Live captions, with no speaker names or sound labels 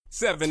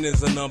7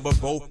 is a number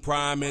both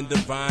prime and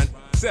divine.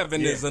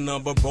 7 is a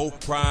number both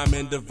prime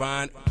and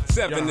divine.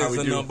 7 is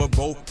a number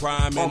both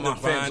prime and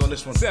divine.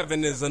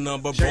 7 is a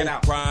number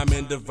both prime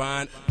and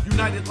divine.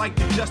 United like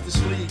the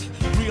Justice League,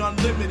 we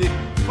unlimited.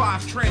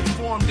 5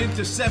 transformed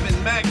into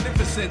 7,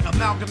 magnificent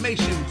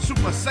amalgamation.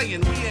 Super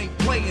Saiyan, we ain't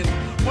playing.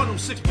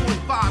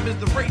 106.5 is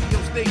the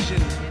radio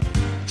station.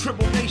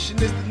 Tribble Nation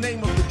is the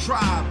name of the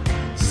tribe.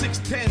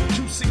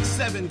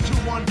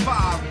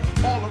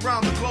 610-267-215. All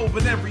around the globe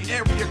in every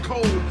area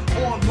code.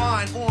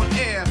 Online, on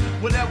air,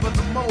 whatever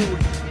the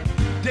mode.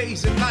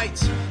 Days and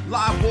nights,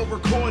 live or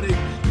recorded.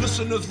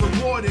 Listeners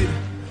rewarded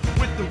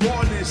with the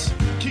rawness.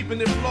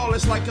 Keeping it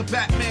flawless like a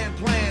Batman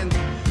plan.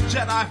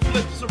 Jedi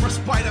flips or a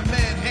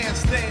Spider-Man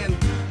handstand.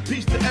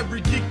 Peace to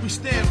every geek we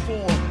stand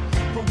for.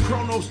 From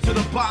Kronos to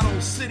the bottle,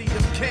 city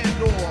of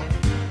Kandor.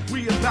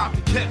 We about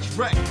to catch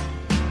wreck.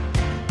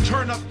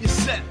 Turn up your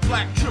set,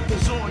 Black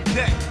Tribbles on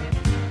deck.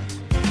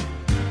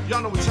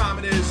 Y'all know what time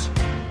it is.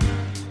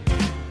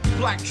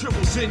 Black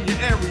Tribbles in your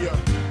area.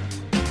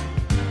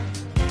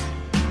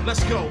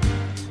 Let's go.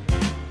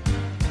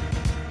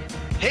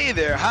 Hey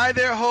there, hi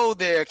there, ho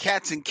there,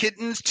 cats and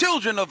kittens,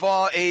 children of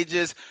all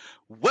ages.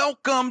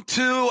 Welcome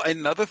to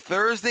another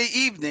Thursday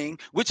evening,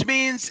 which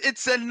means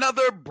it's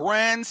another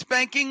brand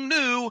spanking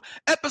new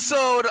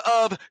episode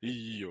of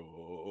Your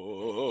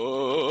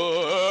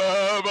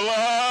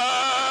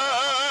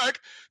Black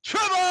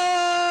Tribble!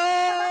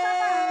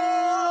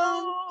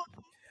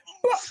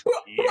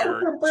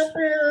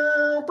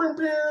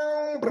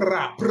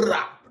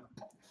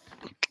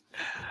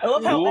 I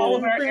love how all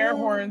of our air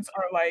horns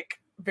are like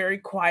very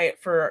quiet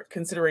for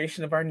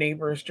consideration of our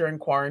neighbors during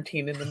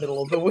quarantine in the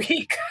middle of the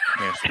week.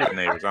 Man, skip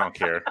neighbors, I don't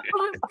care.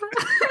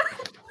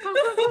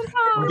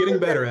 I'm getting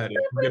better at it.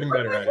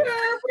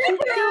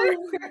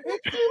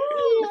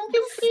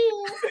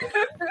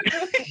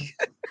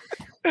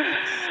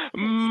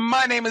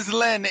 My name is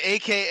Len,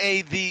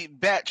 aka the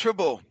Bat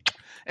Tribble.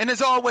 And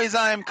as always,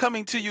 I am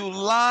coming to you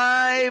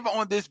live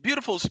on this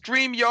beautiful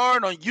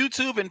StreamYard on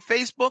YouTube and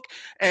Facebook.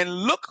 And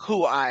look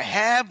who I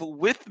have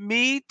with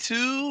me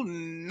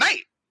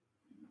tonight.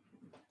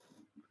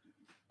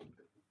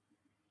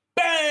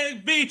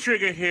 Bang!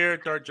 V-Trigger here,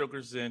 Dark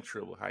Joker Zen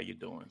Tribble. How you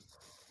doing?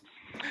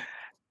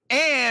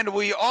 And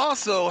we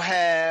also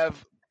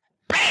have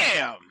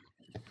Bam!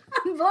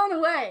 I'm blown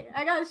away.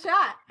 I got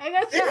shot.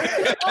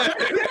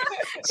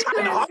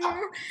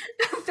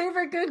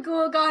 Favorite good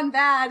ghoul gone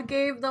bad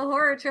gave the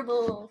horror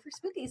tribble for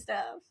spooky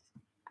stuff.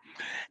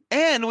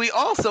 And we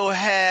also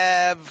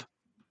have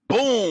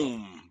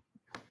Boom.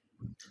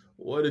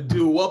 What to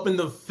do? Up in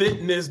the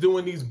fitness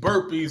doing these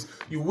burpees.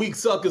 You weak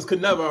suckers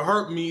could never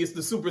hurt me. It's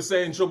the Super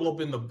Saiyan Tribble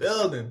up in the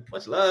building.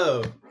 Much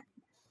love.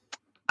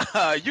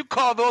 You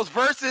call those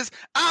verses,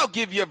 I'll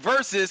give you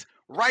verses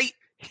right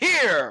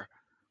here.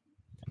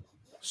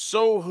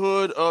 So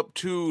hood up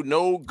to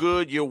no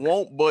good, you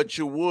won't, but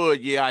you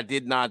would. Yeah, I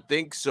did not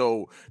think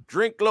so.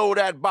 Drink low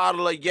that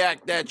bottle of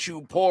yak that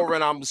you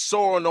pouring. I'm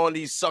soaring on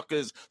these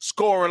suckers,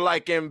 scoring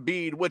like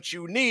Embiid. What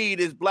you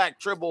need is black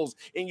tribbles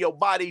in your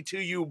body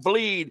till you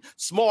bleed.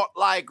 Smart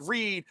like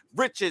Reed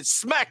Richards,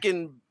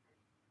 smacking.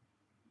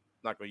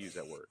 Not gonna use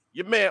that word.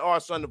 Your man, our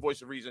son, the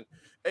voice of reason,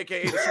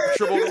 aka the Super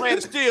Tribble, the Man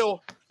of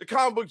Steel, the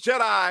comic book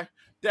Jedi,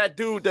 that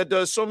dude that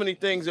does so many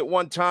things at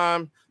one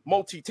time,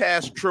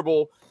 multitask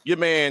Tribble. Your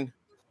man,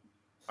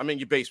 I'm in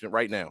your basement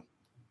right now.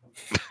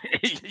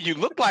 You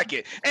look like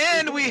it.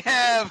 And we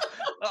have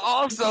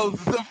also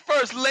the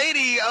first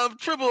lady of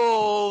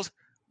Tribbles.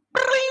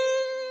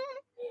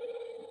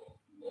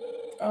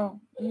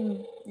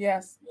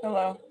 Yes.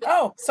 Hello.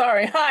 Oh,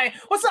 sorry. Hi.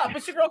 What's up?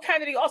 It's your girl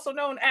Kennedy, also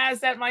known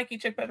as that Mikey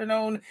chick, better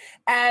known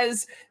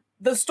as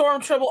the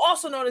Storm Tribble,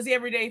 also known as the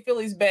Everyday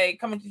Phillies Bay,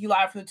 coming to you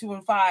live from the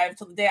 215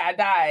 till the day I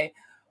die.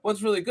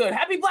 What's really good?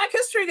 Happy Black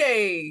History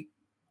Day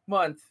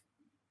month.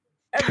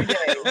 Every day.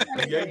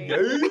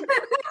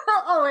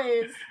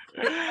 Always.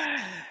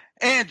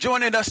 And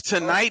joining us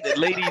tonight,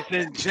 ladies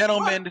and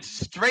gentlemen,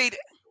 straight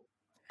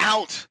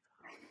out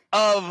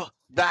of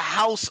the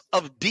house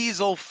of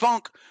Diesel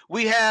Funk,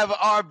 we have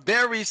our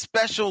very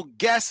special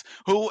guest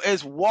who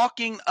is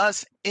walking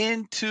us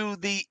into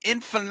the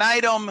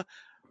infinitum,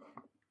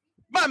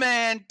 my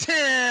man,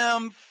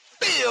 Tim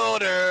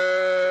Fielder.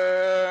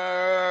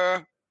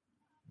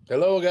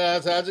 Hello,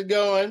 guys. How's it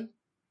going?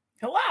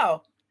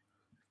 Hello.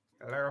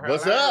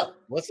 What's up?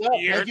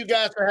 Thank you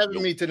guys for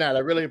having me tonight. I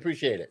really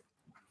appreciate it.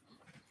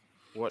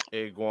 What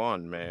a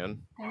guan,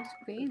 man. Thanks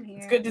for being here.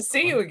 It's good to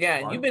see you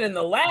again. You've been in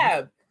the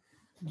lab.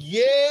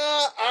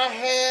 Yeah, I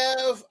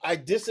have. I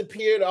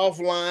disappeared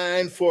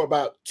offline for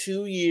about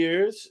 2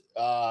 years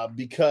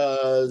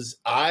because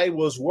I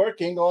was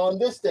working on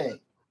this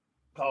thing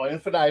called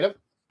Infinitum.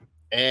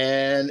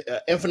 And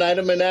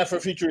Infinitum and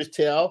Afrofuturist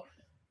Tale.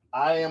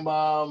 I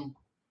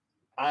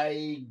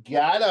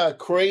got a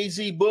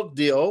crazy book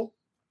deal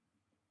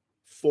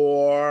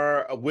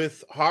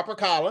with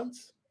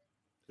HarperCollins.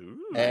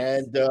 Ooh.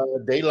 And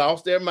they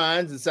lost their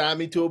minds and signed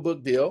me to a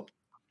book deal.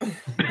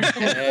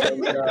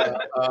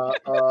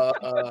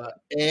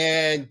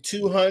 and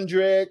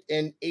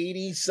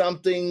 280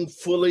 something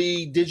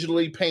fully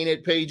digitally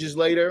painted pages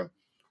later,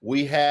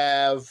 we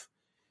have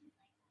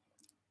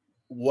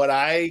what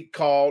I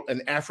call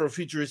an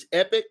Afrofuturist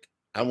epic.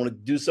 I want to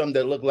do something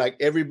that look like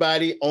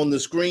everybody on the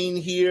screen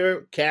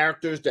here,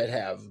 characters that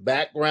have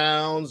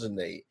backgrounds and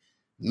they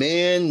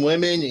men,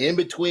 women, in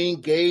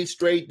between, gay,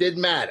 straight,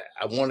 didn't matter.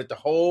 I wanted the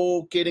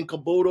whole kit and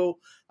caboodle.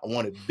 I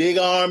wanted big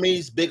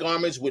armies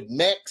with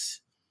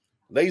mechs,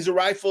 laser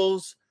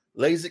rifles,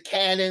 laser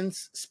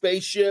cannons,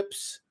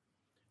 spaceships,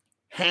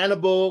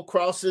 Hannibal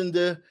crossing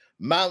the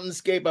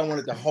mountainscape. I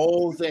wanted the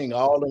whole thing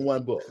all in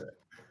one book.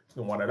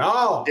 You want it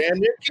all. Damn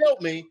near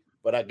killed me,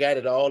 but I got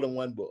it all in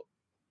one book.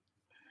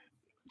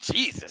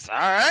 Jesus.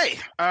 All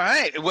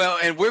right. Well,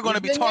 and we're going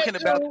to be talking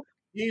about.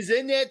 He's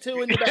in there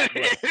too in the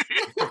background.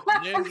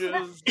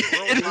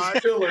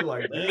 Ninjas, robots,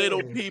 like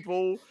little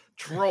people,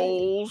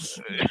 trolls,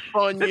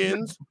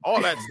 Funyuns,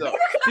 all that stuff.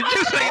 Did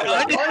you say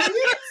onions?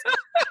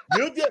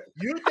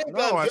 You think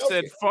no, I'm joking? I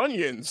said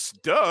Funyuns.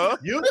 Duh.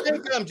 You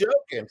think I'm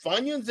joking?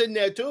 Funyuns in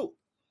there too.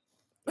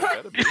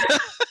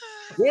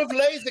 With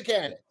laser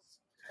cannons.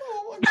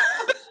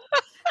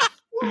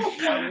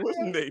 Why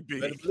wouldn't they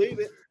be? Better believe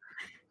it.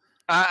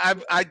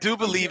 I do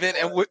believe it,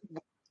 and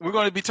we're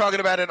going to be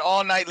talking about it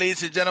all night,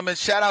 ladies and gentlemen.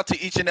 Shout out to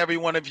each and every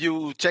one of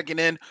you checking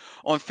in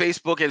on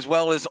Facebook as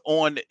well as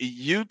on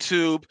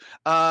YouTube.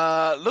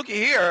 Look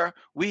here,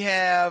 we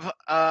have you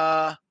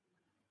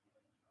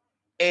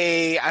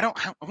read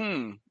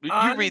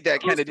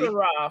that, Kennedy.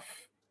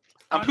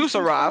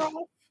 Pusarov,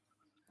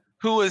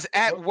 who is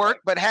at work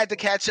but had to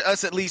catch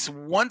us at least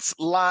once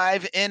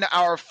live in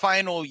our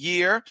final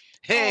year.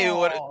 Hey,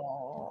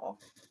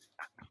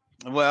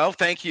 well,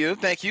 thank you.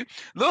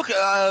 Look,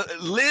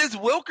 Liz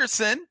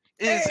Wilkerson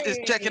is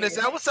checking us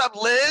out. What's up,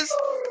 Liz?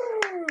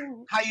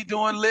 How you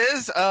doing,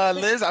 Liz?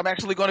 Liz, I'm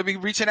actually going to be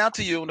reaching out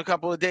to you in a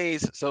couple of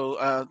days,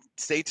 so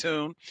stay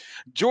tuned.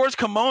 George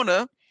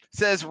Kimona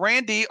says,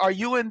 Randy, are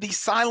you in the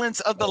Silence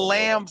of the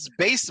Lambs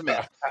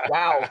basement?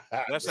 Wow.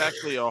 That's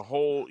actually a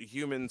whole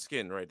human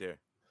skin right there.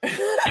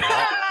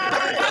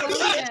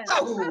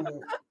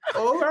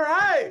 All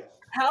right.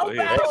 How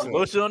about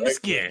Bush on the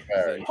skin.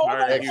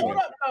 hold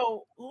up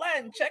though,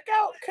 Len, check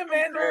out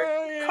Commander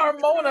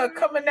Carmona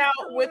coming out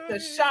with the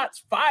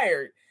shots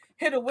fired.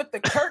 Hit it with the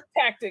Kirk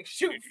tactic.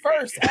 Shoot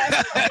first. Pew,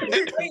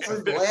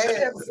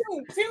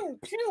 pew,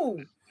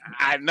 pew.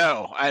 I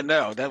know.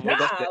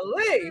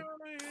 Golly.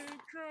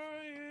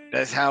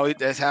 That's how he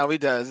does.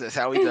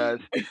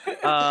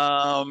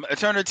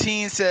 Eternal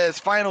Teen says,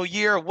 final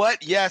year.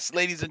 What? Yes,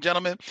 ladies and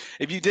gentlemen.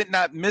 If you did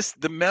not miss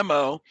the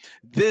memo,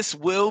 this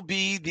will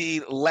be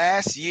the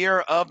last year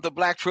of the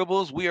Black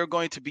Tribbles. We are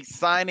going to be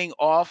signing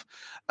off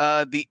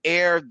the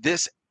air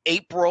this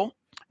April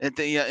at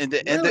the end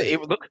of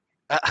April. Look,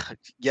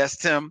 yes,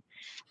 Tim.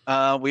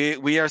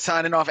 We are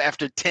signing off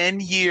after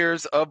 10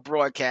 years of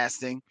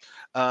broadcasting.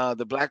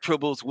 The Black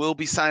Tribbles will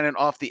be signing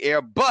off the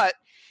air, but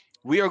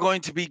we are going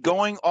to be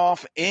going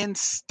off in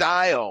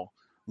style,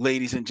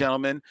 ladies and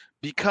gentlemen,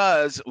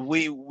 because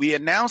we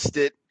announced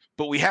it,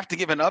 but we have to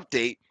give an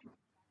update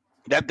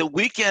that the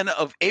weekend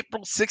of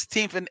April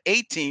 16th and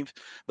 18th,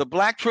 the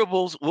Black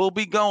Tribbles will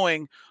be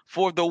going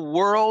for the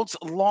world's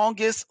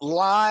longest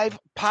live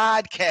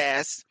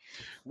podcast,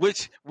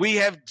 which we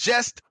have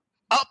just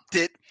upped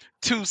it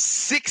to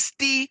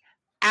 60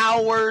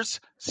 hours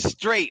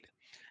straight.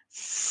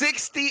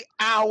 60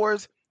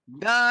 hours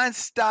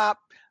nonstop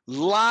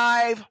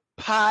live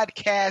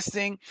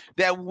podcasting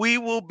that we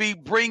will be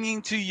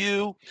bringing to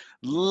you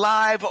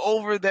live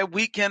over that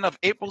weekend of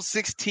April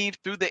 16th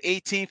through the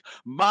 18th,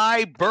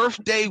 my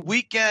birthday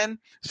weekend.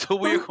 So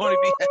we're going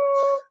to be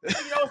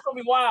it's gonna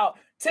be wild.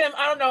 Tim,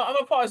 I don't know. I'm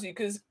gonna pause you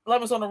because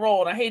Len was on a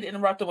roll, and I hate to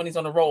interrupt him when he's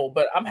on a roll,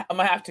 but I'm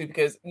gonna have to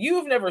because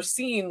you've never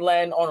seen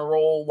Len on a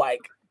roll, like,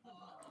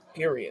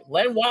 period.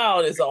 Len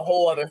Wild is a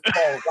whole other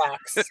ball of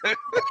wax.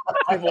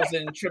 Tribbles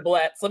and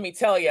triplettes. Let me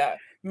tell you,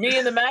 me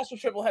and the Master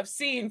Tribble have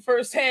seen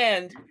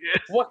firsthand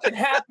what can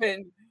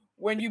happen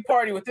when you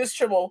party with this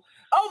Tribble.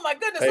 Oh my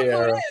goodness, look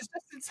who it is,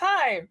 just in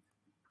time.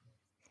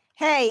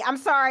 Hey, I'm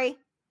sorry.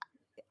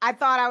 I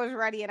thought I was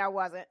ready and I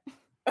wasn't.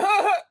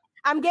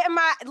 I'm getting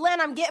my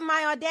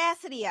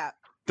audacity up.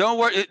 Don't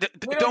worry.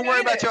 Don't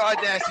worry about your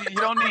audacity. You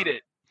don't need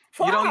it.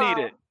 You don't need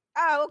it.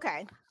 Oh,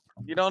 okay.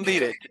 You don't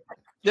need it.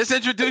 Just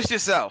introduce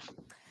yourself.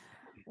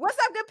 What's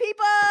up, good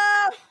people?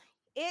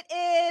 It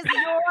is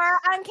your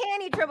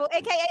Uncanny Tribble,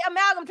 aka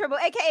Amalgam Tribble,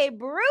 aka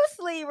Bruce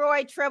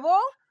Leroy Tribble.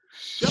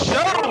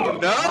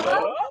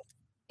 No.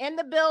 In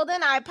the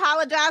building. I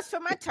apologize for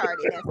my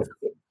tardiness.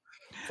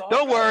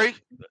 Don't worry.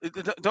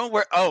 Don't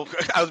worry. Oh,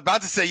 I was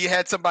about to say you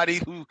had somebody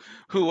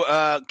who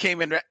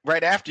came in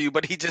right after you,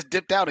 but he just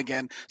dipped out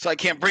again, so I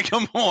can't bring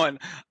him on.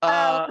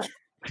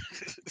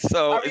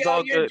 So it's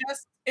all good.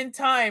 Just in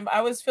time.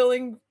 I was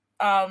filling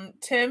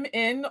Tim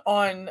in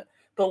on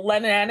the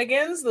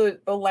Lenanigans,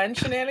 the Len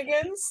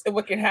shenanigans, and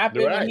what can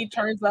happen when he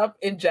turns up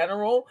in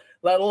general,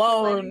 let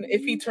alone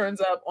if he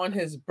turns up on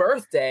his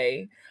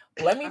birthday.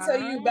 Let me tell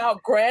you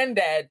about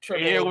Granddad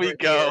Tribble. Here we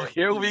go.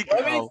 Here we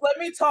go. Let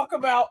me talk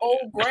about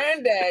old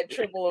Granddad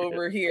Tribble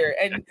over here.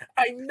 And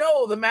I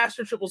know the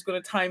Master Tribble is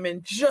going to time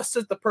in just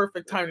at the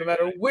perfect time, no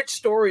matter which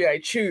story I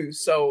choose.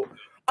 So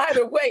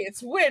either way,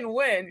 it's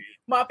win-win.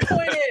 My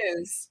point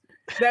is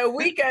that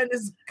weekend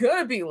is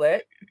going to be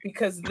lit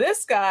because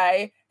this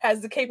guy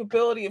has the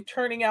capability of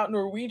turning out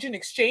Norwegian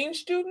exchange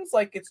students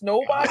like it's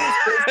nobody's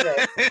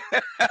business.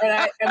 And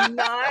I am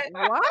not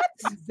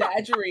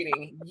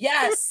exaggerating.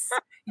 Yes,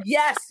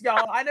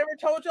 y'all. I never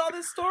told y'all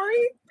this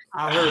story.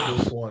 I heard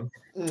this one.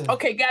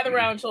 Okay, gather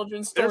around,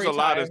 children. Story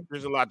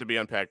There's a lot to be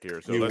unpacked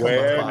here. So let's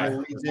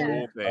gather.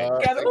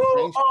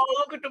 Oh,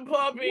 look at the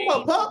puppy.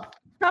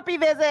 Puppy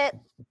visit.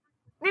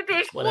 With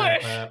this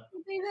squish.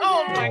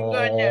 Oh my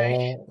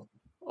goodness.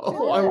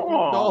 Oh, I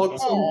want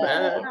dogs so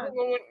bad.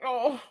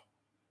 Oh.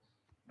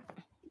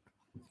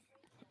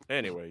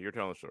 Anyway, you're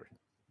telling the story.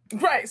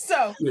 Right.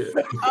 So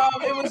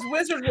it was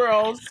Wizard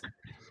World.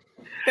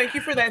 Thank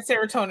you for that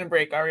serotonin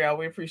break, Ariel.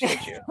 We appreciate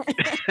you.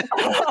 It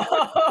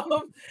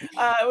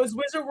was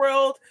Wizard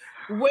World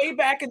way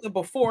back in the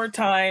before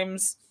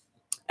times.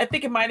 I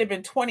think it might have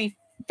been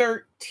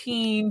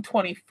 2013,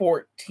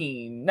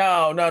 2014.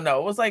 No.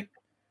 It was like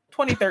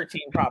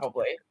 2013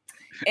 probably.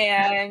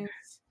 And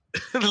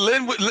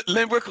Lynn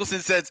Wickelson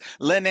says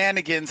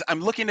Lenanigans.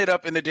 I'm looking it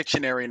up in the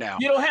dictionary now.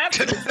 You don't have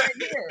to. It's right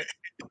here.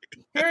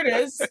 Here it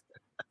is.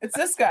 It's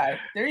this guy.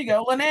 There you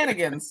go.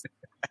 Lenanigans.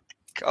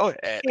 Go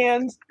ahead.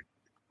 And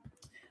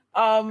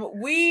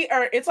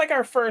it's like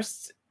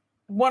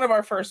one of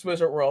our first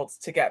Wizard Worlds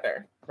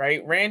together,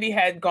 right? Randy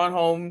had gone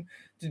home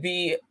to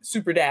be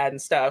super dad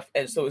and stuff.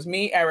 And so it was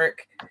me,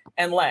 Eric,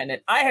 and Len.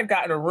 And I had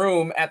gotten a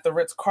room at the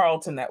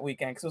Ritz-Carlton that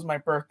weekend because it was my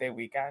birthday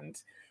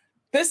weekend.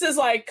 This is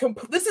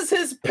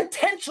his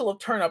potential of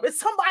turn up. It's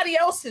somebody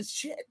else's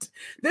shit.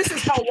 This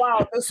is how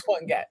wild this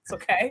one gets,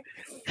 okay?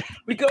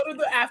 We go to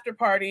the after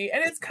party,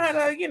 and it's kind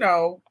of,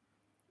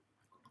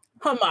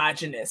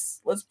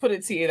 homogenous. Let's put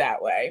it to you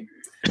that way.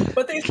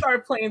 But they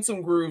start playing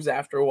some grooves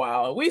after a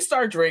while. We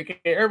start drinking.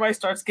 Everybody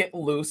starts getting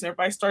loose, and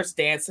everybody starts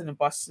dancing and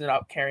busting it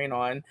up, carrying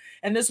on.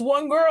 And this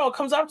one girl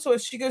comes up to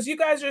us. She goes, "You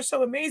guys are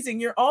so amazing.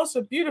 You're all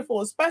so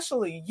beautiful,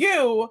 especially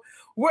you.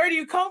 Where do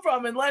you come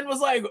from?" And Len was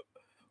like,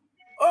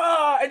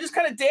 and just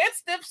kind of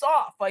dips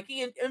off. Like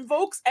he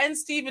invokes N.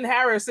 Stephen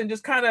Harris and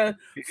just kind of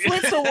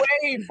flits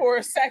away for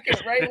a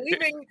second, right?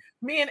 Leaving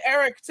me and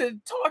Eric to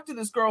talk to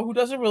this girl who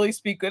doesn't really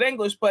speak good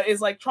English, but is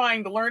like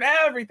trying to learn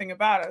everything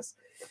about us.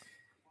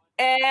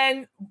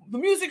 And the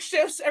music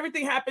shifts,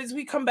 everything happens.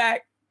 We come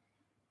back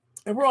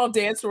and we're all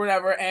dancing or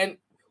whatever. And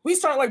we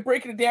start like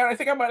breaking it down. I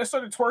think I might have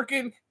started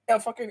twerking.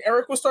 Fucking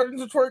Eric was starting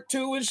to twerk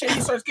too and shit. He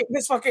starts getting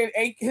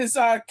his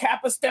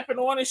Kappa stepping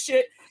on and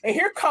shit. And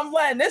here come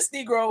Len. This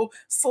Negro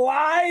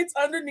slides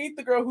underneath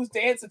the girl who's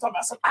dancing, talking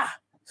about some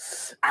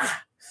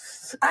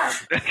And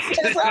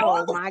it's like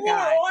on the floor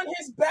on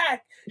his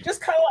back,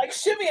 just kind of like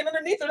shimmying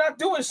underneath her, not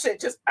doing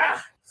shit. Just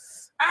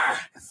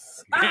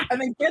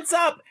and then gets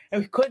up,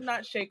 and we could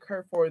not shake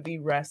her for the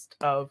rest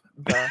of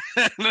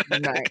the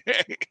night.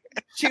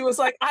 She was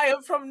like, "I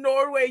am from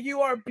Norway.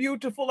 You are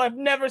beautiful. I've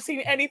never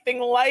seen anything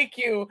like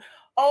you."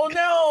 Oh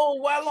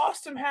no, I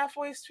lost him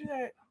halfway through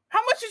that.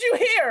 How much did you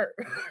hear?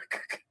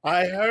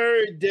 I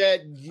heard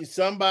that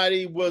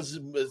somebody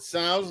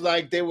sounds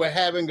like they were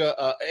having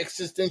a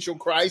existential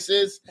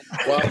crisis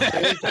while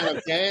they kind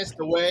of danced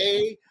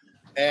away,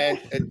 and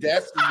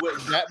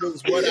that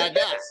was what I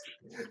got.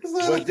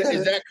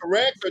 Is that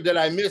correct, or did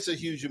I miss a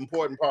huge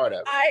important part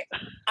of it?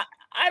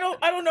 I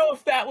don't know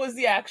if that was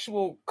the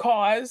actual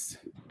cause,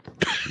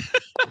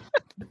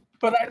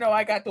 but I know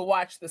I got to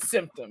watch the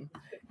symptom.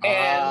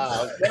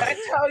 And when I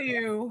tell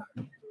you,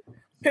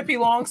 Pippi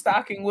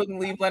Longstocking wouldn't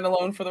leave Len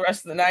alone for the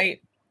rest of the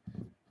night,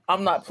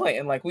 I'm not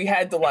playing. Like we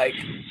had to like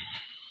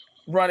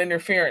run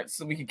interference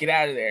so we could get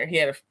out of there. He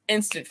had an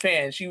instant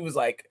fan. She was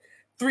like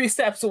 3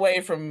 steps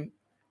away from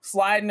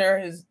sliding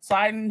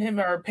him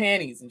her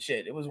panties and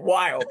shit. It was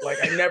wild. Like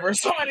I never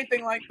saw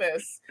anything like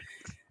this.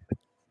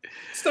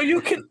 So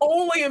you can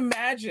only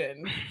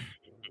imagine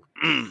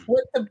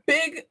what the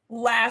big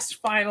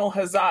last final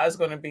huzzah is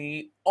going to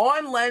be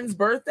on Len's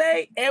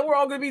birthday, and we're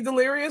all going to be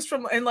delirious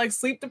and like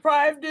sleep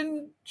deprived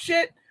and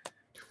shit.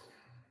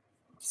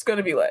 It's going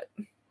to be lit.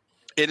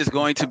 It is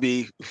going to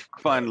be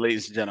fun,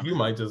 ladies and gentlemen. You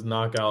might just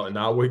knock out and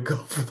not wake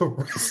up for the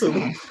rest of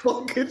the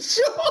fucking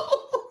show.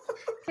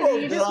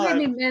 You just made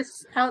me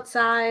miss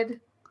outside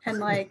and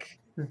like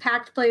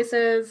packed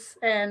places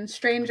and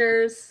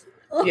strangers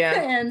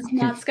and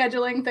not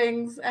scheduling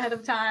things ahead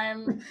of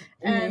time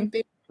and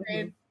being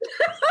afraid.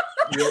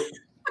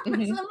 I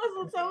miss it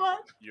so much.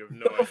 You have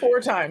no idea. Before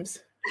times.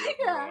 You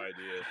have no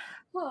idea.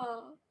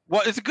 Oh.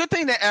 Well, it's a good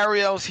thing that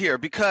Ariel's here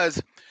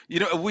because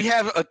we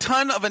have a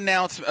ton of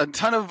events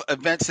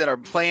that are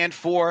planned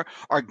for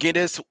our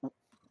Guinness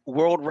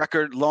World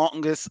Record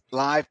longest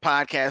live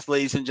podcast,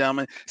 ladies and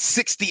gentlemen,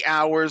 60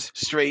 hours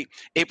straight,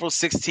 April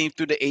 16th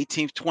through the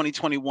 18th,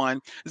 2021.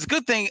 It's a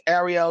good thing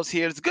Ariel's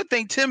here. It's a good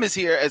thing Tim is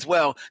here as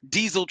well,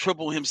 Diesel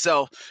Triple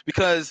himself,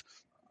 because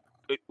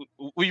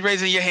What you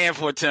raising your hand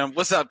for, Tim?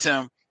 What's up,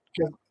 Tim?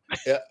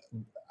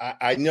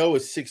 I know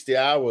it's 60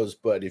 hours,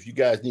 but if you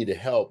guys need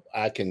help,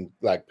 I can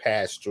like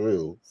pass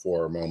through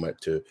for a moment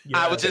to.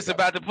 I was just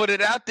about to put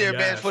it out there,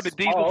 man, for the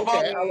Diesel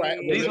Funk,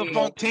 Diesel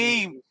Funk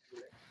team.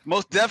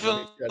 Most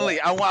definitely.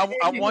 I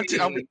want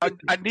to.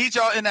 I need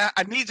y'all in that.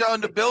 I need y'all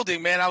in the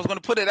building, man. I was going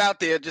to put it out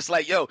there, just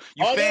like, yo,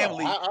 you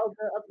family. No, I'll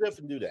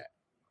definitely do that.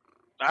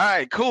 All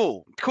right,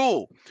 cool.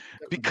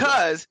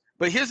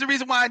 But here's the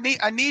reason why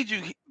I need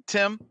you,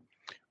 Tim,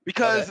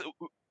 because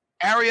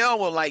Ariel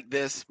will like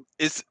this.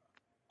 It's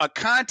a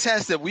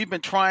contest that we've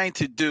been trying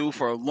to do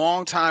for a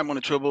long time on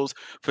the Tribbles.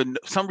 For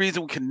some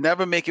reason, we can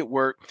never make it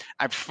work.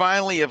 I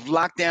finally have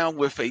locked down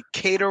with a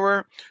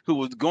caterer who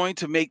was going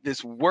to make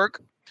this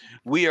work.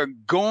 We are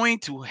going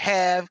to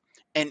have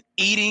an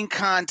eating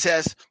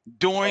contest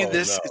during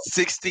this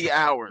 60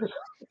 hours.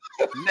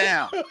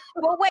 Now,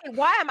 well, wait,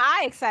 why am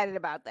I excited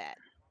about that?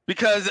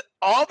 Because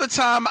all the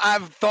time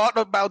I've thought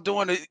about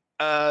doing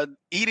a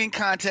eating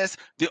contest,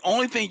 the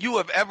only thing you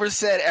have ever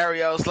said,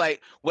 Ariel, is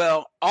like,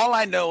 well, all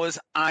I know is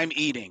I'm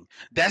eating.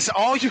 That's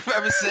all you've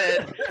ever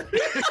said.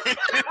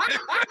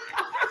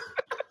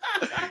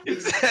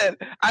 You said,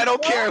 I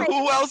don't care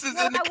who else is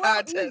in the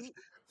contest.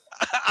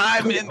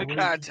 I'm in the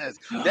contest.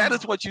 That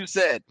is what you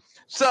said.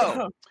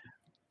 So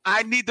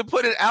I need to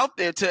put it out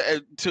there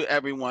to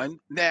everyone.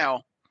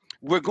 Now,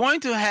 we're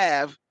going to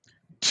have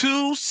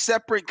 2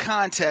 separate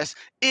contests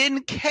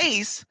in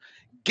case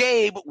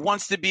Gabe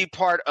wants to be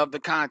part of the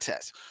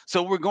contest.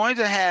 So we're going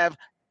to have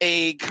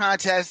a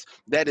contest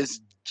that is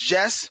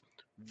just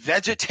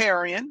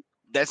vegetarian.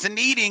 That's an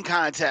eating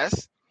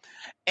contest.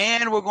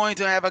 And we're going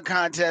to have a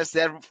contest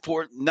that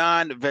for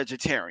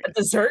non-vegetarian. A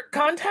dessert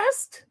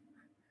contest?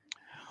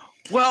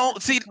 Well,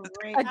 see,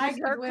 a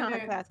dessert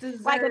contest,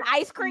 like an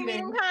ice cream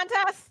eating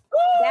contest.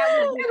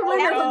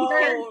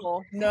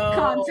 No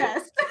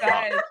contest.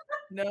 Guys,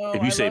 no.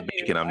 If you say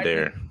bacon, I'm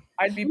there.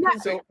 I'd be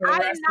pissing for the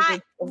rest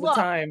of the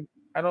time.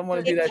 I don't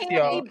want to do that to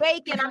y'all. It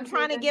can't be bacon. I'm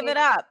trying to give it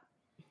up.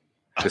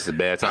 This is a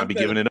bad time to be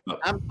giving it up.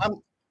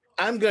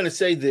 I'm going to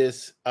say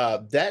this.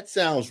 That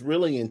sounds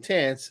really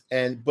intense,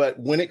 but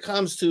when it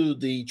comes to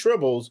the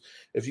Tribbles,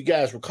 if you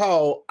guys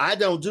recall, I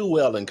don't do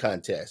well in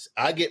contests.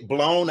 I get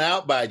blown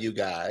out by you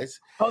guys.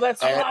 Oh,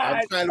 that's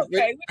right. Okay,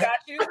 we got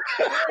you.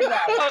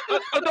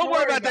 Don't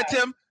worry about that,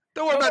 Tim.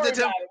 Don't worry about that,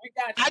 Tim.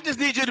 I just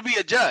need you to be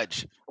a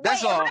judge.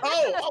 That's all.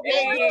 Oh,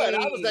 okay, good.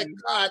 I was like,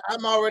 God, I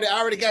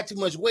already got too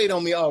much weight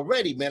on me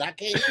already, man. I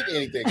can't eat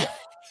anything.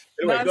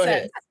 Anyway, go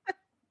ahead.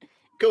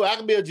 Cool, I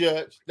can be a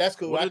judge. That's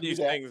cool. What are these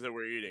things that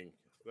we're eating?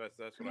 That's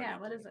what I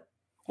what is it?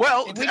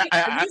 Well, it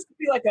used to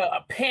be like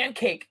a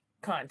pancake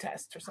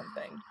contest or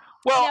something.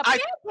 Well,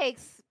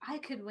 pancakes. I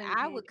could win.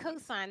 I would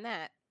co-sign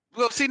that.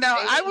 Well, see, now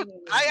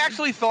I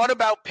actually thought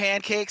about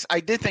pancakes. I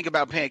did think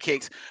about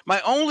pancakes.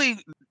 My only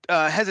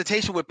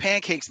hesitation with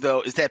pancakes,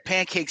 though, is that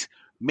pancakes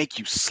make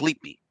you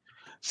sleepy.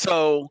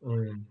 So,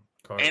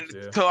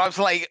 so I was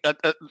like,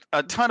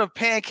 a ton of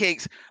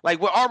pancakes. Like,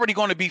 we're already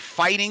going to be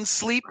fighting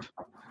sleep.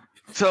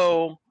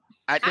 So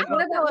I think.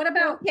 What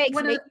about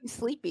pancakes make you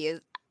sleepy?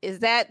 Is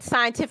that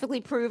scientifically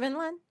proven,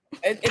 Len?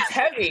 It's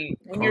heavy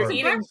when you're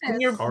eating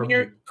when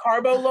you're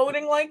carbo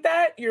loading like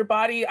that. Your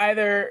body's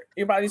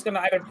going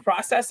to either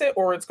process it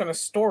or it's going to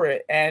store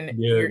it, and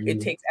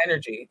it takes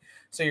energy,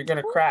 so you're going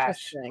to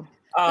crash.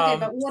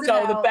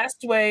 The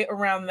best way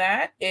around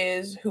that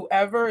is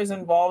whoever is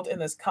involved in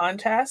this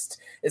contest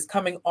is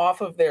coming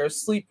off of their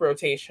sleep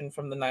rotation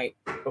from the night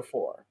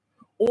before,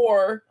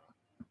 or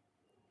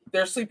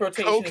their sleep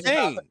rotation is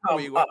about to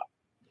come up.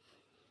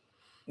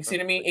 You see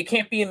what I mean? It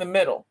can't be in the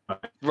middle.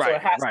 Right. So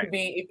it has to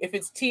be, if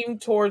it's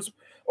teamed towards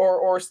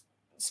or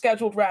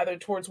scheduled rather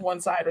towards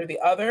one side or the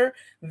other,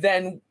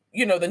 then,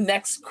 the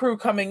next crew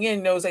coming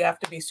in knows they have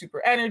to be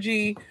super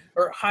energy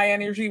or high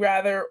energy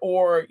rather,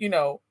 or,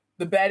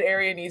 the bed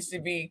area needs to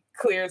be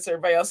cleared so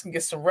everybody else can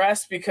get some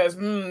rest because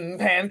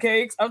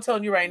pancakes. I'm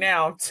telling you right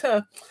now,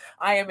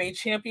 I am a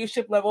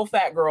championship level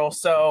fat girl.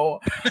 So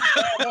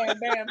bam,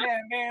 bam,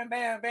 bam, bam,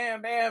 bam,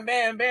 bam, bam,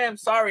 bam, bam.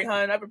 Sorry,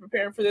 hon. I've been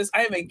preparing for this.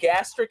 I am a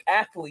gastric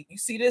athlete. You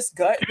see this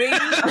gut, baby?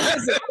 This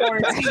is a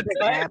quarantine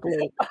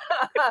athlete.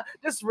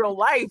 This real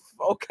life,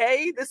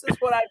 okay? This is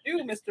what I do,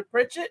 Mr.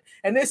 Pritchett,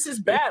 and this is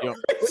battle.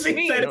 It's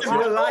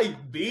real life,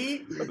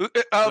 B.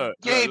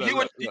 Gabe,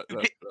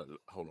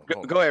 hold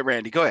on. Go ahead,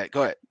 Randy. Go ahead.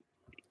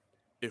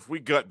 If we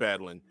gut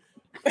battling,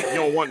 you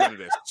don't want none of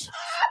this.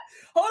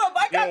 Hold up,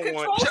 I got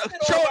control.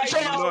 Show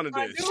her,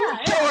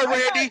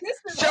 Randy.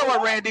 Show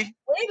her, Randy.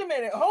 Wait a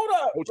minute. Hold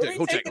up. Let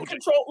me take the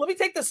control. Let me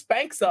take the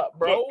Spanx up,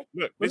 bro.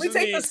 Look, let me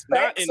take the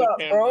Spanx up,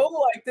 bro.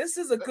 Like, this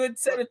is a good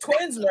set of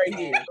twins right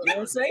here. You know what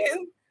I'm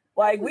saying?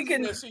 Like, we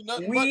can go.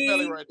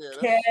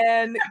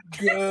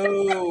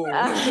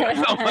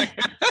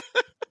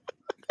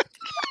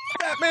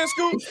 Fat Man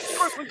Scoop,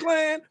 Crooklyn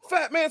Clan.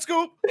 Fat Man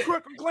Scoop,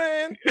 Crooklyn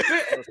Clan.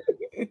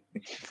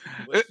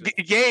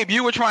 Gabe,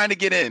 you were trying to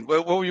get in.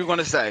 What were you going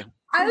to say?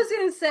 I was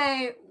going to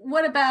say,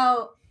 what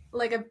about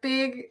like a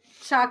big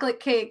chocolate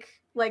cake,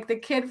 like the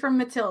kid from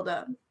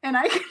Matilda? And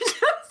I could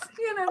just,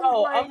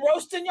 I'm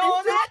roasting y'all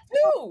on that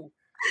too.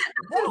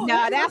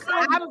 No, that's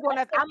I'm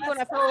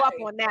gonna throw up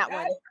on that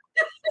one.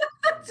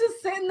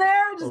 Just sitting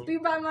there, just be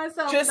by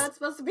myself. Just that's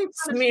supposed to be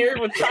smeared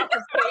with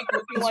chocolate cake,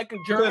 looking like a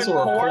German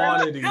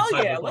porn.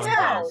 Hell yeah, let's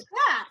go.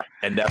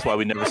 And that's why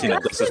we never seen a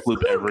Dustin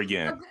Floop ever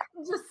again.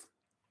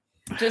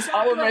 Just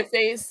all over my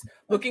face,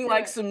 looking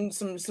like some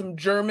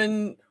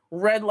German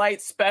red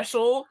light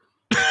special.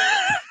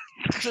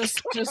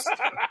 just.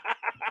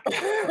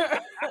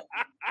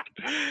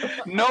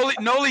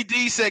 Noli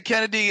D said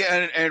Kennedy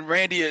and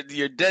Randy,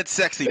 you're dead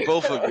sexy,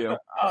 both of you.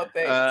 Oh,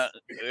 thanks.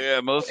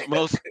 Yeah, most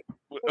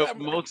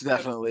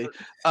definitely.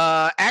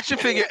 Action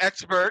figure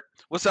expert,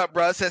 what's up,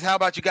 bro? Says, how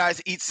about you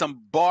guys eat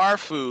some bar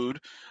food,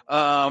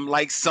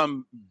 like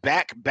some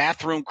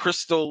bathroom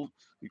crystal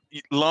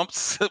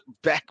lumps?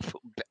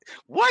 Bathroom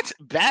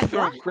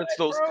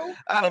crystals?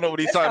 I don't know what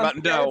he's talking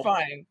about. No.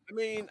 I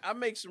mean, I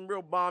make some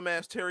real bomb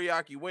ass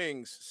teriyaki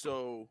wings,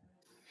 so.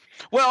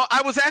 Well,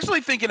 I was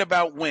actually thinking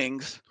about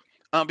wings.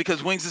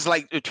 Because wings is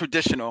like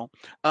traditional.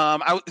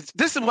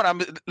 This is what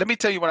let me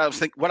tell you what I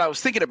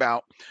was thinking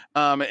about.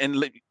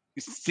 And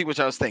see what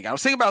I was thinking. I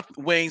was thinking about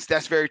wings.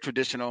 That's very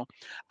traditional.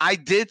 I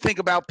did think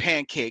about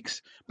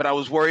pancakes, but I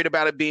was worried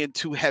about it being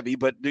too heavy.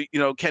 But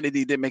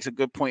Kennedy did make a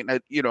good point.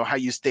 How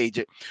you stage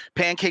it.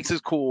 Pancakes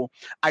is cool.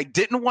 I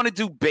didn't want to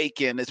do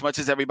bacon as much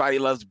as everybody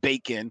loves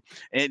bacon.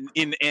 And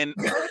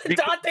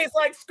Dante's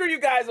like, screw you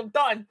guys. I'm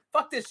done.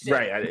 Fuck this shit.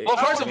 Right. Well,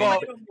 first of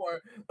all,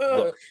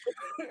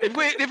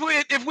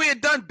 if we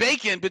had done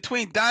bacon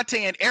between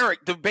Dante and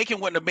Eric, the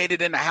bacon wouldn't have made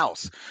it in the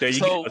house. There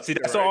you go. See,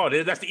 that's all.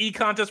 That's the E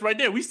contest right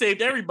there. We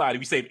saved everybody.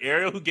 We saved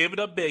Ariel, who gave it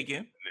up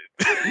bacon.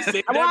 We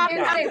saved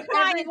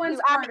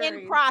I'm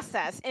in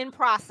process.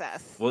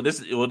 Well,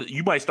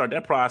 you might start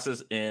that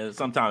process in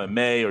sometime in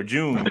May or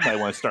June. You might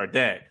want to start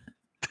that,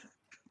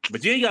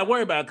 but you ain't got to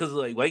worry about it because,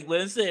 like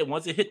Len said,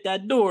 once it hit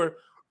that door,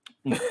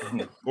 go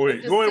ahead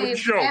with the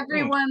show.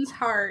 Everyone's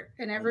heart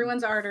and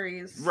everyone's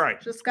arteries. Right.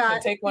 Just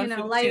got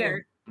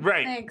lighter.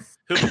 Right. Thanks.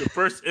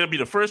 It'll be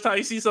the first time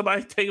you see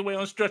somebody take away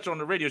on stretch on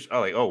the radio show.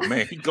 Like, oh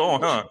man, he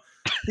going, huh?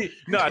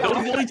 No,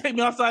 don't only take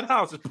me outside the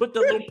house. Just put that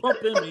little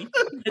pump in me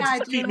and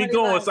just keep me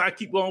going so I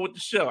keep going with the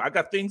show. I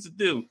got things to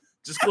do.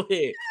 Just go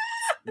ahead.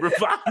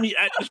 Revive me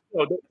at the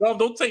show.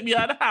 Don't take me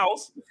out of the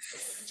house.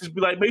 Just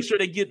be like, make sure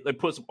they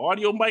put some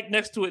audio mic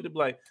next to it. They be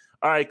like,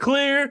 all right,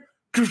 clear.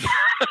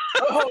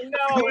 Oh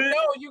no,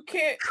 you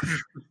can't.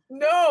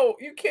 No,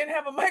 you can't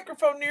have a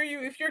microphone near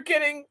you if you're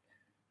getting.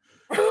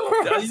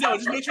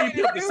 Just make sure you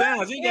pick up the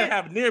sounds. You ain't gotta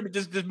have it near, but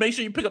just make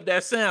sure you pick up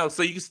that sound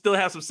so you can still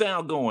have some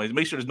sound going.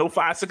 Make sure there's no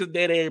 5 seconds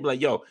dead air. Be like,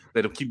 yo,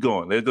 let them keep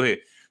going. Let's go ahead.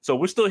 So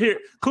we're still here,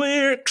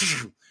 clear,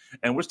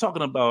 and we're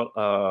talking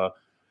about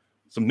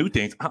some new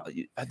things.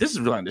 This is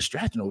really a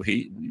distraction over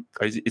here.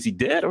 Is he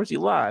dead or is he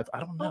alive?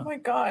 I don't know. Oh my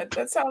god,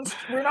 that sounds.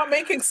 We're not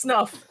making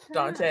snuff,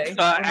 Dante.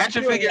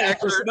 Action figure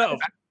expert.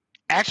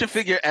 Action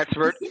figure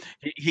expert.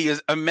 He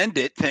has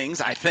amended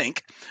things, I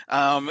think.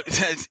 It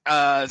says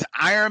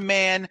Iron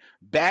Man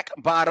back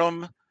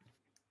bottom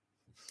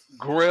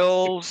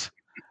grills.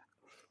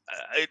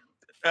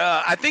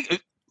 I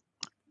think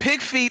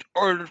pig feet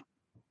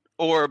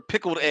or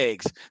pickled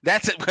eggs.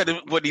 That's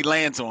what he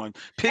lands on.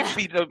 Pig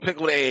feet or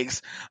pickled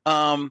eggs.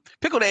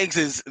 Pickled eggs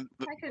is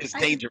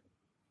dangerous.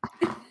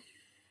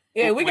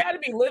 Yeah, we got to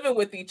be living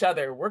with each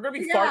other. We're gonna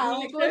be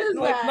farting each other.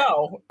 Like,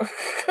 no,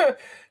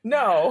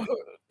 no.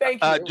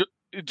 Thank you.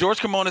 George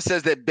Kimona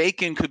says that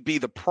bacon could be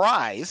the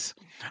prize.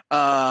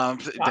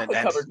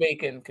 Chocolate-covered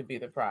bacon could be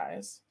the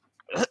prize.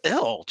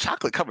 Ew,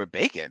 chocolate-covered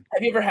bacon.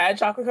 Have you ever had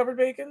chocolate-covered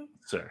bacon?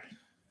 Sir.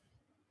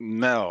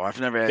 No, I've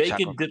never had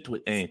bacon dipped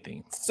with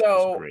anything.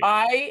 So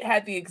I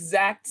had the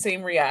exact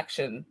same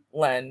reaction,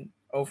 Len,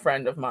 a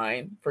friend of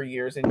mine, for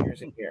years and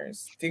years and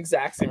years. The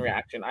exact same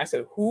reaction. I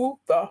said, who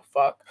the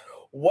fuck?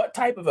 What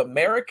type of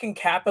American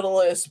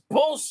capitalist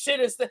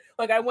bullshit is that?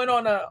 Like, I went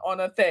on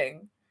a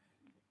thing.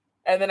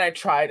 And then I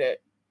tried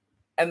it.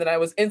 And then I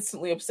was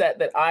instantly upset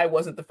that I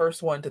wasn't the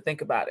first one to think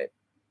about it.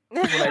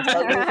 When I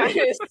tell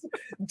you it's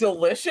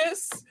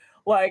delicious,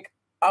 like,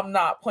 I'm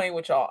not playing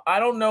with y'all. I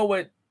don't know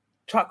what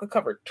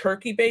chocolate-covered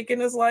turkey bacon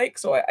is like,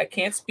 so I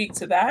can't speak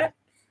to that.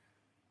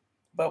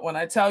 But when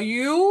I tell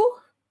you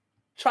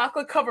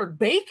chocolate-covered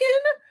bacon,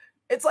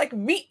 it's like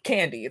meat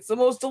candy. It's the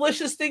most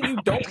delicious thing you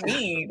don't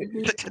need.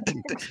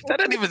 That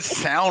doesn't even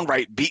sound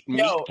right, meat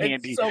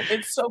candy.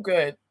 It's so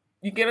good.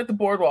 You get at the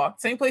boardwalk,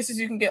 same places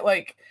you can get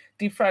like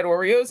deep fried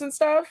Oreos and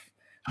stuff.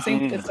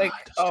 It's like,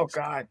 oh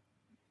god.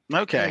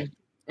 Okay.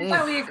 I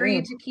thought we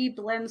agreed to keep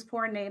Len's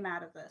porn name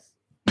out of this.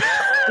 We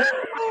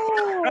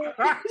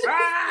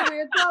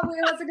thought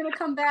we wasn't gonna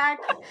come back.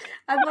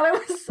 I thought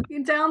it was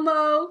down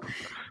low.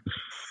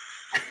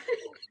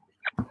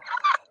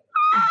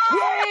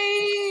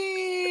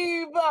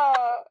 Gabe!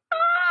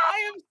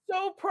 I am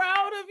so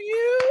proud of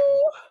you.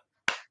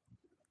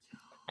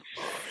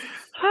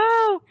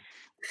 Oh.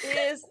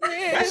 Is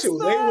this that shit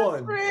was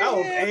A1. That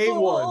was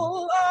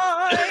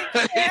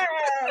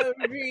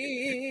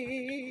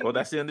A1. Well,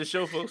 that's the end of the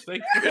show, folks.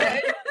 Thank you.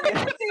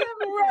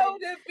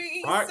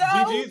 All right,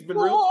 GG's been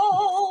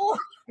real.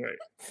 Right.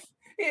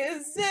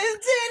 Isn't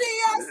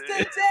it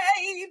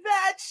yesterday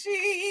that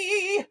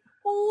she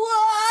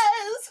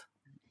was?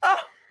 Oh,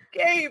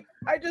 Gabe,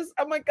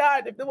 oh my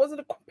God, if there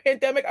wasn't a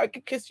pandemic, I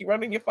could kiss you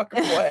right in your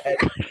fucking forehead.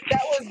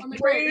 That was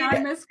grade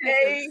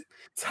A,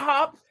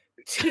 top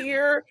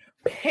tier,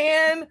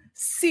 pan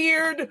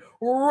seared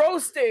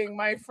roasting,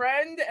 my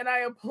friend, and I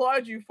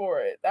applaud you for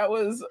it. That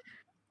was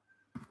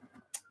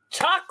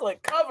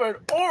chocolate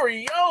covered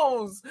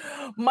Oreos,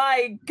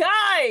 my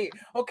guy.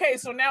 Okay,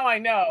 so now I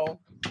know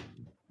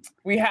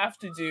we have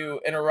to do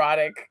an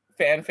erotic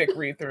fanfic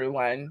read through,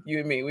 Len. You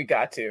and me, we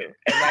got to,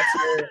 and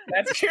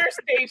that's your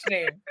stage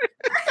name.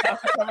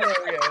 Chocolate covered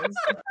Oreos.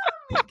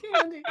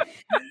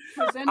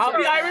 I'll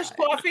be Irish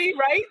coffee,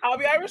 right? I'll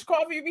be Irish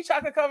coffee. You be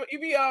chocolate covered. You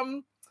be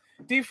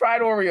deep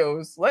fried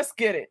Oreos. Let's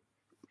get it.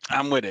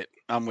 I'm with it.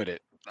 All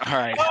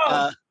right.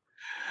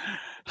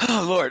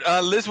 Oh Lord.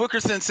 Liz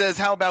Wickerson says,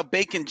 how about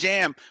bacon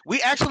jam?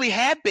 We actually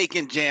had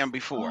bacon jam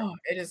before. Oh,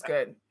 it is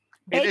good.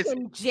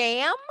 Bacon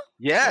jam?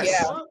 Yes.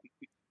 Yeah.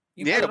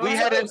 We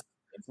had it.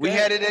 We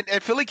had it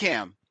at Philly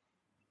Cam.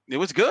 It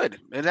was good.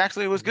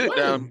 It was good.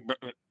 I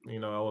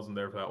wasn't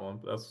there for that one.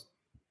 That's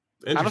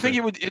I don't think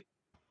you would. You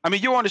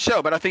were on the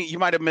show, but I think you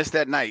might have missed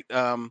that night.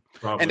 And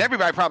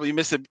everybody probably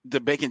missed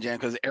the bacon jam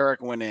because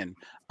Eric went in.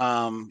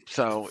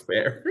 So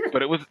fair.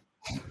 But it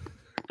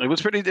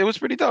was pretty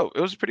dope.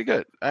 It was pretty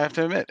good. I have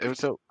to admit, it was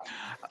dope.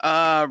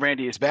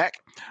 Randy is back.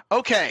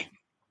 Okay.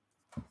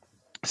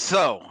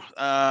 So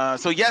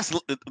yes,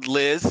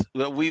 Liz,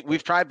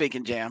 we've tried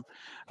bacon jam.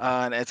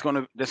 And that's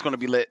gonna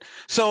be lit.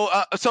 So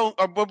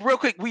real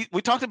quick,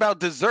 we talked about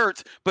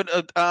desserts,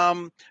 but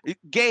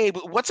Gabe,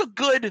 what's a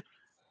good?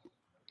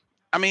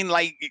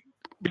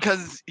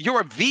 Because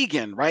you're a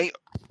vegan, right?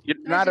 You're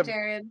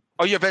vegetarian.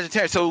 You're a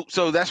vegetarian.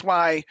 So that's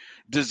why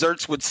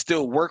desserts would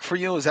still work for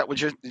you. Is that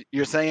what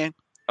you're saying?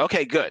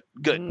 Okay, good.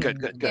 Yeah.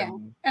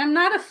 And I'm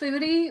not a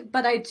foodie,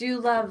 but I do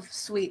love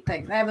sweet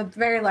things. I have a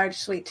very large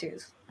sweet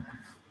tooth.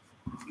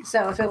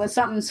 So if it was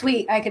something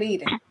sweet, I could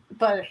eat it.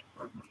 But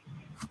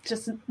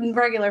just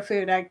regular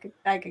food, I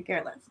could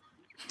care less.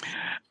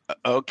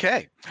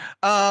 Okay.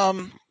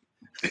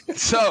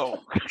 So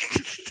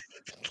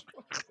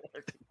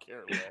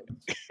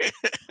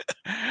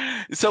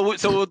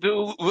we'll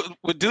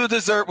do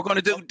dessert. We're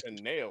going to do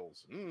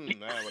nails.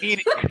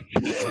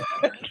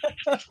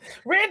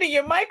 Randy,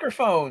 your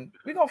microphone.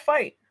 We're gonna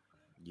fight.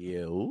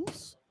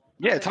 Yes.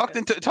 Yeah,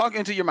 talking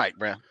to your mic,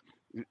 bro.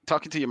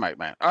 Talking to your mic,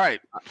 man. All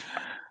right.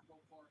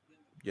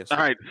 Yes. All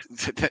right.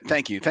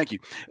 Thank you.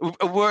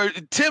 We're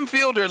Tim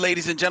Fielder,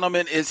 ladies and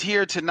gentlemen, is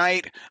here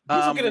tonight.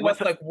 He's looking at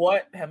us like,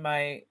 what am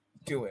I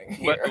doing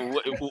here?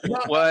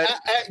 What?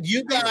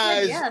 You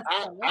guys,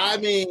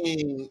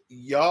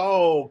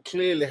 y'all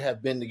clearly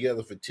have been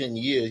together for 10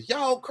 years.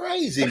 Y'all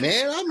crazy,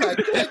 man. I'm like,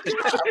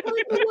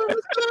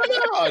 what's going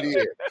on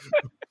here?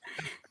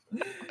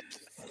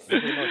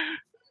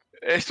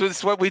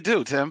 It's what we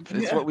do, Tim.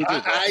 It's what we do.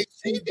 I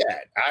see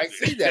that.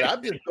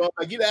 I'm just going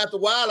like, after a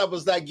while, I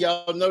was like,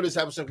 y'all notice,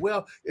 I was like,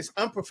 well, it's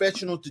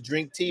unprofessional to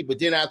drink tea. But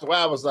then after a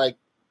while, I was like,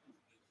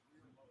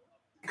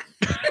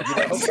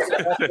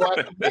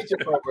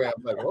 program.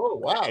 I'm like, oh,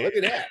 wow, look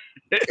at that.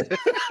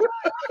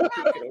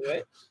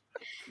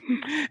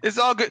 It's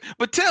all good.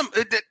 But Tim,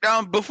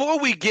 before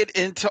we get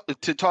into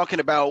talking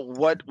about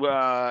what,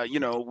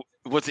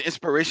 what's the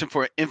inspiration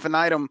for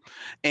Infinitum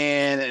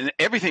and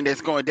everything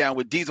that's going down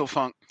with Diesel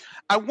Funk,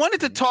 I wanted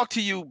to talk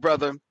to you,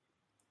 brother, and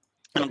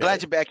I'm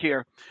glad you're back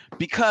here,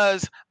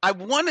 because I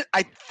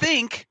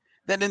think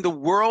that in the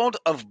world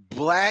of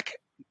Black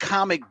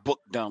comic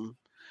bookdom,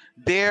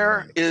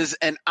 there is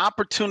an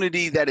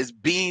opportunity that is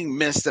being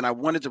missed, and I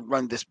wanted to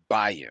run this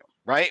by you,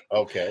 right?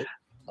 Okay.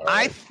 All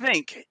I right.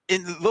 think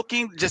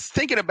just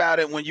thinking about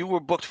it when you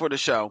were booked for the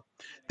show,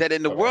 that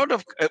in the world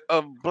of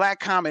Black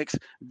comics,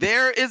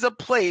 there is a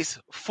place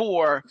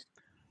for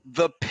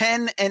the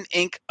pen and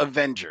ink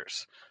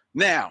Avengers.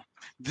 Now,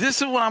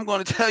 this is what I'm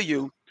going to tell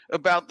you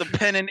about the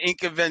pen and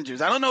ink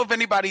Avengers. I don't know if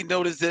anybody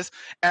noticed this.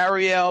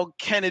 Ariel,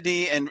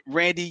 Kennedy, and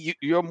Randy,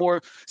 you're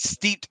more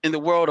steeped in the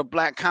world of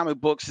Black comic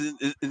books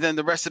than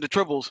the rest of the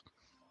tribbles.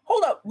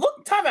 Hold up.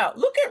 Time out.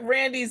 Look at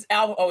Randy's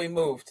album. Oh, he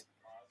moved.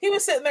 He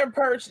was sitting there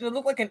perched, and it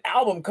looked like an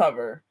album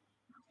cover.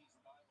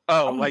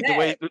 Oh, like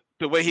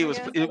the way he was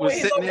sitting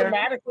there,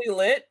 dramatically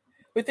lit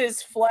with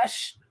his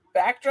flesh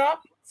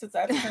backdrop. Since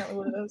that's apparently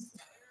what it is.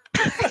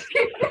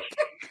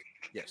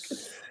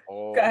 Yes.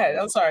 Go ahead.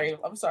 I'm sorry,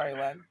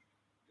 Len.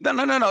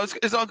 No.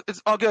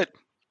 It's all good.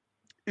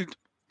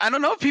 I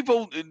don't know if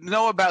people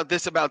know about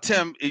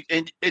Tim,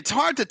 and it's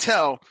hard to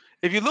tell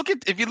if you look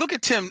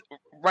at Tim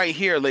right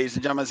here, ladies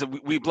and gentlemen. So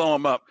we blow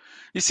him up.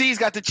 You see, he's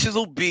got the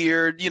chiseled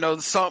beard, the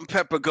salt and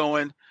pepper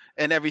going,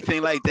 and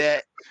everything like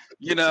that.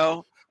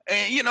 And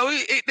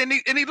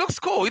he looks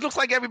cool. He looks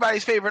like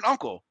everybody's favorite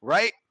uncle,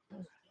 right?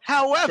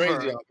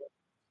 However, yeah,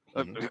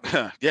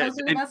 those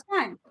are the best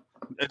kind.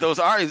 Those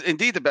are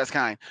indeed the best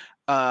kind,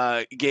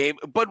 Gabe.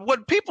 But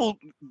what people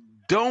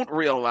don't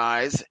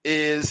realize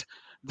is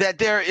that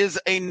there is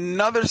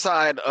another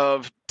side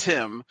of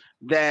Tim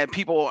that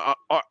people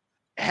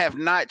have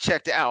not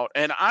checked out,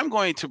 and I'm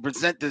going to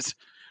present this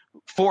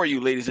for you,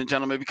 ladies and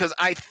gentlemen, because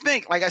I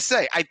think, like I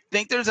say, I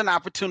think there's an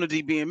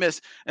opportunity being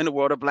missed in the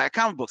world of Black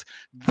comic books.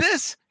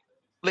 This,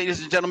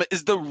 ladies and gentlemen,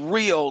 is the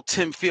real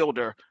Tim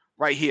Fielder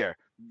right here.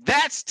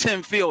 That's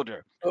Tim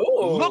Fielder. Ooh.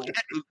 Look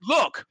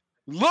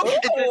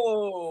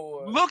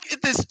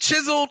at this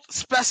chiseled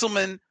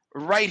specimen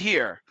right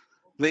here,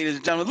 ladies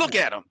and gentlemen. Look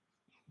at him.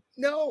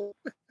 No,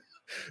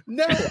 I'm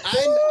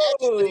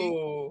actually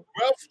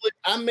roughly,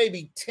 I'm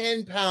maybe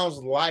 10 pounds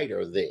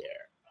lighter there.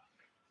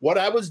 What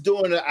I was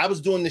doing the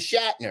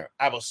Shatner.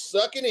 I was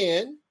sucking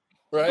in,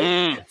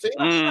 right? See?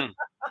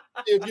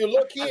 If you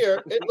look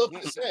here, it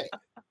looks the same.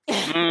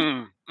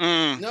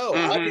 No,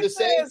 I'm the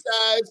same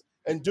size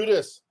and do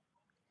this.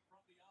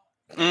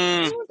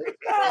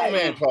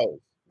 Man pose.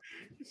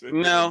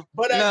 No,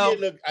 but no.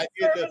 I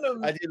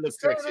did look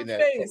sexy in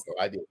that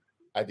photo.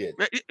 I did.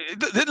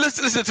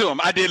 Listen to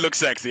him. I did look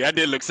sexy. I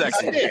did.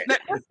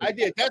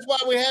 That's why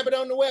we have it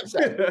on the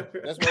website.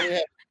 That's why we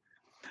have it.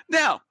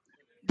 Now,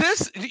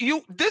 this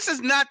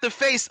is not the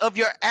face of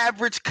your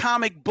average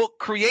comic book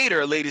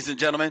creator, ladies and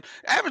gentlemen.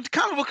 Average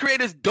comic book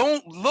creators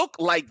don't look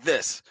like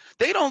this.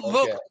 They don't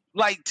look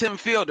like Tim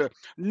Fielder,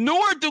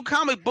 nor do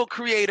comic book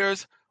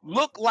creators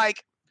look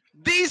like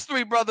these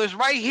three brothers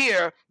right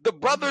here, the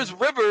brothers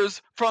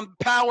Rivers from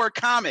Power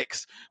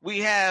Comics. We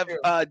have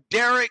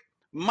Derek,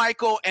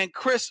 Michael, and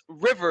Chris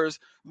Rivers.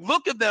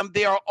 Look at them.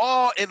 They are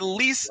all at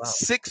least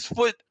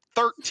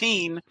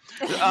 6'13",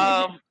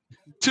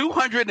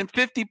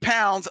 250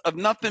 pounds of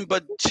nothing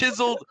but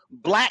chiseled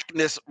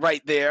blackness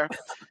right there.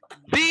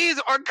 These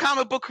are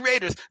comic book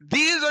creators.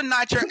 These are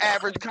not your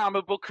average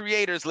comic book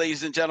creators,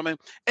 ladies and gentlemen.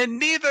 And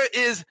neither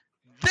is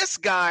this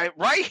guy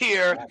right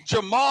here,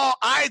 Jamal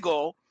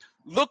Igle,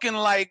 looking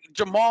like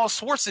Jamal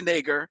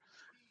Schwarzenegger,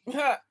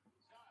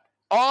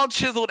 all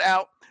chiseled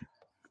out,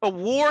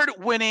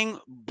 award-winning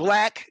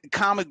Black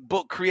comic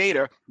book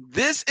creator.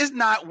 This is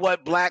not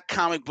what Black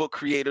comic book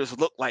creators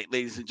look like,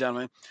 ladies and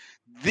gentlemen.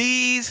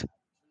 These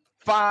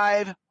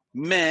 5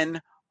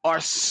 men are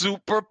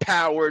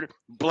super-powered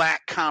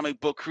Black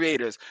comic book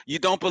creators. You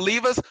don't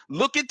believe us?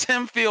 Look at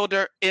Tim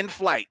Fielder in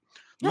flight.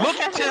 Look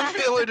at Tim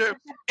Fielder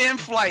in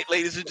flight,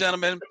 ladies and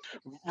gentlemen.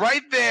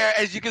 Right there,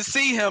 as you can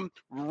see him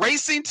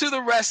racing to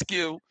the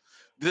rescue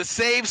to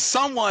save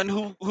someone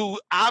who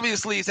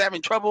obviously is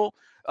having trouble.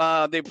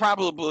 It's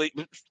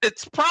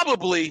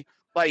probably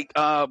like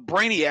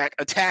Brainiac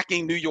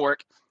attacking New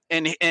York,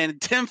 and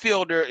Tim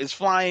Fielder is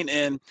flying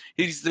in.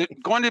 He's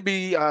going to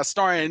be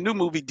starring in a new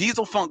movie,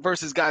 Diesel Funk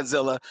versus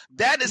Godzilla.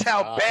 That is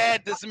how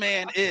bad this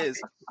man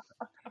is.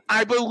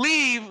 I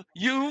believe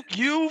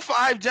you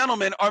 5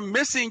 gentlemen are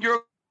missing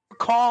your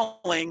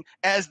calling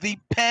as the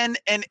pen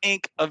and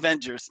ink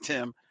Avengers,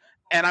 Tim.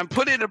 And I'm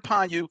putting it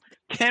upon you.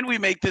 Can we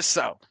make this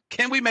so?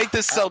 Can we make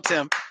this so,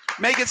 Tim?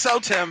 Make it so,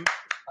 Tim.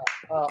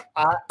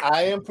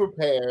 I am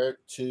prepared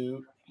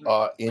to,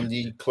 in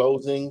the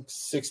closing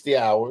 60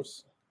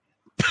 hours,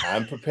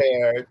 I'm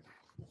prepared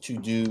to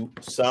do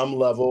some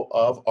level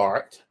of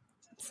art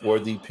for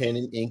the pen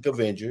and ink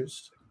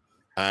Avengers.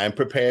 I'm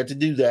prepared to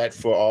do that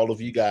for all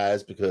of you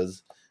guys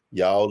because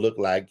y'all look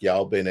like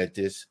y'all been at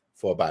this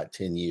for about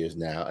 10 years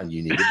now and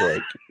you need a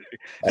break.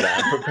 And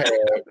I'm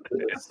prepared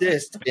to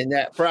assist in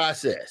that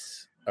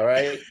process. All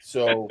right.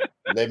 So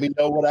let me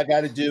know what I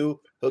got to do.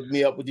 Hook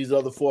me up with these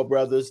other 4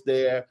 brothers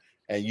there.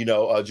 And,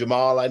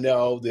 Jamal, I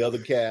know the other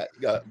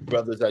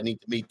brothers, I need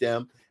to meet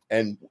them.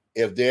 And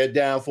if they're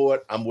down for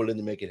it, I'm willing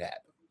to make it happen.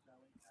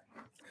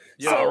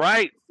 All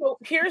right. So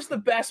here's the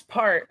best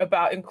part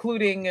about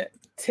including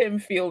Tim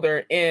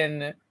Fielder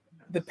in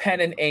the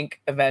pen and ink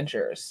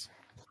Avengers,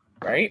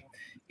 right?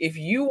 If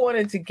you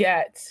wanted to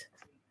get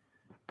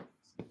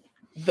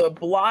the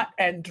blot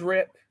and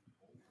drip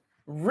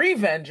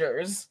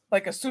Revengers,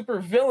 like a super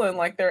villain,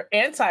 like their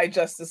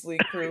anti-Justice League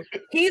crew,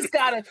 he's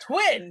got a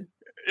twin.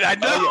 I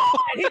know.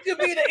 And he could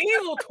be the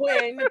evil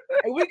twin,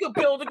 and we could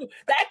build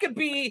that could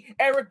be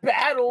Eric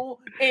Battle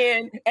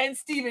and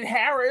Stephen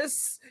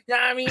Harris. You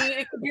know what I mean?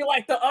 It could be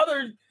like the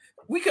other.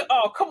 We could.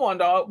 Oh, come on,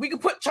 dog. We could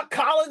put Chuck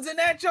Collins in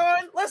that,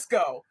 John. Let's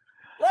go.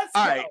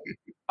 All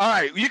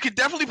right. You could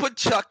definitely put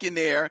Chuck in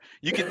there.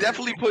 You could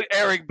definitely put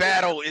Eric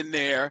Battle in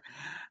there.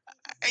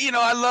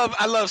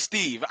 I love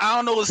Steve. I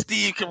don't know what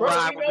Steve can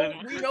ride with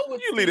him. We know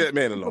what you leave that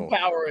man alone.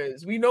 Superpower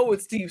is. We know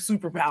what Steve's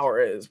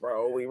superpower is,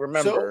 bro. We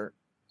remember.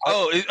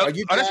 Are you guys,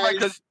 that's right.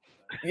 Because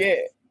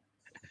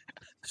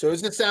So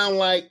does it sound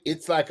like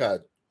it's like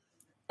a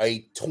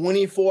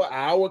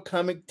 24-hour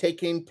comic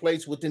taking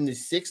place within the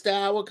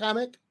 6-hour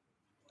comic?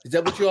 Is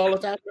that what you all are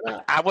talking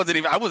about? I wasn't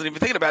even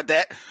thinking about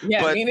that.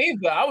 Yeah, me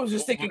neither. I was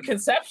just thinking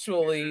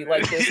conceptually,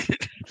 like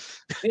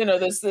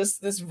this,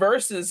 this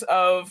verses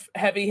of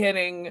heavy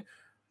hitting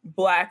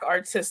Black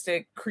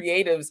artistic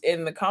creatives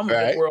in the comic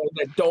book world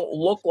that don't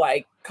look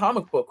like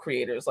comic book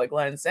creators, like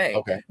Len's saying.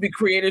 Okay. Be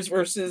creators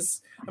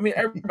versus,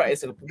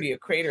 everybody's going to be a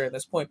creator at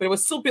this point, but it would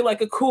still be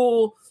like a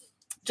cool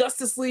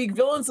Justice League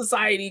Villain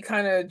Society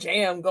kind of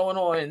jam going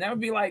on. And that would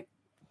be like,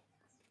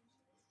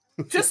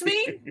 just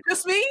me.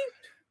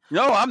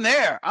 No, I'm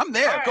there.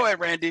 Right. Go ahead,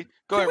 Randy.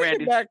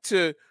 Get back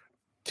to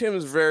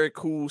Tim's very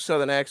cool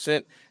Southern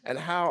accent and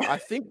how I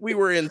think we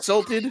were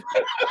insulted. Like,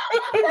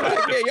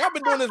 yeah, y'all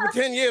been doing this for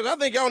 10 years. I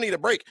think y'all need a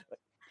break.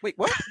 Wait,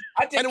 what?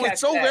 And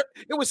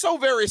it was so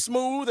very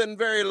smooth and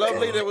very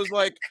lovely. That was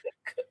like,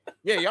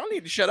 yeah, y'all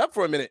need to shut up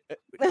for a minute.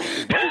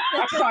 Is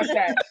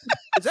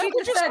that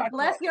what you said?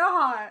 Bless your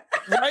heart.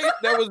 Right?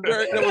 That was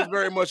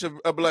very much a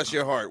bless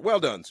your heart. Well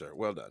done, sir.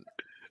 Well done.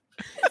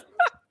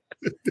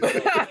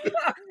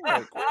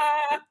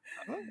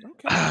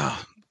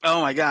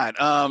 Oh my God.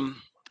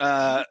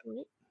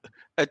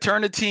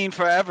 Eternity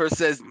Forever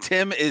says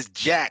Tim is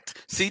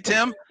jacked. See,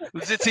 Tim?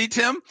 See,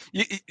 Tim?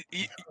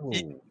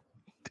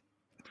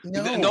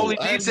 Noli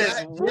D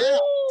says,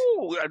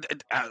 woo!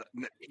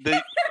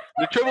 The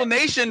Triple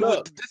Nation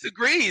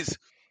disagrees.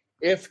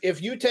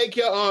 If you take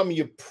your arm and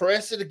you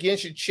press it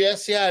against your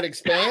chest, see how it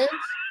expands?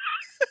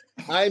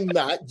 I'm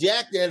not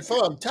jacked. And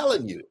I'm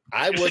telling you,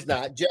 I was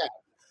not jacked.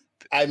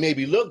 I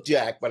maybe looked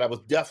jacked, but I was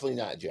definitely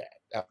not jacked.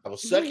 I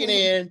was sucking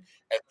in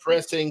and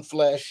pressing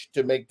flesh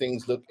to make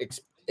things look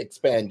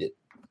expanded.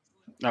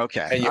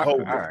 Okay. And you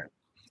hold it. Right.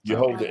 You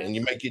hold it and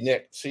you make your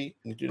neck. See,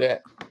 you do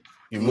that.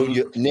 You move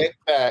your neck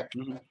back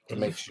and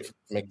make sure.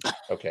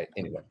 Okay.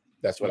 Anyway,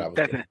 that's what I was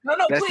doing. No,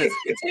 please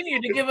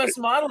continue to give us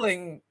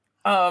modeling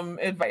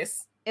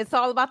advice. It's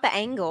all about the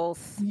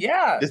angles.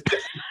 Yeah.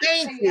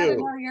 Thank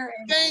you.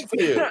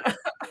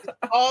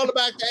 All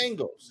about the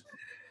angles.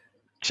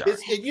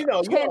 You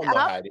don't know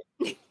how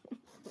it.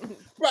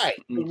 Right.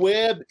 The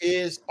web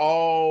is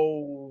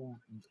all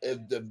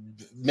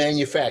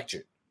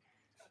manufactured.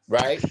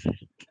 Right?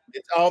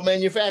 It's all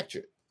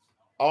manufactured.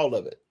 All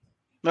of it.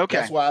 Okay.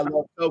 That's why I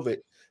love COVID,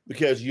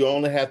 because you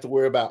only have to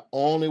worry about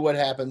only what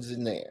happens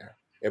in there.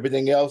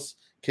 Everything else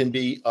can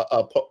be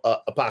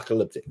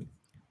apocalyptic.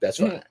 That's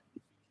right.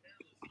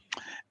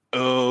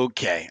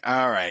 Okay.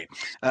 All right.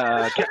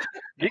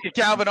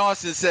 Calvin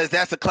Austin says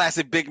that's a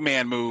classic big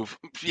man move.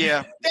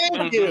 Yeah.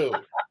 Thank you.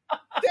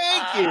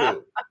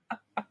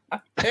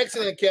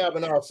 Excellent,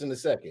 Calvin Austin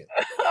II.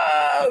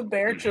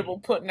 Bear Tribble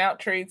putting out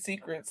trade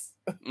secrets.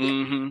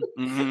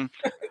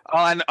 All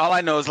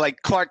I know is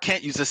like Clark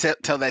Kent used to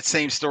tell that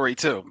same story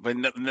too. But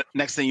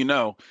next thing you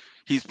know,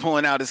 he's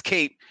pulling out his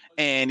cape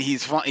and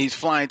he's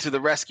flying to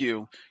the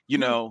rescue,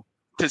 to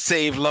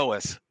save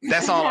Lois.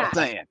 That's all I'm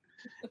saying.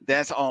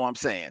 That's all I'm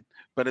saying.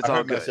 But it's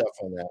all good. Myself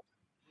on that.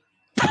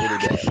 Really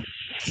bad.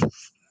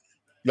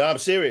 No, I'm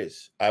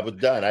serious. I was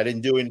done. I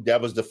didn't do any.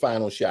 That was the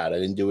final shot. I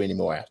didn't do any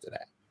more after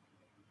that.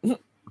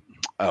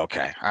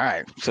 Okay. All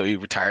right. So he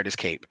retired his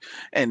cape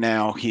and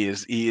now he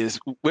is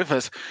with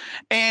us,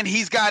 and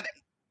he's got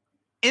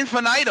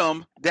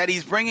Infinitum that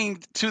he's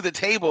bringing to the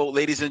table,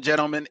 ladies and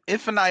gentlemen.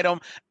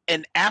 Infinitum,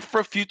 an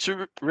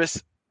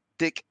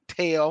Afrofuturistic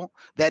tale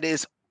that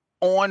is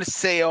on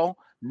sale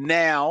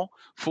now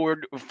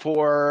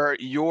for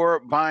your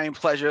buying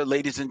pleasure,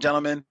 ladies and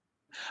gentlemen.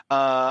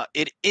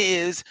 It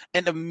is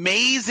an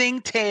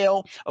amazing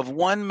tale of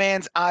one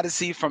man's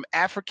odyssey from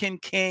African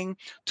king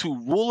to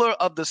ruler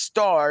of the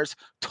stars,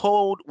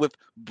 told with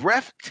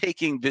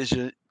breathtaking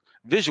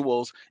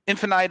visuals.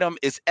 Infinitum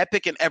is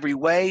epic in every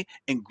way,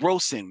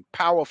 engrossing,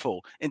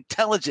 powerful,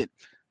 intelligent,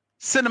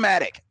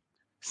 cinematic,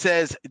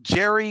 says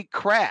Jerry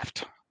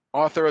Craft,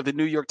 author of the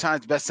New York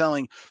Times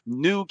bestselling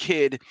New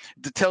Kid,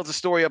 that tells the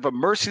story of a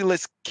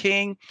merciless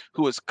king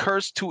who is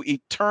cursed to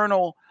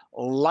eternal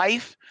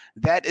life.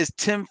 That is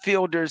Tim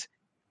Fielder's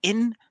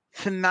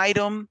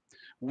Infinitum,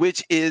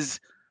 which is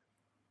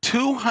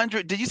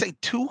 200. Did you say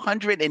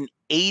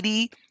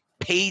 280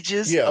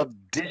 pages of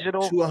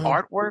digital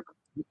artwork?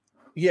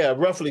 Yeah,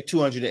 roughly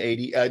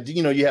 280.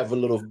 You have a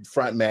little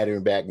front matter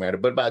and back matter,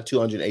 but about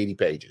 280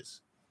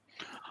 pages.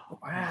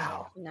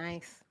 Wow.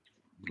 Nice,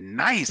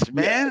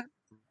 man. Yeah.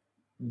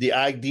 The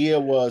idea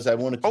was I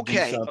wanted to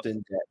do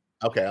something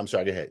that. Okay, I'm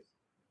sorry. Go ahead.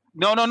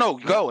 No.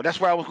 Go. That's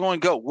where I was going.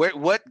 Go.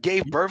 What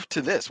gave birth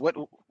to this?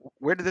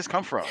 Where did this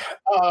come from?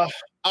 All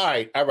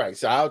right.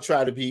 So I'll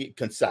try to be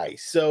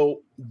concise.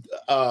 So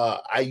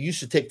I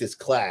used to take this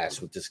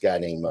class with this guy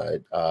named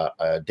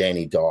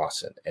Danny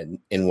Dawson at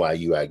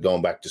NYU. I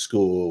going back to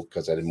school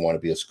because I didn't want to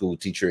be a school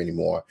teacher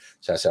anymore.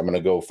 So I said, I'm going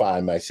to go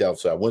find myself.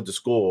 So I went to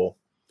school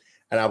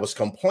and I was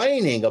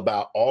complaining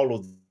about all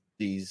of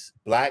these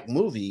black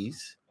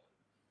movies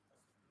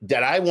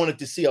that I wanted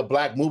to see a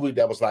black movie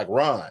that was like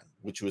Ron,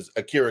 which was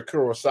Akira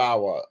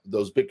Kurosawa,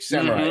 those big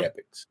samurai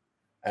epics.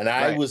 And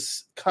I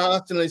was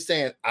constantly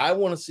saying, I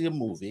want to see a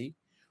movie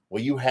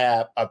where you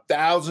have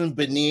 1,000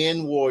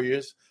 Benin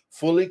warriors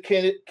fully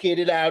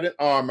kitted out in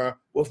armor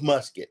with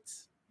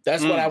muskets.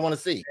 That's what I want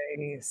to see.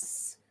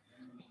 Nice.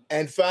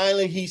 And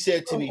finally he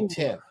said to me,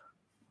 Tim,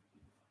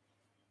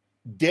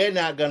 they're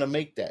not going to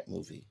make that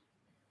movie.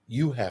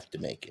 You have to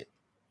make it.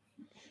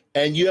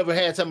 And you ever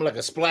had something like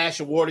a splash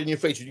of water in your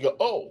face and you go,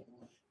 oh,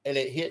 and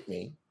it hit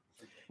me.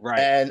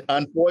 Right. And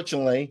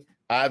unfortunately,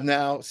 I've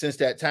now, since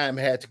that time,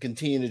 had to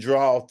continue to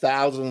draw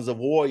thousands of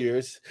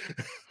warriors.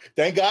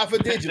 Thank God for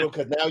digital,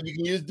 because now you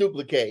can use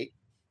duplicate.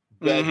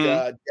 But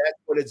that's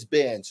what it's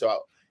been.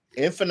 So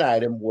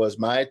Infinitum was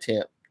my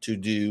attempt to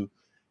do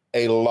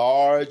a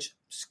large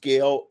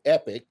scale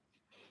epic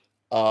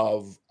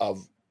of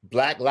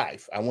Black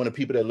life. I wanted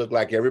people that look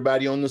like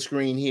everybody on the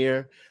screen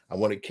here. I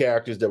wanted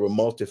characters that were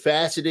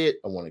multifaceted.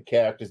 I wanted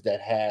characters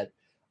that had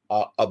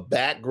a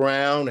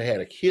background,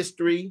 had a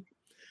history.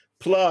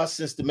 Plus,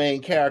 since the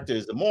main character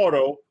is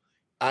immortal,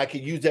 I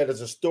could use that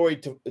as a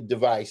story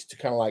device to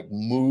kind of like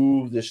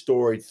move the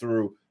story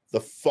through the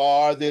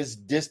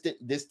farthest distant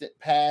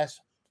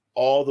past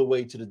all the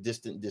way to the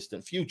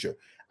distant future.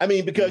 I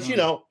mean, because,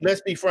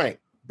 let's be frank,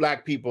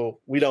 Black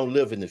people, we don't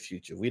live in the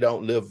future. We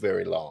don't live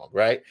very long,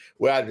 right?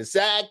 We're either the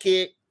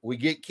sidekick, we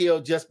get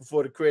killed just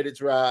before the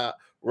credits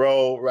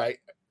roll, right?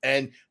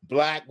 And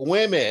Black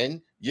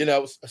women,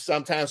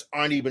 sometimes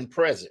aren't even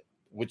present,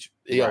 which,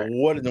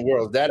 what in the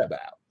world is that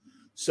about?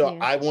 So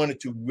I wanted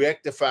to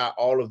rectify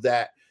all of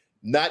that,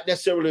 not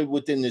necessarily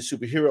within the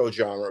superhero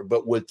genre,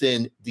 but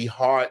within the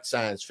hard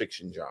science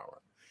fiction genre.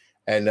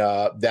 And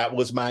that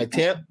was my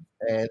attempt.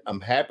 And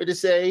I'm happy to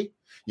say,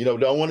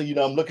 don't want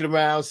to, I'm looking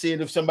around,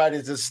 seeing if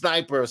somebody's a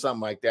sniper or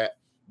something like that.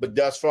 But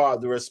thus far,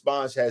 the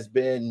response has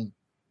been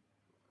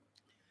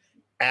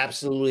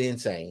absolutely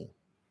insane.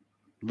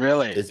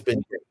 Really? It's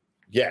been,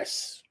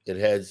 yes, it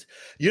has.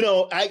 You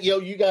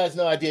guys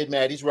know I did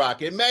Maddie's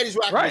Rocket. Maddie's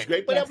Rocket was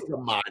great, but that was a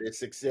modest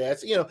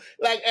success.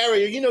 Like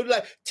Ariel,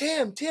 like,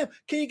 Tim, can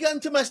you get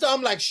into my store?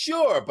 I'm like,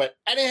 sure, but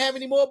I didn't have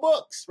any more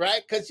books,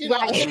 right? Because,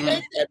 I didn't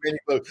make that many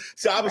books.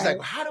 So I was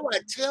like, how do I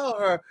tell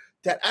her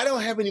that I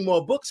don't have any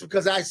more books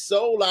because I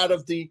sold out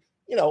of the,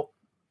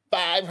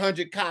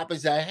 500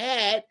 copies I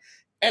had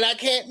and I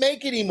can't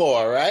make any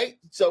more, right?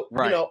 So,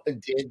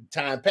 and then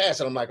time passed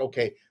and I'm like,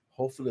 okay,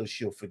 hopefully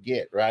she'll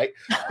forget, right?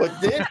 But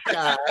this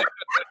time,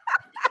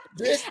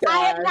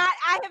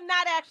 I have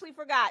not actually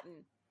forgotten.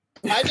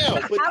 I know,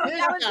 but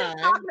I was just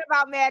talking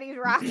about Maddie's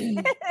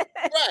Rocket.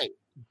 Right.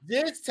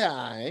 This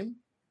time,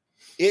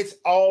 it's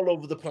all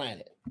over the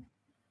planet.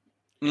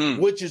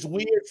 Which is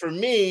weird for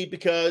me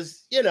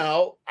because,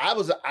 I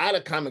was out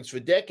of comics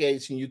for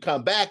decades and you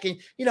come back and,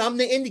 I'm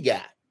the indie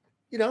guy.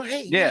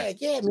 Hey,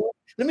 yeah, man.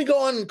 Let me go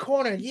on in the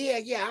corner.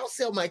 Yeah, I'll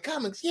sell my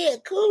comics. Yeah,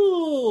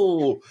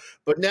 cool.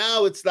 But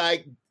now it's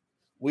like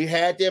we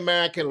had the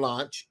American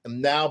launch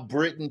and now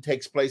Britain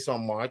takes place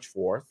on March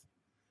 4th,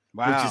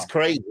 which is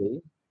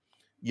crazy,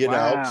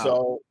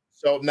 So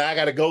now I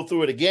got to go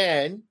through it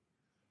again,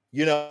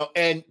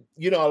 and,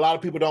 a lot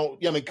of people don't,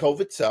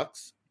 COVID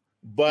sucks.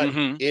 But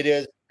it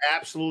has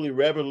absolutely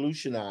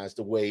revolutionized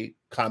the way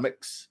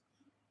comics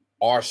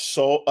are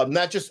sold.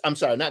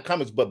 Not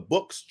comics, but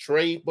books,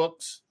 trade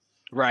books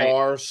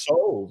are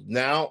sold.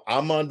 Now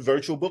I'm on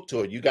virtual book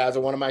tour. You guys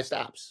are one of my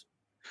stops.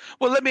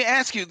 Well, let me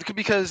ask you,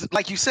 because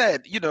like you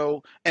said,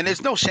 and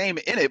there's no shame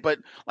in it, but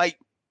like,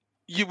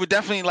 you were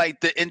definitely like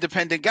the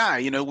independent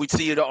guy. We'd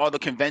see you at all the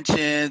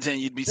conventions and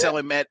you'd be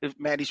selling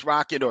Maddie's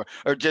Rocket or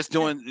just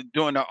doing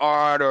the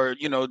art or,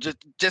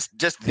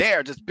 just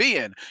there, just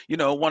being,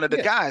 one of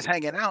the guys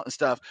hanging out and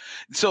stuff.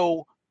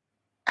 So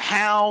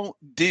how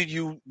did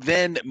you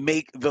then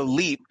make the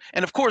leap?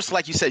 And of course,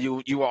 like you said,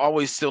 you were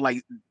always still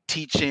like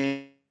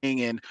teaching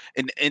and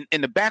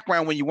in the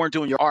background when you weren't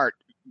doing your art,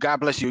 God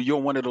bless you, you're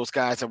one of those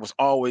guys that was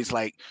always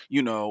like,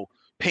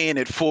 paying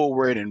it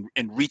forward and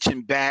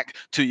reaching back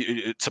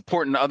to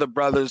supporting other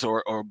brothers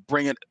or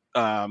bringing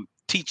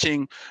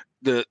teaching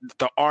the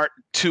art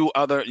to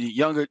other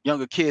younger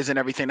kids and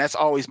everything. That's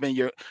always been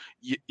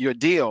your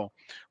deal.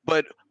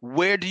 But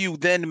where do you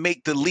then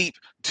make the leap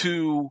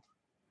to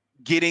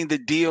getting the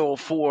deal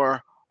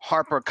for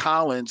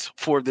HarperCollins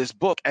for this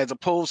book, as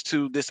opposed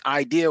to this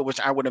idea, which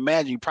I would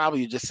imagine you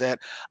probably just said,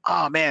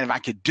 oh man, if I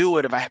could do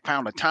it, if I had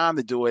found the time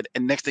to do it,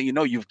 and next thing you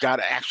know, you've got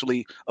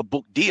actually a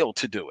book deal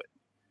to do it.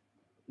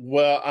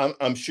 Well,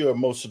 I'm sure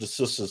most of the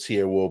sisters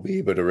here will be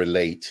able to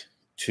relate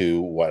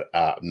to what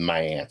my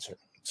answer.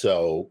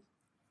 So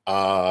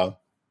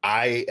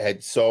I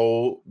had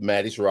sold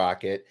Maddie's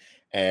Rocket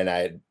and I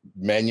had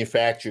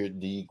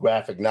manufactured the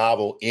graphic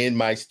novel in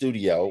my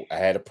studio. I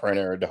had a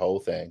printer, the whole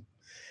thing.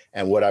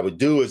 And what I would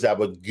do is I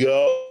would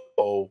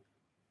go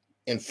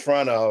in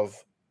front of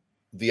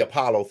the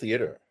Apollo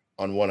Theater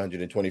on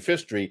 125th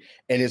Street.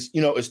 And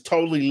it's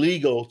totally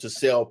legal to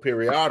sell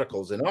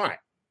periodicals and art.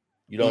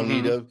 You don't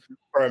need a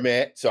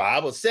permit. So I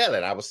was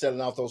selling. I was selling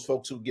off those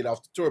folks who get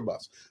off the tour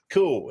bus.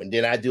 Cool. And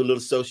then I do a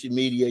little social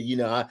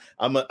media.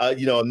 I'm a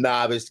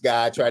novice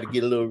guy. I try to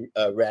get a little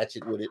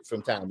ratchet with it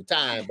from time to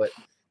time. But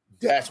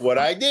that's what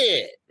I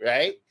did,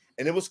 right?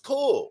 And it was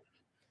cool.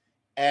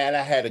 And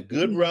I had a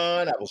good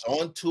run. I was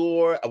on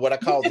tour, what I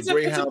call the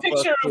Greyhound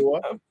Bus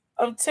tour.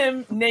 Of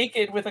Tim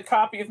naked with a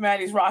copy of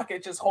Maddie's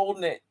Rocket, just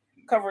holding it,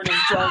 covered in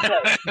John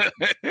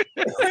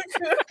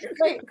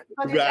Wait,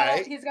 but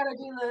he's got to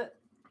do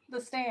the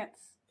stance.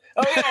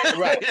 Oh yeah,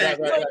 right.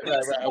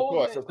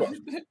 Of course.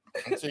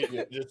 So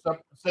you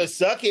just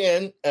suck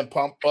in and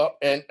pump up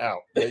and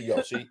out. There you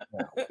go. See,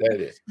 now, there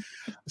it is.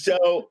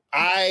 So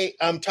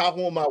I'm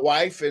talking with my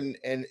wife, and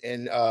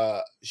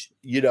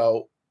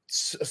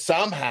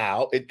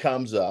somehow it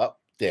comes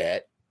up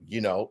that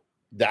the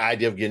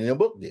idea of getting a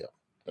book deal.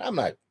 And I'm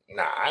like,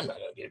 nah, I'm not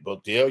gonna get a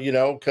book deal,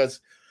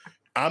 because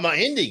I'm an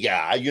indie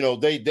guy. You know,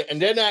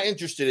 and they're not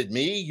interested in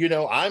me. You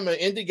know, I'm an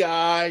indie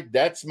guy.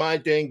 That's my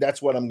thing.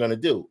 That's what I'm going to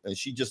do. And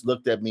she just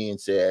looked at me and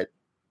said,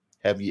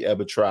 have you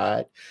ever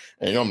tried?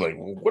 And I'm like,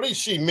 what does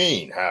she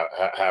mean?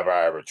 Have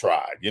I ever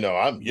tried? You know,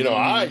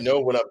 I know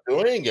what I'm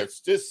doing.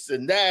 It's this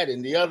and that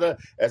and the other.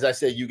 As I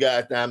said, you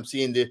guys, now I'm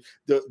seeing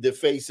the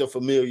face of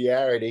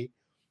familiarity.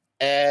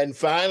 And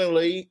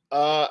finally,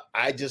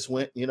 I just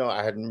went, you know,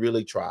 I hadn't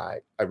really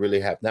tried. I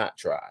really have not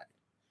tried.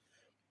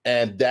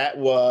 And that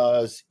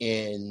was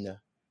in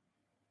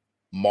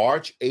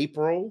March,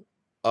 April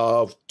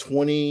of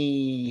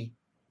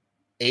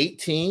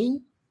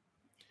 2018.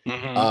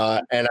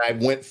 And I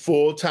went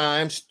full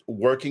time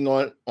working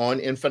on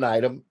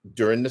Infinitum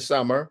during the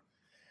summer.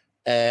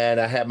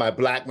 And I had my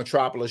Black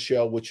Metropolis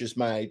show, which is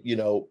my, you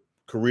know,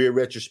 career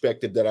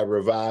retrospective that I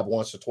revived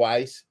once or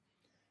twice.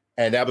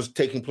 And that was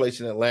taking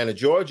place in Atlanta,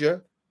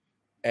 Georgia.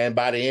 And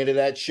by the end of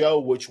that show,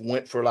 which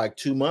went for like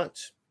 2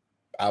 months,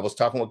 I was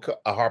talking with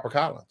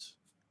HarperCollins.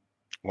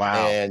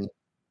 Wow. And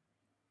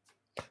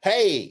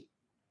hey,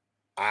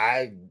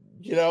 what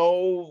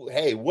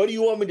do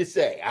you want me to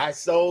say? I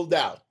sold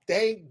out.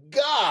 Thank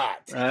God.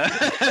 Woo!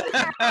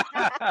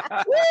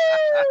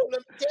 Let me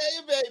tell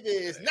you, baby,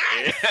 it's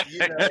nice. You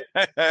know,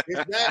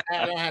 it's not,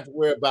 I don't have to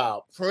worry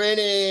about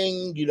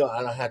printing. You know,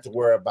 I don't have to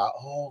worry about,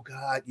 oh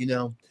God, you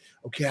know,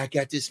 okay, I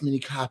got this many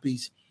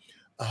copies.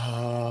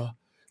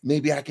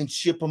 Maybe I can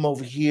ship them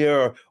over here.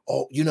 Or,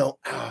 oh, you know,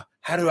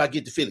 how do I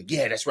get the feeling?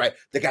 Yeah, that's right.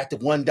 They got the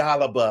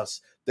 $1 bus.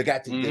 They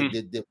got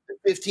the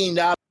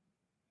 $15.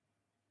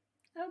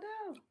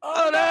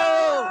 Oh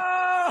no!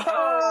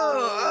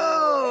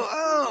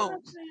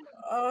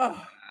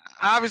 Oh!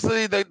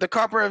 Obviously, the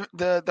Harper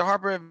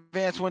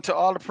Advance went to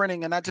all the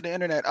printing and not to the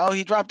internet. Oh,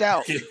 he dropped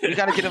out. We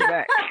got to get him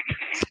back.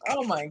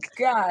 Oh my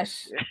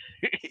gosh!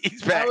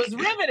 He's back. I was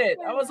riveted.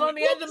 I was on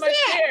the edge of my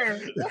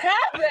chair. What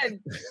happened?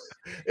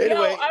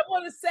 Anyway, Yo, I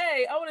want to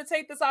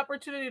take this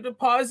opportunity to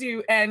pause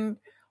you and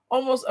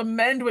almost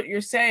amend what you're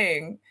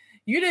saying.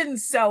 You didn't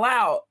sell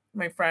out,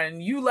 my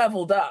friend. You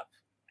leveled up.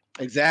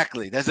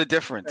 Exactly. There's a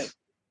difference.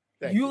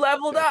 Thank you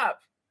leveled up.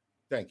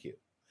 Thank you.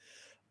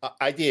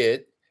 I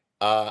did.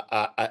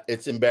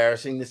 It's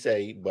embarrassing to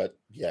say, but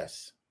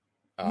yes.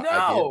 No.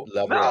 I did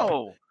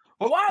level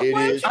up. Why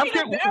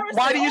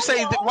do you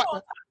say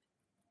that?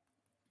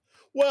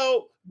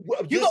 Well,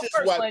 this is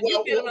why.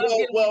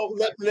 Well,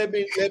 let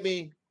me.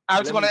 I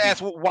was going to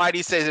ask, why do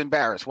you say he's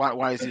embarrassed?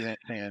 Why is he saying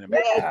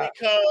embarrassed? Well,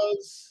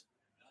 because,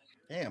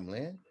 damn,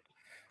 Lynn.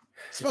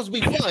 It's supposed to be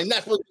fun,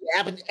 not supposed to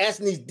be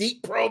asking these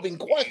deep probing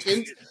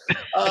questions.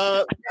 You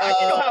know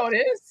how it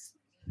is.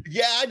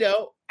 Yeah, I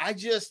know. I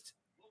just,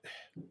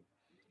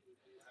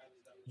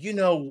 you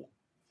know,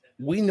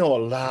 we know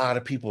a lot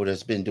of people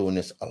that's been doing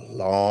this a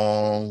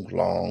long,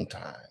 long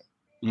time.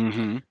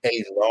 Mm-hmm.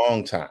 A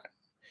long time.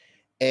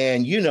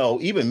 And, you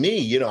know, even me,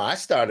 you know, I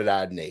started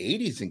out in the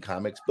 80s in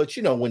comics, but,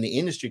 you know, when the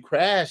industry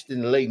crashed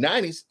in the late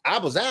 90s, I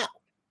was out.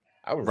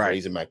 I was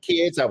raising my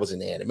kids. I was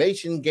in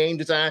animation, game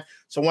design.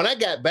 So when I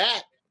got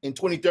back in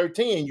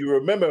 2013, you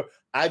remember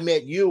I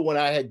met you when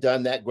I had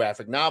done that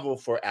graphic novel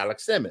for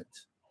Alex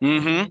Simmons, for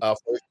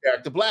his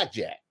character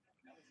Blackjack.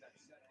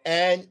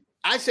 And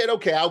I said,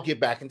 okay, I'll get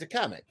back into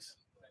comics.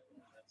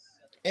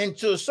 And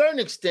to a certain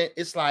extent,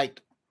 it's like,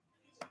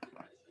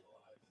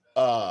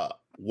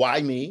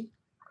 why me?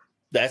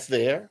 That's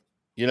there,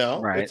 you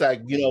know? Right. It's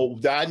like, you know,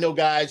 I know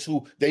guys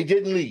who, they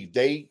didn't leave.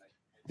 They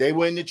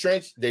were in the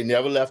trench. They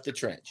never left the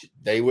trench.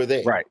 They were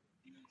there.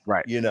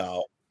 Right. You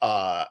know,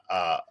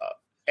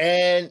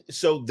 and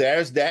so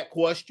there's that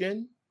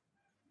question.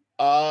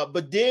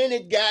 But then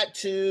it got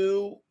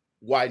to,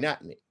 why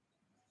not me?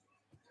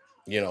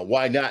 You know,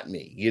 why not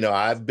me? You know,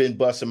 I've been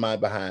busting my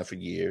behind for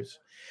years,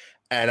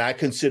 and I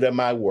consider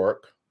my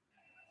work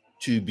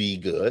to be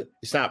good.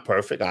 It's not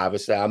perfect.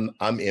 Obviously,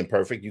 I'm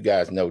imperfect. You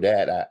guys know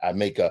that. I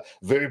make a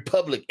very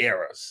public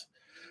errors,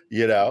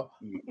 you know,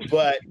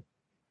 but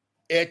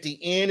at the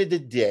end of the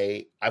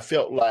day, I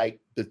felt like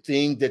the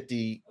thing that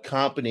the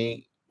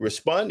company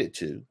responded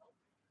to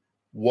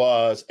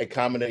was a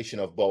combination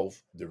of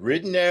both the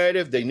written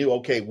narrative. They knew,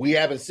 okay, we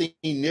haven't seen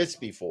this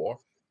before,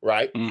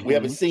 right? Mm-hmm. We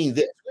haven't seen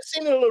this. We've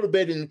seen it a little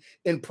bit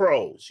in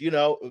prose, you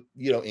know,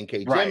 in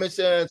K.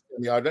 Jemisin.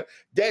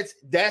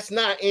 That's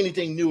not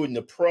anything new in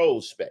the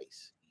prose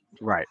space.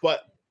 Right.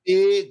 But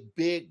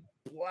big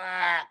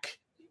black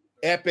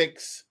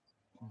epics,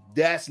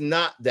 that's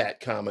not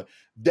that common.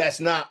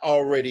 That's not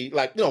already,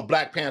 like, you know,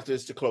 Black Panther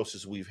is the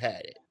closest we've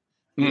had it.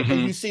 Mm-hmm.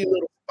 And you see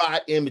little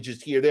spot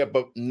images here, there,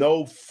 but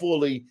no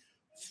fully,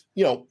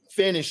 you know,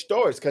 finished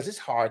stories, because it's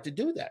hard to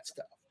do that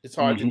stuff. It's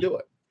hard to do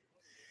it.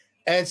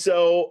 And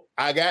so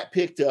I got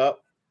picked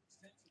up.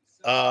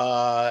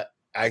 I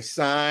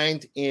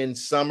signed in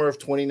summer of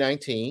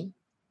 2019.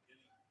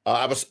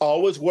 I was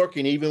always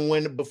working,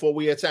 even before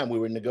we had signed, we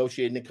were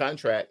negotiating the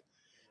contract.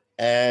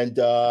 And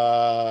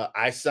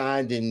I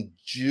signed in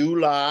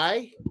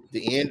July,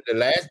 the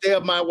last day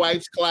of my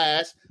wife's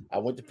class. I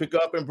went to pick her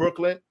up in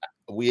Brooklyn.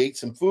 We ate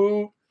some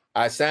food.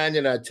 I signed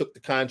and I took the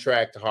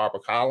contract to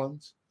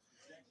HarperCollins.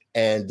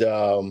 And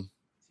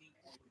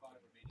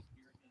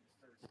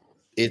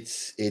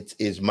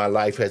it's my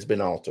life has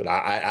been altered.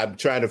 I'm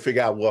trying to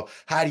figure out, well,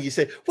 how do you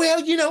say,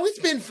 well, it's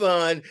been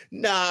fun.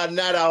 Nah,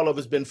 not all of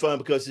it's been fun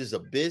because it's a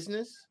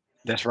business.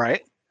 That's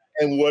right.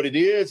 And what it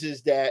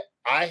is that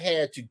I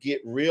had to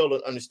get real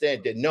and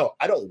understand that, no,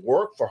 I don't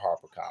work for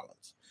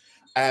HarperCollins.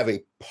 I have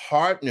a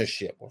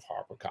partnership with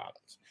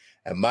HarperCollins.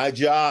 And my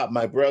job,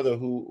 my brother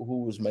who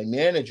was my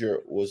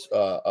manager was,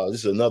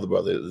 this is another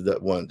brother,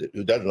 that one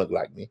who doesn't look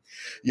like me.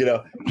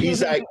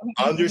 He's like,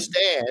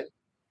 understand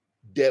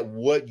that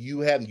what you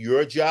have,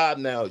 your job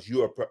now is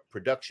you're a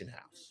production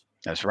house.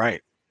 That's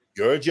right.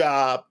 Your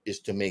job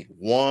is to make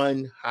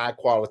one high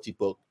quality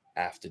book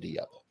after the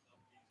other,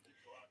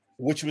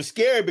 which was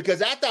scary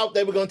because I thought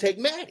they were going to take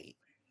Maddie.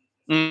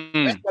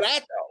 Mm-hmm. That's what I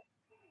thought.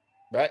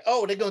 Right?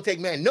 Oh, they're going to take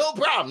Maddie. No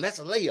problem. That's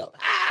a layup.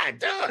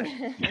 Done.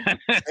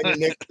 And the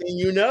next thing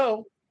you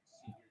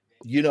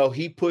know,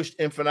 he pushed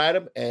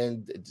Infinitum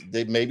and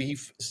maybe he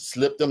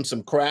slipped them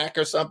some crack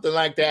or something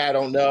like that. I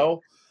don't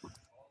know.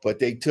 But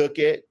they took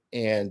it.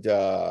 And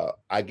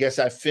I guess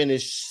I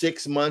finished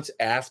 6 months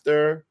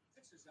after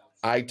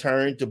I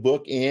turned the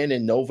book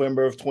in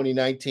November of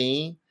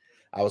 2019.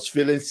 I was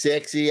feeling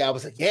sexy. I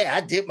was like, yeah,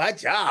 I did my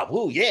job.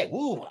 Woo, yeah,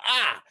 woo,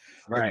 ah.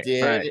 Right.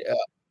 And then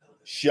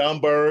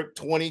Schomburg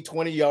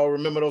 2020. Y'all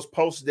remember those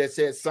posters that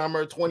said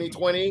summer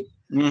 2020?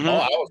 Mm-hmm. Oh,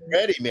 I was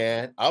ready,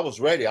 man. I was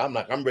ready. I'm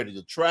ready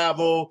to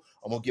travel.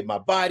 I'm going to get my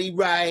body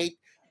right.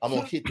 I'm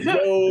going to hit the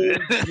road.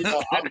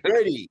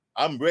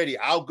 I'm ready.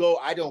 I'll go.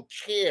 I don't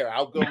care.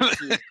 I'll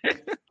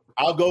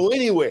go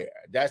anywhere.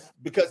 That's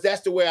because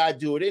that's the way I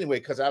do it anyway,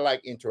 because I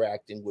like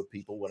interacting with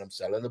people when I'm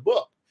selling a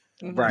book.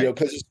 Right.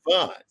 Because it's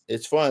fun.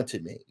 It's fun to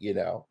me,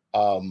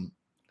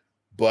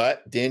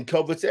 But then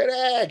COVID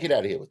said, get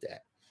out of here with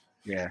that.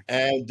 Yeah.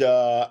 And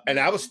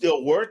I was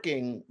still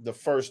working the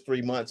first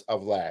 3 months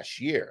of last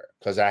year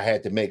because I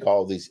had to make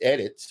all these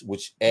edits,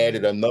 which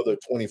added another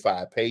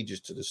 25 pages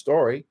to the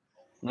story.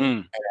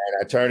 And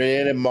I turned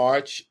it in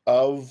March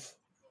of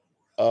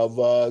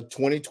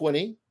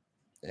 2020.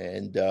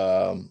 And,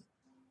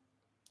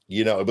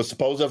 it was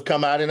supposed to have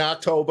come out in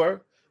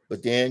October,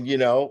 but then,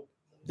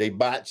 they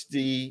botched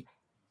the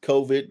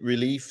COVID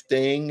relief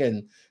thing.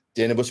 And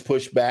then it was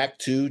pushed back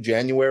to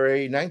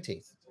January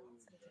 19th.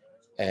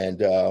 And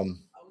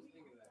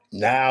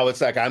now it's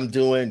like I'm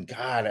doing,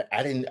 God,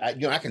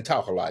 I can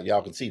talk a lot.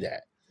 Y'all can see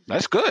that.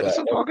 That's good. That's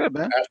all good,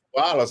 man. After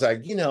a while, I was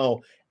like,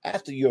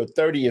 after your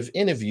 30th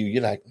interview,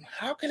 you're like,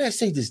 how can I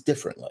say this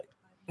differently?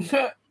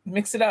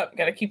 Mix it up.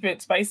 Got to keep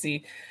it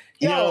spicy.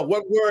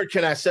 What word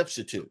can I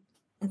substitute?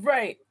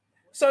 Right.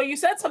 So you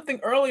said something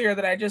earlier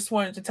that I just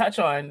wanted to touch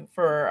on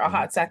for a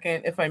hot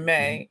second, if I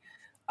may.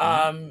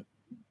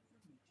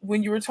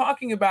 When you were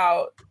talking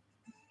about,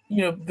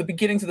 the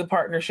beginnings of the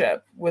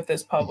partnership with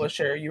this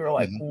publisher, you were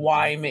like,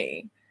 why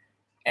me?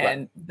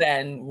 And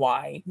then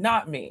why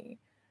not me?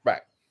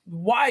 Right.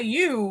 Why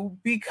you?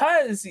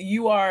 Because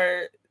you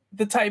are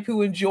the type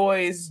who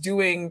enjoys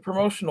doing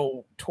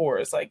promotional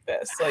tours like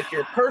this, like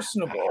you're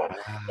personable.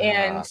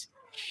 And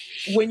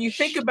when you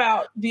think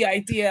about the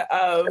idea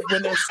of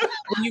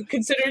when you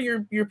consider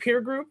your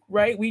peer group,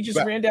 right? We just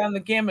ran down the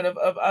gamut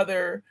of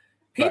other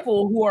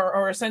people who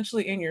are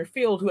essentially in your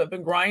field who have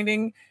been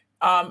grinding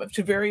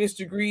to various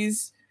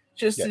degrees,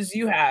 just as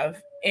you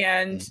have.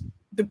 And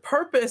the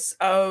purpose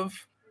of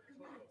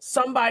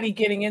somebody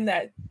getting in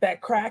that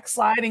crack,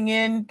 sliding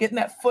in, getting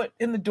that foot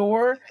in the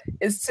door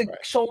is to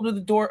shoulder the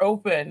door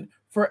open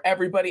for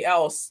everybody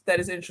else that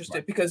is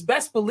interested. Because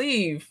best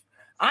believe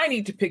I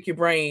need to pick your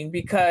brain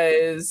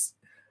because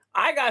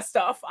I got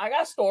stuff, I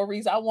got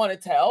stories I want to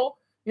tell.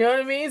 You know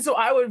what I mean? So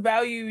I would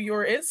value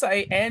your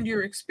insight and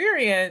your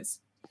experience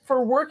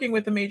for working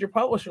with a major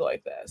publisher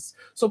like this.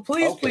 So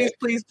please,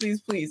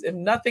 please, if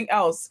nothing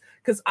else,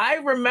 because I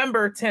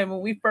remember, Tim,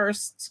 when we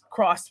first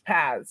crossed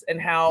paths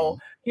and how,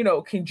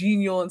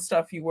 congenial and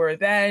stuff you were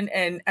then.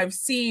 And I've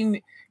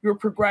seen your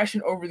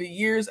progression over the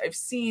years. I've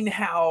seen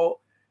how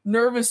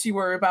nervous you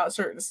were about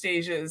certain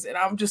stages. And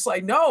I'm just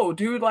like, no,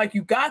 dude, like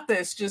you got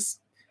this.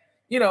 Just,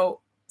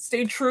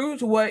 stay true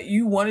to what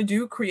you want to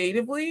do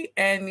creatively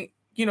and,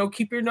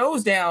 keep your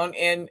nose down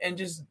and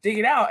just dig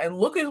it out and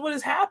look at what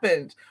has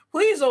happened.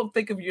 Please don't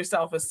think of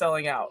yourself as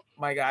selling out,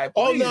 my guy.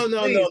 Please, no.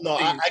 Please.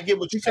 I get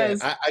what you're saying.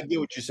 I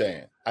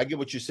get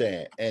what you're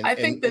saying. And I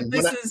think that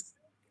this is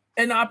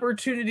an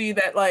opportunity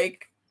that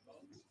like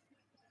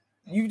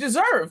you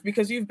deserve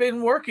because you've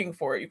been working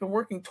for it. You've been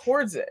working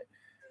towards it.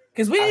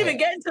 Because we didn't even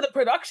get into the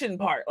production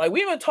part. Like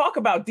we didn't even talk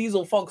about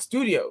Diesel Funk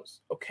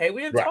Studios. Okay.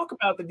 We didn't talk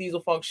about the Diesel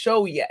Funk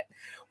show yet.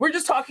 We're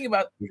just talking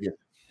about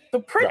the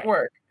print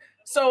work.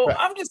 So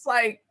I'm just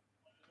like,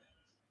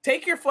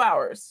 take your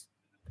flowers,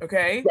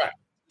 okay? Right.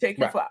 Take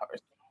your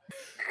flowers.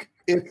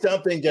 It's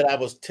something that I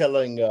was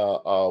telling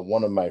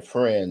one of my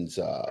friends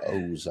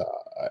who's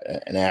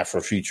an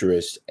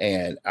Afrofuturist,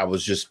 and I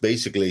was just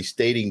basically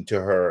stating to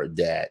her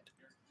that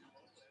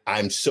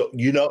I'm so,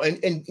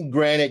 and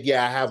granted,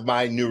 I have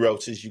my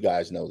neurosis. You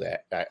guys know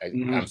that.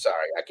 I'm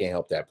sorry, I can't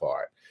help that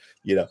part,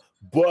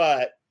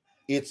 but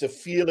it's a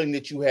feeling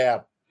that you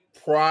have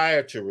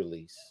prior to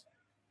release.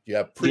 You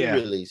have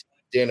pre-release.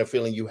 then a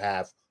feeling you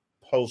have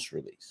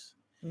post-release.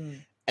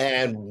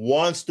 And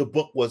once the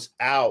book was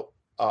out,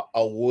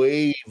 a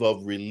wave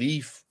of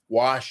relief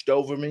washed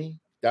over me.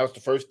 That was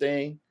the first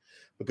thing,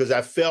 because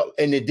I felt,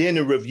 and then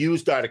the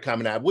reviews started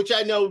coming out, which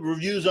I know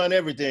reviews on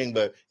everything,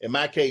 but in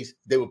my case,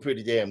 they were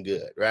pretty damn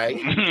good, right?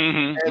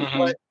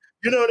 But,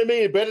 you know what I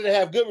mean? Better to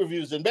have good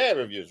reviews than bad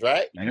reviews,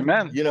 right?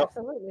 Amen. You know,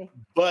 Absolutely.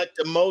 but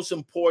the most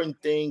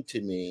important thing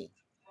to me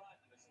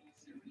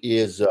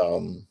is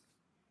I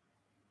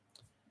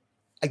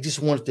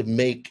just wanted to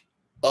make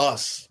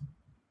us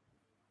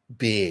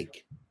big.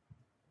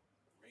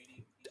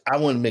 I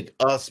want to make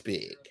us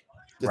big.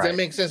 Does that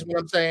make sense what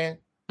I'm saying?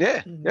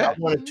 Yeah. I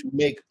wanted to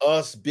make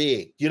us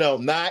big. You know,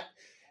 not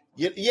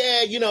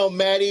you know,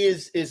 Maddie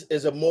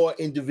is a more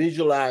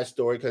individualized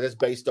story because it's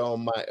based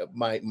on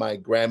my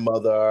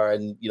grandmother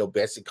and, you know,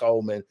 Bessie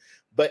Coleman.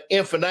 But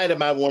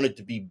Infinitum, I wanted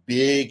to be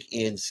big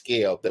in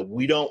scale, that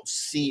we don't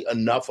see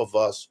enough of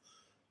us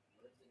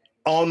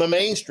on the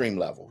mainstream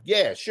level.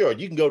 Yeah, sure.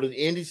 You can go to the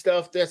indie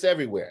stuff, that's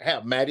everywhere.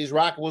 Hell, Maddie's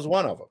Rocket was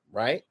one of them,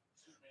 right?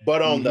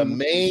 But on the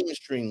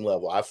mainstream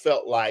level, I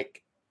felt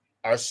like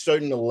a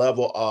certain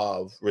level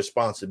of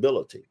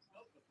responsibility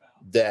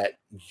that,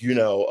 you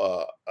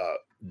know,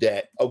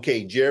 that,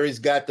 okay, Jerry's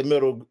got the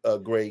middle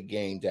grade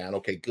game down.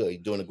 Okay, good.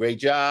 He's doing a great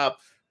job.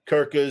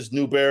 Kirkus,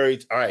 Newberry,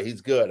 all right,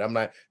 he's good. I'm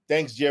like,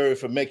 thanks, Jerry,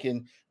 for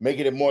making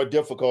it more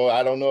difficult.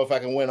 I don't know if I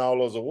can win all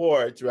those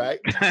awards, right?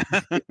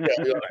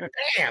 You're like,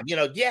 damn, you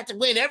know, you have to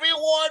win every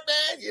award,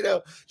 man. You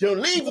know, you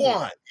don't leave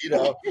one, you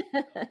know.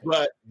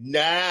 But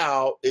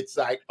now it's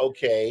like,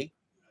 okay,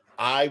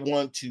 I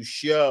want to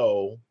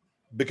show,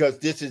 because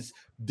this is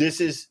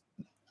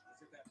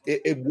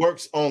it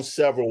works on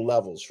several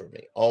levels for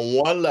me. On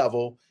one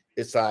level,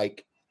 it's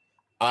like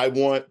I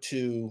want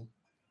to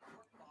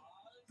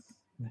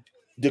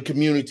the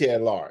community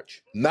at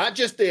large, not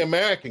just the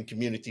American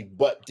community,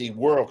 but the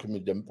world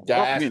community.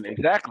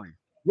 Exactly.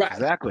 Right.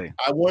 Exactly.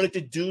 I wanted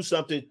to do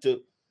something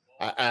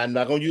I'm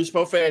not going to use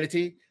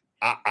profanity.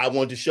 I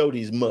want to show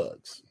these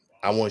mugs.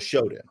 I want to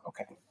show them.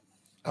 Okay.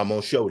 I'm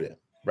going to show them.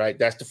 Right.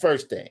 That's the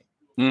first thing.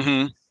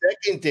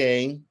 Second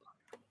thing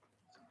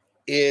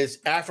is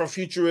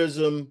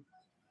Afrofuturism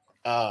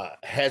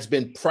has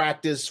been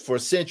practiced for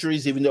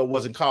centuries, even though it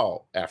wasn't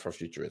called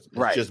Afrofuturism.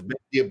 It's just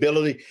the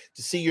ability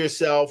to see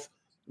yourself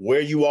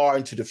where you are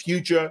into the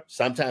future.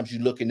 Sometimes you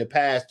look in the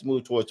past to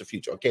move towards the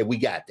future. Okay, we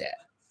got that.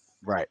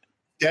 Right.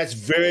 That's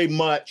very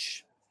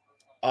much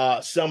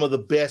some of the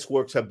best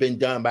works have been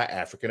done by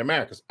African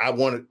Americans. I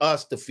wanted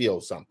us to feel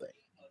something.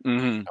 I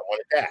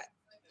wanted that.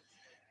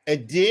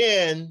 And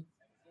then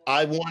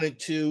I wanted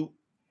to,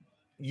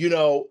 you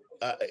know,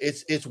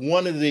 it's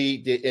one of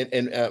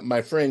the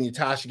my friend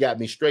Natasha got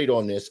me straight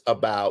on this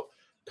about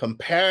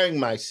comparing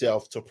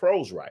myself to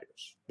prose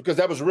writers, because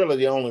that was really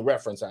the only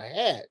reference I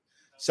had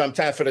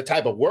sometimes for the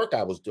type of work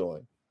I was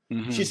doing.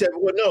 She said,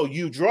 well, no,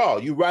 you draw,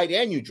 you write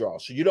and you draw.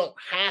 So you don't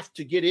have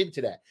to get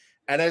into that.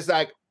 And it's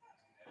like,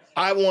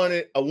 I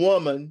wanted a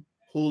woman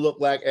who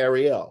looked like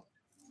Ariel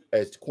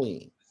as the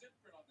queen.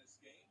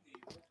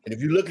 And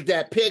if you look at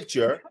that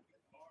picture,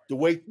 the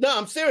way, no,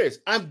 I'm serious.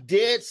 I'm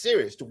dead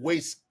serious. The way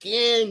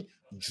skin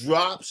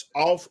drops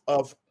off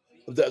of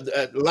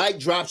the light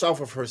drops off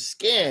of her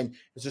skin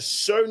is a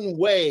certain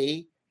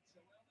way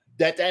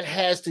that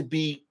has to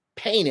be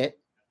painted.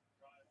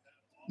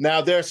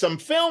 Now, there are some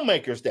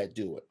filmmakers that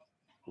do it,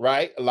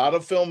 right? A lot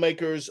of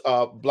filmmakers,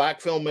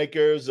 Black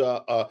filmmakers,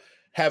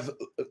 have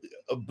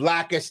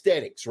Black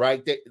aesthetics,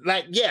 right?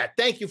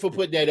 Thank you for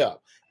putting that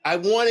up. I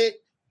wanted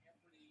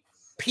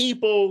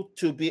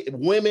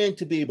women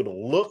to be able to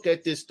look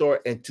at this story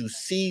and to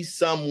see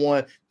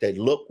someone that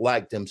looked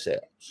like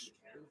themselves.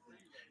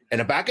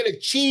 And if I could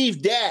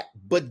achieve that,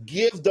 but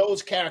give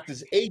those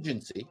characters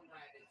agency,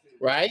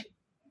 right?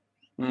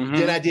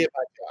 Then I did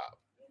my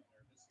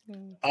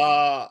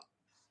job.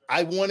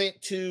 I wanted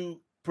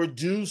to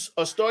produce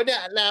a story.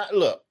 Now,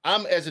 look,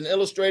 as an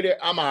illustrator,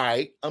 I'm all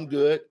right. I'm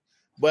good.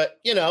 But,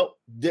 you know,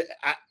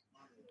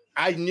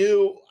 I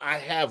knew I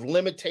have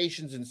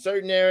limitations in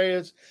certain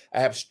areas. I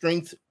have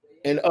strength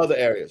in other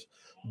areas.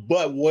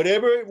 But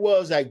whatever it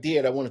was I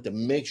did, I wanted to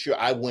make sure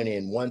I went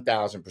in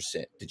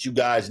 1,000%. That you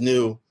guys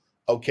knew,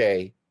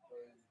 okay,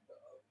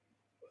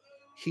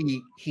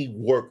 he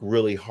worked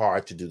really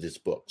hard to do this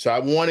book. So I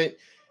wanted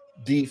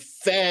the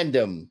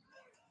fandom,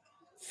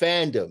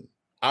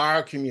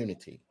 our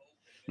community,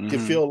 to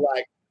feel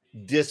like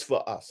this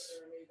for us.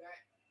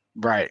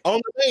 Right. On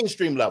the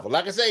mainstream level.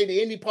 Like I say, the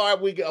indie part,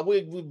 we've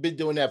been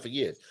doing that for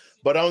years.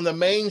 But on the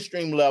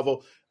mainstream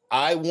level,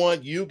 I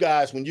want you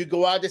guys, when you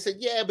go out, they say,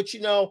 yeah, but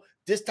you know,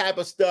 this type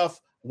of stuff,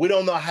 we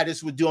don't know how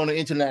this would do on an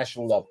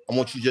international level. I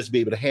want you to just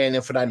be able to hand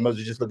Infinitum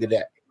Moses, just look at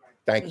that.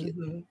 Thank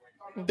you.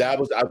 I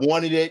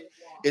wanted it.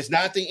 It's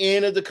not the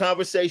end of the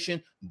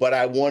conversation, but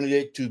I wanted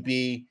it to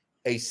be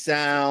a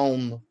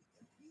sound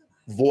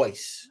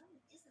voice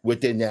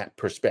within that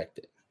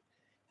perspective.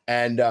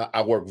 And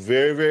I worked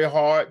very, very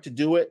hard to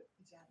do it.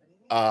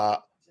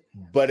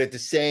 But at the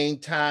same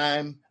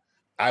time,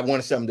 I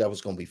wanted something that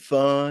was going to be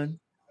fun.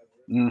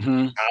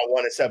 I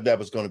wanted something that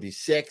was going to be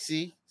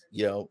sexy.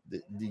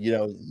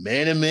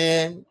 men are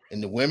men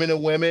and the women are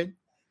women.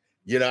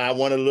 I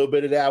wanted a little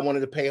bit of that. I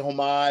wanted to pay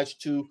homage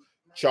to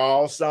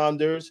Charles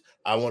Saunders.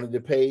 I wanted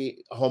to pay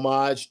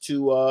homage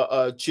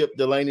to Chip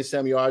Delaney,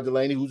 Samuel R.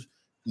 Delaney, who's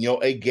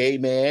a gay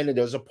man. And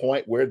there's a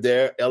point where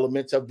there are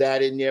elements of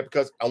that in there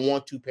because I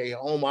want to pay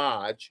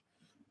homage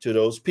to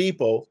those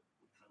people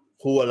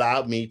who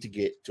allowed me to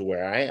get to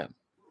where I am,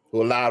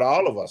 who allowed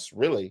all of us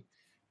really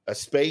a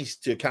space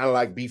to kind of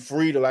like be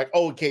free to like,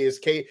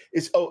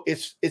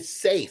 it's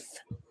safe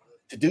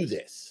to do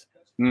this.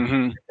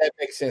 Mm-hmm. That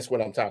makes sense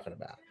what I'm talking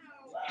about.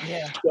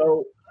 Yeah.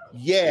 So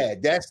yeah,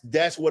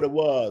 that's what it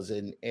was.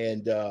 And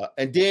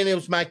then it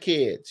was my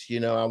kids.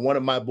 One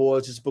of my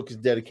boys, this book is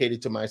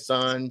dedicated to my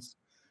sons,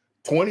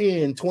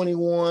 20 and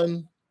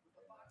 21.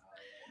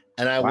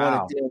 And I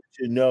wanted them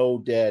to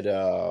know that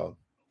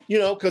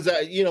because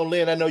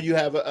Lynn, I know you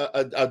have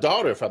a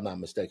daughter, if I'm not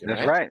mistaken.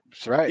 That's right.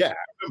 That's right. Yeah, I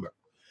remember.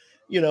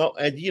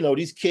 And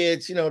these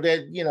kids,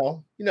 they're you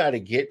know how to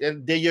get.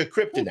 They're your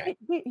kryptonite.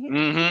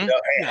 Mm-hmm.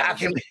 Hey,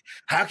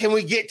 how can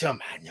we get to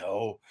them? I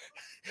know.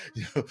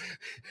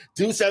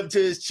 Do something to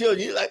his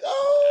children. You're like,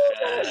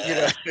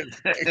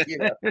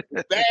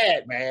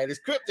 bad, man. It's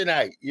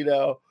kryptonite,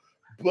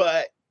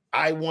 But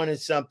I wanted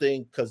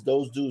something because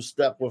those dudes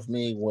stuck with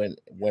me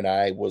when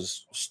I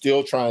was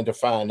still trying to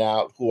find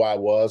out who I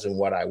was and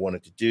what I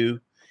wanted to do,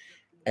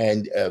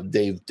 and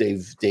they've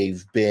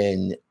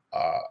been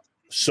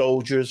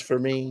soldiers for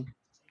me,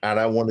 and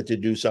I wanted to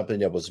do something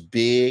that was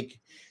big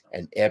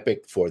and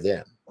epic for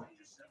them,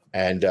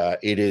 and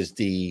it is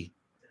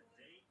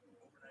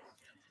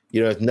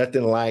it's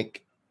nothing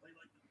like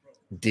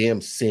them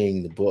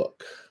seeing the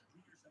book,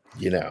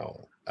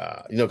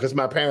 because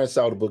my parents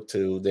saw the book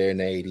too. They're in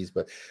the 80s,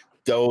 but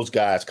those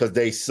guys, because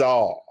they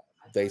saw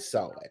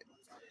it,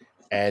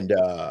 and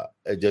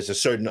there's a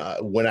certain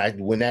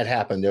when that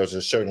happened, there's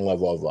a certain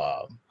level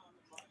of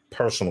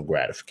personal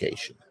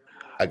gratification,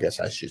 I guess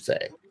I should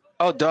say.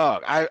 Oh,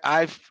 dog,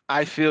 I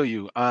feel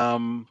you.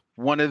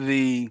 One of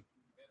the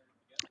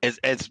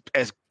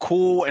as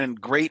cool and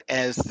great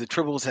as the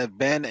Tribbles have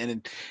been,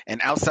 and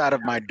outside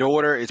of my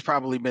daughter, it's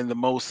probably been the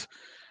most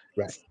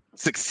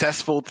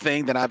successful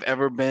thing that I've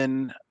ever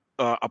been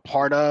a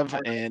part of,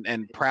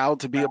 and proud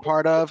to be a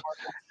part of.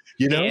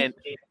 But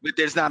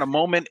there's not a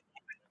moment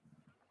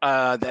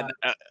that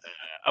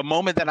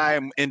I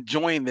am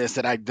enjoying this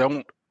that I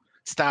don't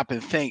stop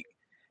and think,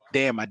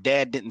 damn, my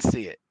dad didn't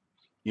see it.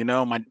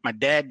 My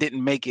dad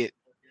didn't make it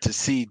to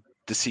see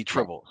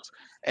Tribbles,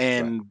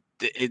 and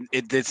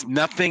it's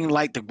nothing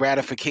like the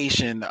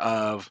gratification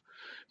of,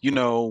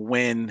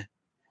 when,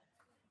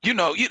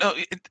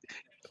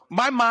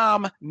 my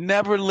mom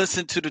never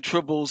listened to the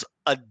Tribbles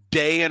a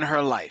day in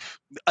her life.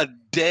 A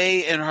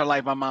day in her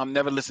life, my mom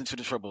never listened to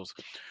the Tribbles.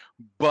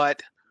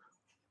 But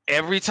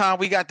every time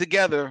we got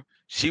together,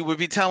 she would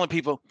be telling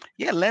people,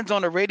 yeah, Len's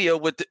on the radio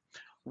with the,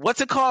 what's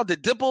it called? The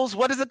Dipples?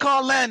 What is it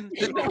called, Len?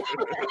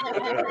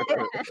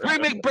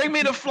 Bring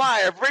me the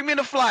flyer. Bring me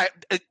the flyer.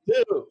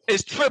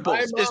 It's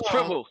Tribbles. It's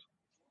Tribbles.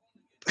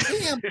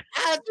 Damn,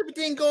 how's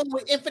everything going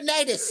with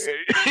Infinitus?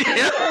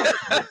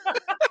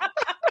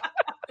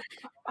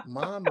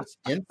 Mom, it's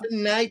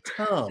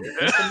Infinitum.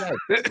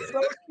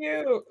 So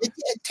cute.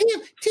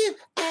 Tim,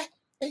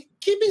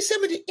 give me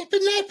some of the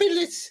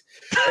Infinitus.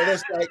 And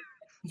it's like,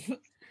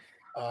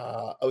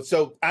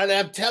 so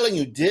I'm telling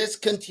you, this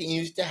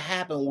continues to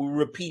happen. We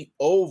repeat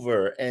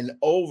over and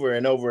over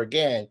and over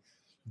again.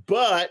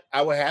 But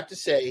I would have to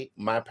say,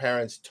 my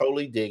parents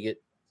totally dig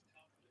it.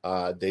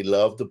 They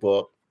love the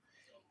book.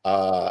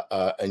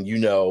 And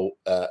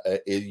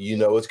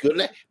it's good.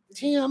 Like,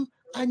 Tim,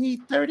 I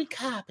need 30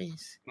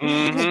 copies.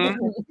 Mm-hmm.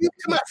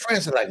 My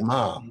friends are like,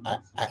 Mom,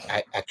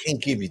 I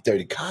can't give you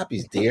 30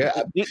 copies, dear.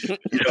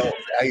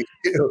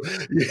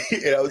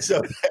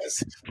 So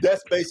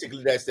that's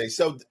basically that stage.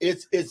 So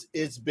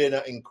it's been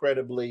an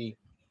incredibly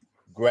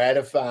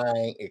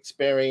gratifying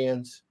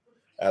experience.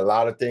 A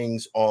lot of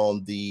things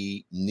on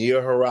the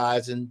near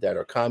horizon that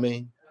are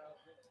coming.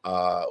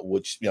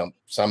 Which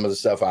some of the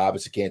stuff I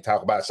obviously can't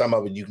talk about. Some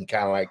of it you can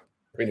kind of like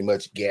pretty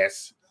much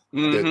guess.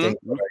 Mm-hmm. The things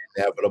that are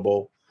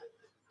inevitable.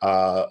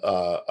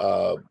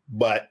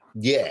 But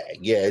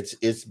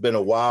it's been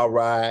a wild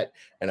ride,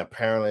 and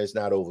apparently it's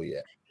not over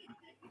yet.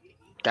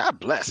 God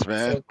bless,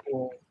 man. So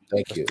cool.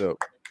 Thank you.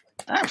 Dope.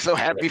 I'm so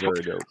happy for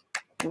you.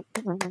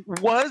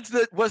 Was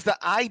the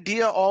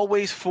idea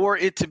always for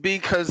it to be?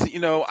 Because we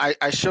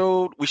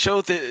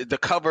showed the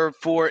cover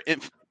for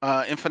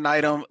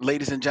Infinitum,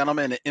 ladies and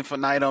gentlemen.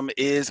 Infinitum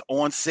is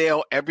on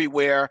sale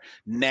everywhere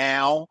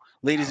now,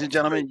 ladies and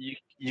gentlemen.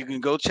 You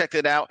can go check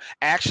it out.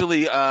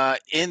 Actually,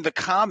 in the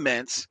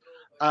comments,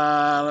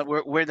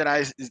 where did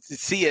I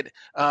see it?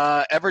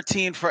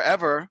 Everteen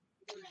Forever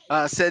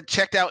said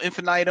checked out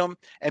Infinitum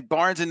at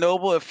Barnes &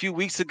 Noble a few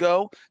weeks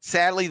ago.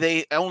 Sadly,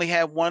 they only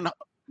had one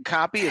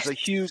copy. It's a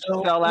huge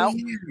sellout.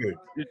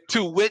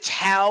 To which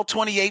Hal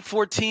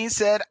 2814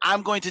 said,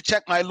 I'm going to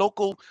check my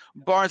local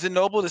Barnes &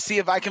 Noble to see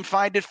if I can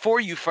find it for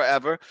you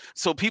forever.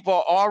 So people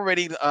are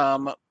already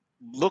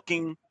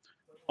looking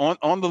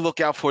on the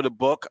lookout for the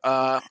book.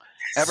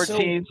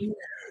 Everteen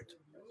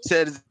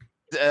says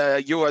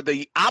you are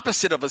the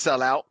opposite of a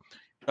sellout.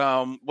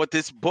 What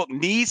this book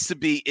needs to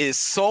be is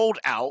sold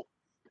out.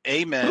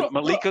 Amen.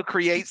 Malika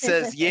Create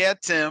says, yeah,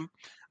 Tim.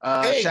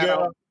 Hey, shout girl.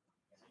 out.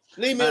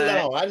 Leave me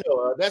alone. I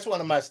know her. That's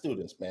one of my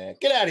students, man.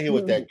 Get out of here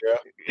with that, girl.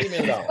 Leave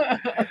me alone.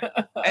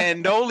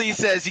 And Noli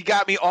says, you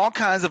got me all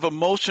kinds of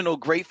emotional,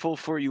 grateful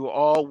for you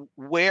all.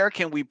 Where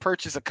can we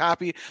purchase a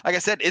copy? Like I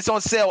said, it's on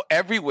sale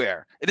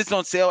everywhere. It is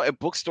on sale at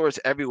bookstores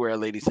everywhere,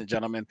 ladies and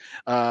gentlemen.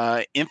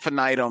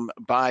 Infinitum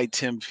by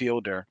Tim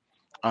Fielder.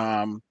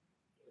 I'm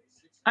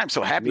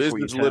so happy Liz for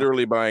you. is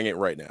literally buying it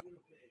right now.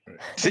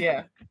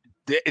 Yeah.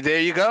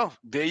 There you go.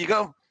 There you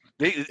go.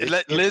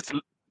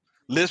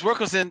 Liz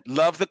Wilkerson,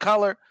 love the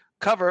cover,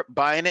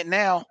 buying it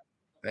now.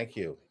 Thank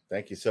you.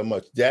 Thank you so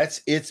much.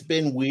 It's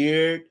been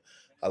weird.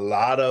 A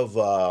lot of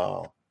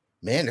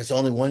man, there's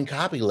only one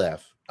copy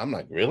left. I'm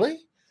like, really?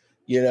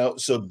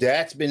 So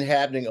that's been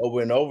happening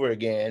over and over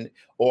again.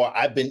 Or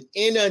I've been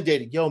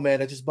inundated. Yo,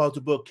 man, I just bought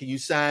the book. Can you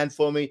sign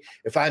for me?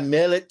 If I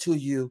mail it to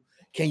you,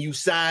 can you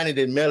sign it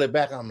and mail it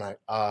back? I'm like,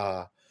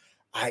 I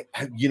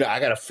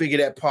got to figure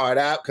that part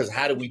out, because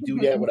how do we do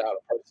that without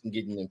a person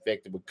getting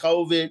infected with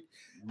COVID?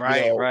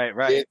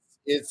 Right.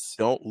 It's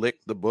don't lick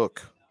the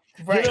book.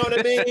 Right. You know what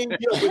I mean?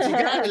 But you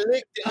gotta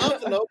lick the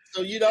envelope,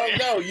 so you don't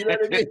know. You know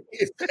what I mean?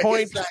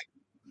 Point. Like,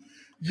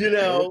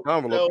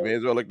 envelope. You may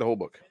as well lick the whole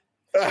book.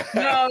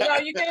 No,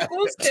 you get a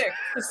glue stick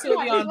to seal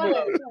the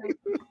envelope.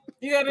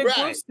 You got a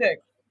glue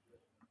stick.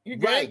 You're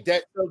good. Right.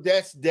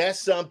 That's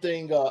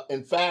something.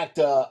 In fact,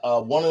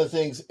 one of the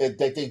things that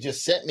they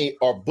just sent me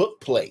are book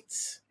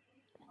plates.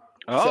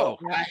 Oh,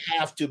 so I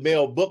have to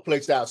mail book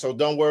plates out. So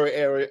don't worry,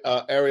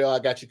 Ariel, I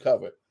got you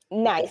covered.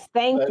 Nice,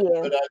 thank you.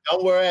 But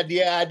don't worry, I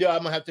do.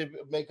 I'm gonna have to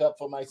make up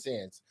for my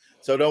sins.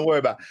 So don't worry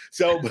about it.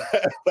 So,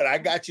 but I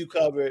got you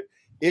covered.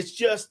 It's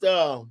just,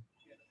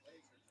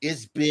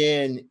 it's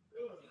been,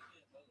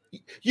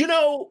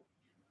 how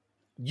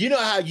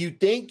you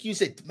think. You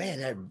said, man,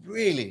 that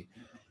really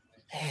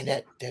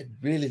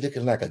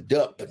looking like a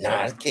duck. But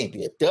nah, it can't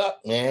be a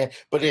duck, man.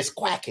 But it's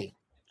quacky.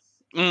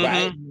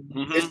 Right?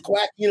 Mm-hmm. It's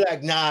quacky. You're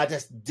like, nah,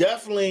 that's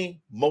definitely,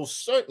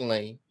 most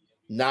certainly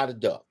not a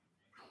duck.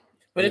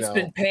 But it's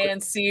been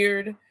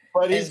pan-seared.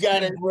 But he's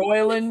got it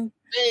broiling,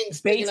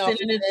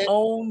 basted in its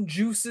own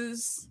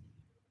juices.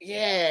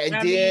 Yeah,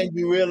 and then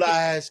you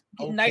realize,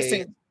 okay, nice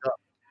and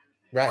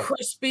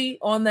crispy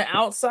on the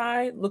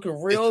outside,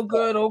 looking real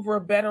good over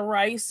a bed of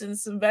rice and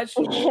some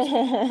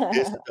vegetables.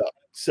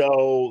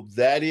 So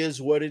that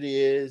is what it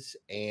is,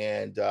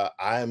 and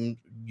I'm,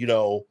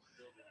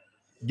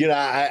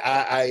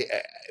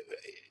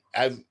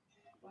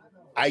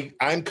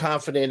 I'm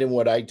confident in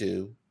what I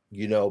do.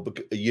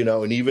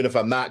 And even if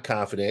I'm not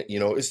confident,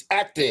 it's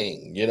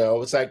acting,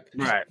 it's like,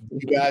 right.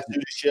 You guys do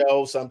the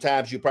show.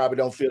 Sometimes you probably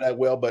don't feel that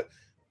well, but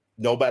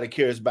nobody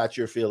cares about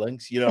your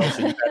feelings, so you got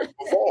to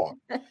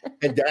perform.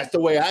 And that's the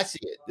way I see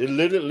it. It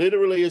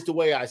literally is the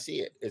way I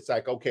see it. It's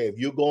like, okay, if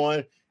you're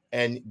going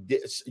and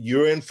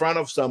you're in front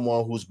of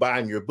someone who's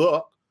buying your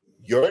book,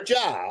 your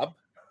job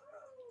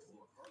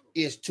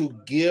is to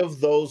give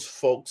those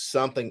folks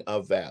something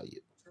of value.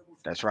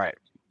 That's right.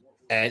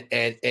 And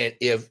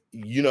if,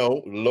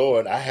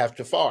 Lord, I have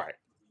to fart.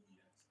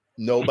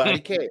 Nobody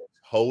cares.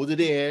 Hold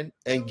it in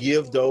and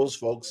give those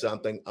folks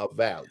something of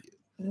value.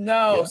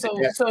 No.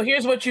 So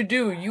here's what you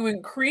do. You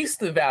increase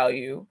the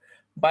value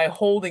by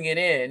holding it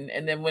in.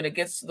 And then when it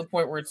gets to the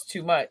point where it's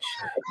too much,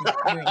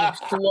 you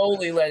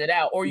slowly let it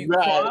out. Or you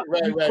crop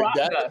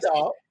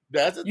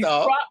dust. You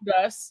crop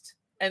dust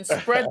and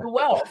spread the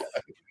wealth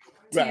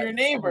to your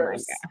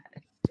neighbors.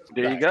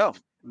 There you go.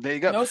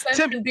 No sense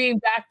in being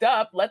backed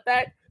up. Let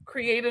that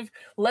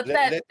let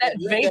that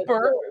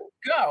vapor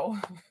go.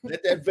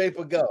 Let that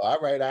vapor go. All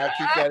right, I'll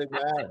keep that in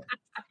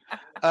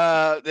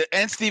mind.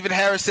 And Stephen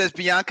Harris says,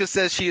 Bianca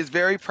says she is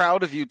very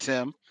proud of you,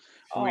 Tim.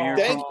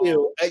 Thank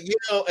you.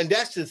 And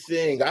that's the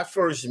thing. I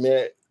first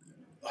met,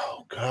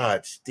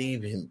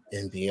 Steve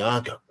and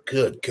Bianca.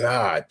 Good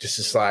God. This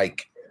is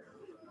like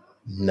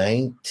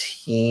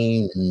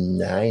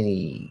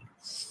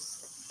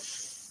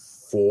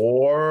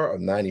 1994 or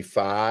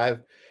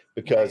 95.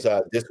 Because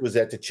this was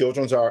at the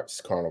Children's Arts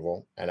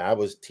Carnival, and I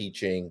was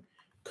teaching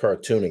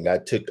cartooning. I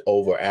took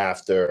over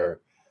after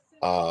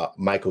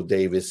Michael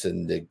Davis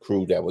and the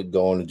crew that would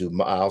go on to do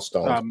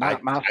Milestones.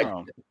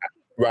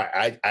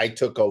 I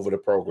took over the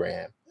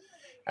program,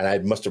 and I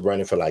must have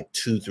run it for like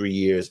 2-3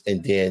 years,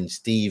 and then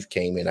Steve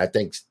came in. I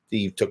think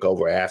Steve took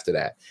over after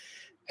that,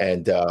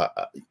 and and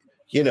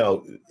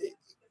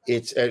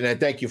I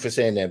thank you for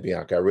saying that,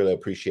 Bianca. I really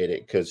appreciate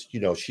it, because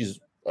she's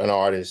an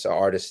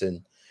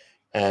artisan.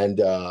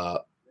 And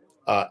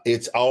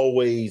it's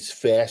always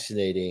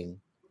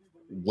fascinating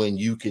when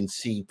you can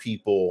see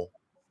people,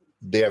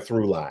 their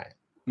through line,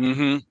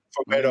 for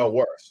better or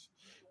worse,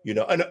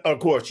 And of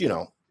course,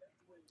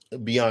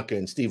 Bianca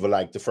and Steve are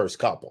like the first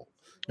couple.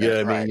 You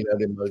know what I mean?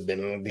 They've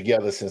been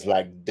together since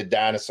like the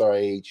dinosaur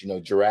age,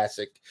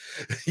 Jurassic.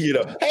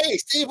 Hey,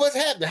 Steve, what's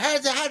happening?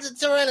 How's the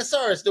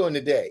Tyrannosaurus doing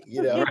today?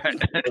 For like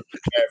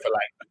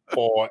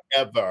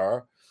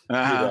forever.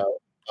 You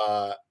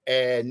know,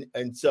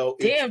 and so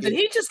damn, did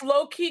he just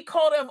low key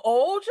call them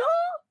old, y'all?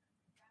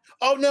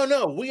 Oh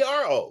no, we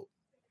are old.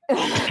 No.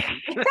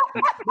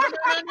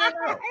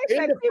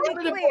 In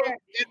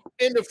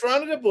the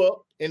front of the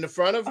book, in the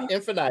front of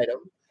Infinitum,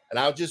 and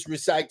I'll just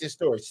recite this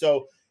story.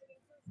 So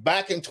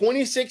back in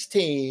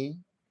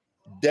 2016,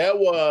 there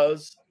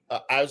was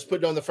I was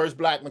putting on the first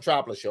Black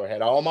Metropolis show. I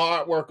had all my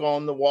artwork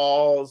on the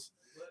walls.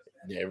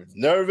 I was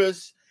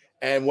nervous,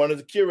 and one of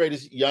the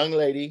curators, young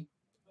lady,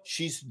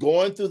 she's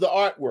going through the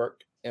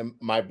artwork, and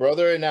my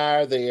brother and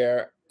I are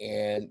there,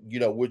 and you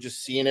know we're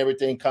just seeing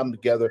everything come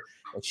together.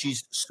 And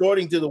she's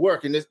sorting through the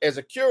work. And as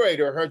a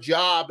curator, her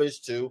job is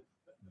to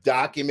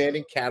document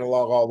and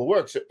catalog all the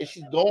work. So as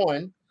she's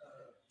going,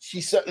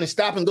 she suddenly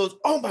stops and goes,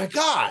 "Oh my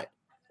God."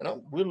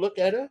 And we look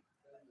at her.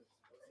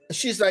 And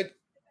she's like,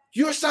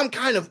 "You're some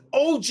kind of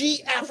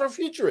OG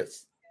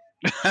Afrofuturist."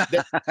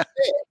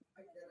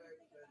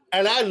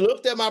 And I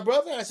looked at my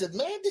brother and I said,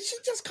 "Man, did she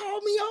just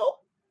call me old?"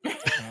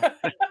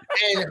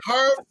 And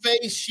her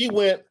face, she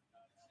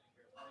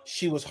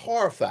was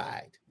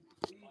horrified.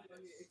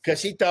 Because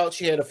she thought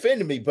she had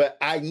offended me, but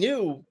I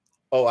knew,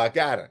 I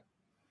got her.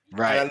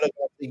 Right. And I looked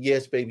and said,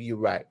 "Yes, baby, you're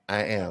right.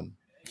 I am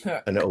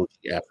an OG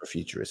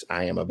Afrofuturist.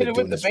 I am. I've been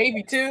doing this with the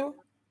baby too.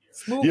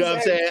 Smooth, you know what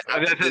I'm saying?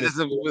 This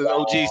is what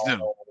OGs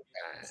do.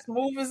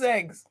 Smooth as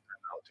eggs.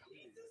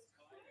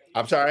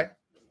 I'm sorry.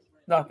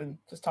 Nothing.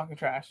 Just talking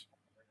trash.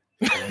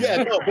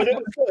 Yeah, no, but it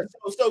was good.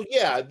 So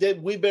yeah,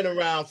 we've been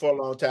around for a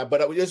long time.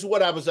 But this is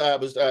what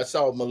I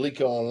saw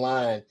Malika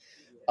online.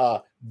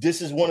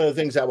 This is one of the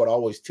things I would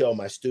always tell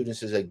my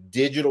students is that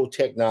digital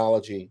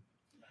technology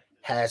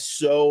has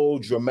so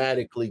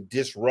dramatically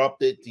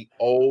disrupted the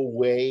old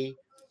way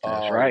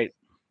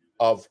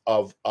of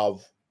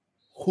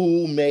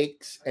who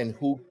makes and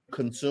who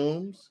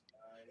consumes.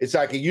 It's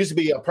like it used to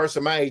be a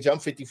person my age. I'm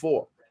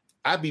 54.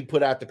 I'd be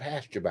put out the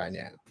pasture by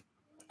now.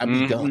 I'd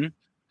be done.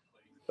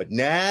 But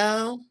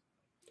now,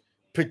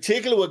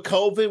 particularly with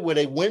COVID, where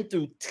they went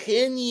through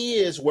 10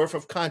 years worth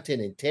of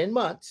content in 10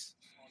 months,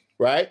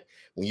 right?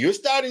 When you're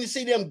starting to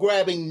see them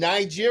grabbing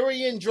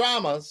Nigerian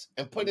dramas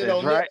and putting it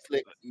on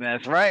Netflix,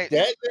 that's right.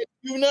 That lets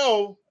you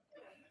know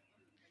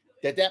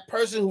that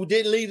person who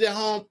didn't leave their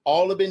home,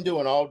 all they've been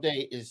doing all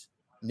day is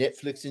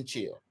Netflix and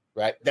chill,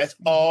 right? That's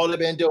all they've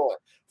been doing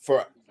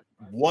for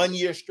 1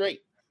 year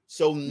straight.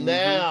 So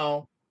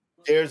now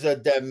there's a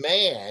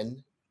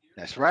demand.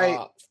 That's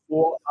right.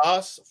 For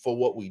us, for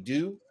what we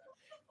do,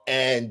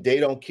 and they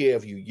don't care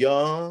if you're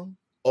young,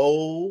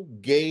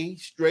 old, gay,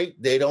 straight.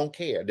 They don't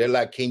care. They're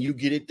like, "Can you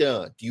get it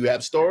done? Do you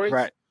have stories?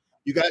 Right.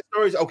 You got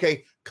stories?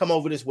 Okay, come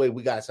over this way.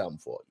 We got something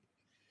for you."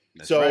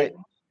 That's so, right.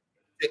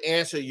 To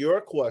answer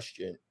your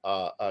question,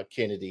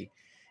 Kennedy,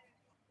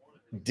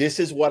 this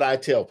is what I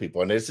tell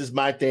people, and this is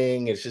my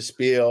thing. It's a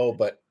spiel,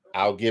 but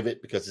I'll give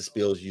it because the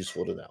spiel is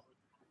useful to know.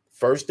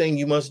 First thing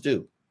you must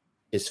do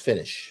is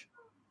finish.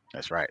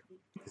 That's right.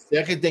 The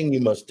second thing you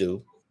must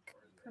do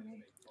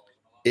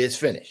is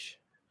finish.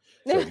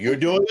 So if you're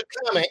doing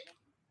a comic,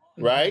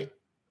 right?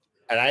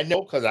 And I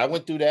know because I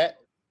went through that.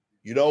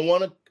 You don't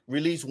want to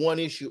release one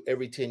issue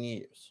every 10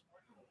 years.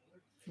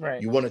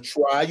 Right. You want to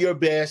try your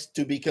best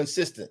to be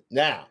consistent.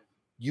 Now,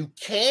 you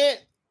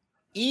can't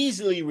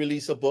easily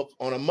release a book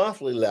on a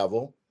monthly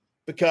level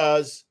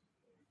because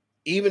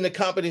even the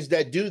companies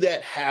that do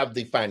that have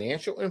the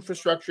financial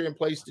infrastructure in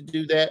place to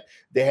do that.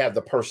 They have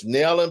the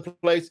personnel in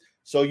place.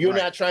 So you're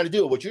not trying to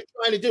do it. What you're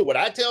trying to do, what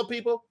I tell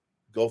people,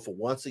 go for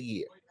once a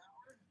year.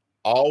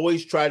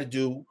 Always try to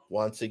do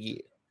once a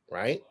year,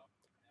 right?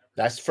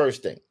 That's the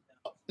first thing.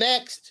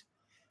 Next,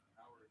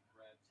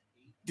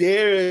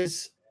 there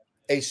is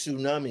a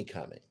tsunami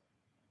coming.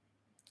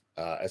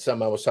 It's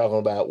something I was talking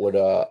about with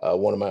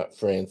one of my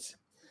friends.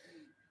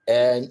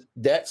 And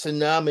that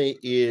tsunami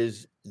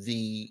is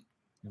the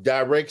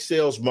direct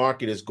sales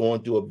market is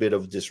going through a bit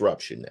of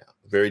disruption now.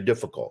 Very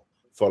difficult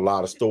for a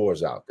lot of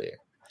stores out there.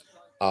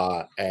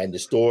 And the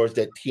stores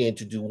that tend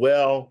to do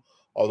well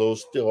are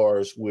those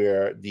stores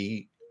where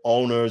the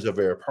owners are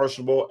very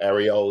personable.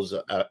 Ariel's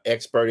an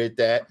expert at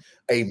that.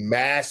 A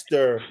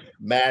master.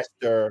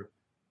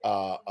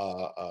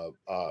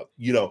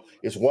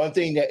 It's one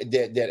thing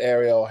that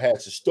Ariel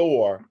has a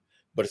store,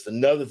 but it's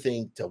another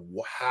thing to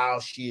how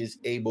she is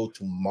able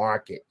to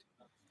market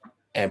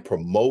and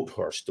promote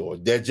her store.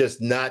 There's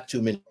just not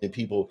too many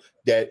people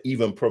that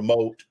even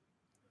promote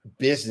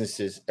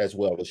businesses as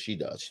well as she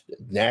does.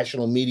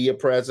 National media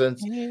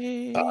presence,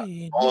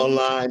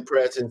 online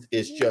presence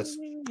is just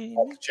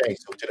off the chain.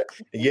 So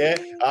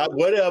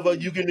whatever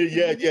you can do,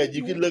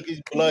 you can look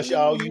and blush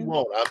all you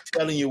want. I'm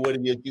telling you what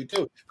it is you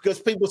do because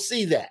people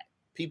see that.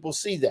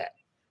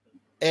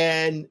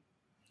 And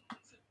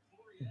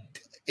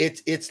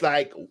it's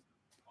like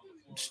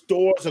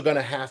stores are going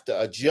to have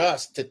to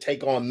adjust to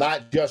take on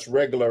not just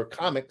regular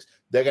comics.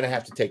 They're going to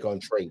have to take on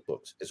trade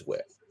books as well.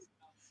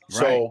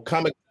 So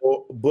comic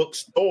book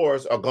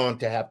stores are going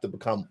to have to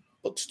become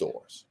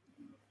bookstores.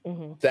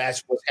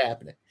 That's what's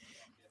happening.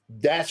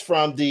 That's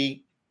from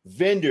the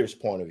vendor's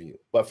point of view.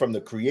 But from the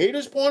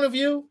creator's point of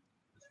view,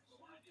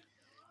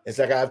 It's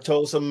like I've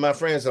told some of my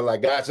friends, I'm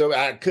like, God, so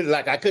I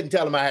couldn't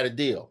tell them I had a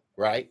deal,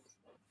 right?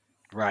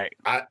 Right.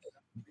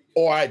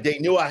 They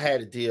knew I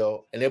had a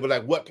deal, and they were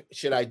like, "What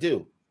should I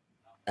do?"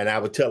 And I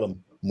would tell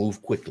them,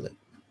 "Move quickly."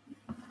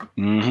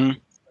 Mm-hmm.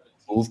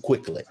 Move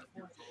quickly,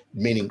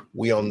 meaning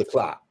we on the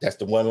clock. That's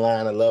the one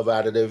line I love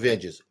out of the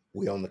Avengers.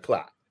 We on the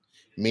clock,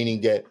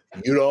 meaning that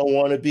you don't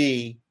want to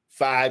be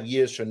 5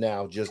 years from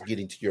now just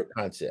getting to your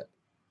concept.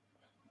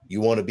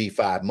 You want to be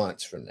 5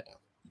 months from now.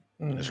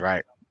 That's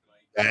right.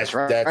 That's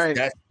for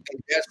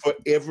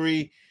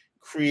every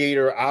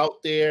creator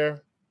out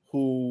there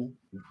who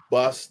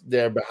bust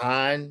their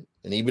behind,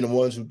 and even the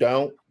ones who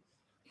don't.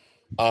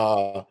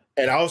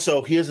 And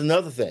also, here's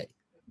another thing,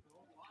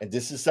 and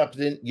this is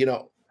something,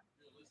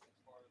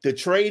 the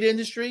trade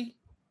industry,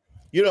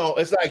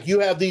 it's like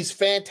you have these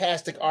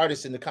fantastic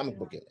artists in the comic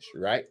book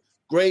industry, right?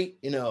 Great,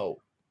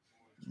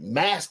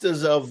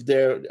 masters of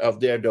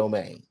their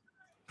domain.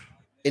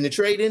 In the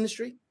trade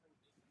industry,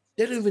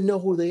 they don't even know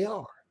who they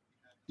are.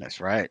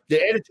 That's right.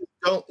 The editors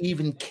don't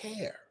even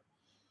care.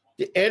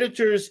 The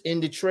editors in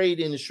the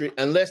trade industry,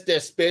 unless they're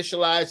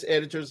specialized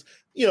editors,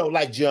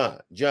 like John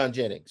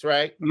Jennings,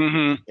 right?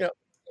 Mm-hmm.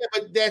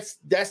 But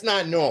that's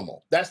not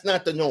normal. That's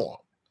not the norm.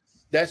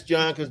 That's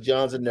John, because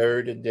John's a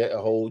nerd and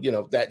a whole,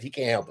 that he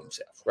can't help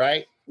himself,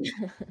 right?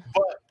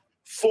 But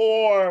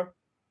for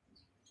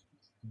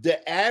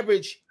the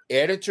average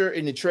editor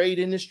in the trade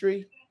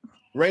industry,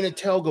 Raina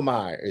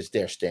Telgemeier is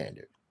their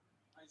standard.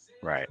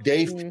 Right.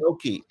 Dave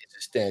Filkey is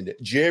the standard.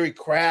 Jerry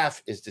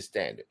Craft is the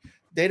standard.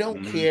 They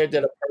don't care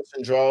that a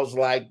person draws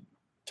like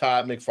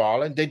Todd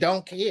McFarlane. They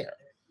don't care.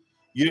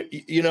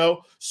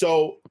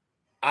 So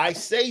I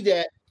say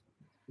that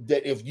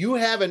if you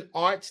have an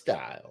art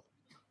style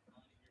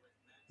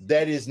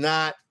that is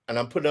not, and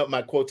I'm putting up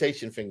my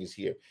quotation fingers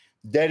here,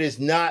 that is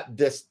not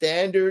the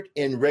standard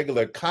in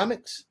regular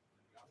comics,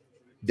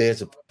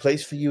 there's a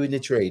place for you in the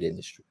trade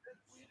industry.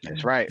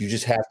 That's right. You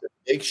just have to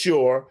make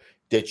sure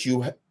that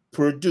you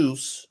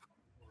produce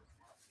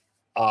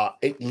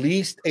at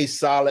least a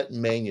solid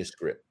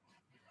manuscript.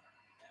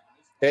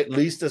 At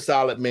least a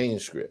solid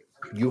manuscript.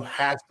 You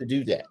have to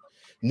do that.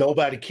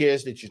 Nobody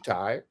cares that you're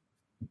tired.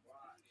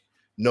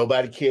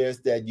 Nobody cares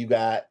that you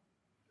got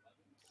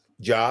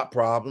job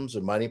problems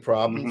or money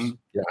problems.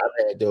 Mm-hmm.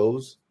 I've had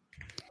those.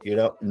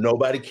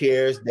 Nobody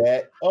cares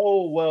that,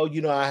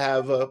 I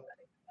have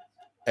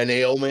an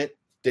ailment.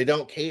 They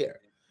don't care.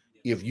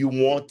 If you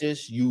want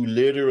this, you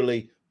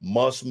literally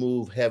must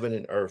move heaven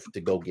and earth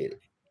to go get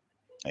it.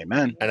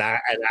 Amen. And I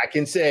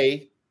can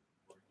say,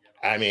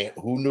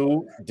 who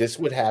knew this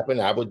would happen?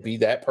 I would be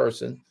that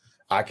person.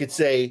 I could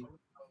say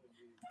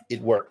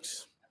it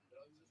works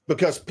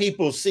because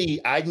people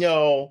see. I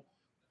know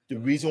the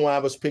reason why I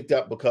was picked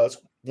up because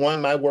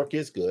one, my work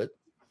is good,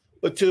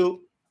 but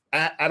two,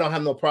 I don't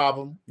have no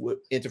problem with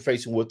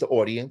interfacing with the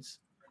audience.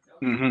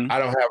 Mm-hmm. I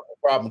don't have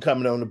a problem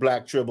coming on the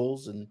Black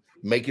Tribbles and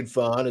making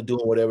fun or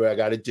doing whatever I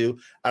got to do.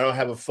 I don't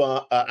have a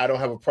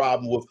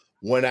problem with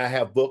when I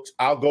have books.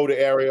 I'll go to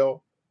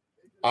Ariel.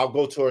 I'll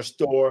go to her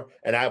store,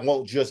 and I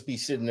won't just be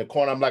sitting in the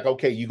corner. I'm like,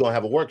 okay, you're gonna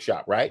have a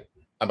workshop, right?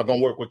 I'm going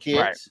to work with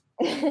kids.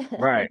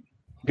 Right.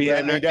 Be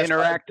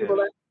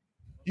interactive.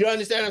 You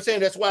understand what I'm saying?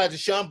 That's why the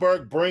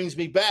Schomburg brings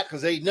me back,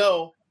 because they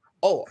know,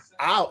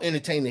 I'll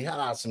entertain the hell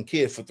out of some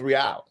kid for 3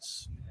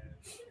 hours.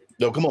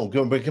 No, come on,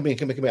 come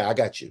here. I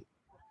got you.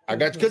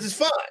 Because it's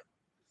fun.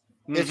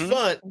 Mm-hmm. It's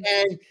fun.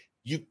 And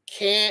you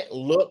can't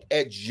look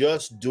at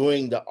just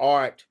doing the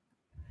art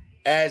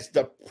as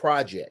the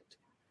project.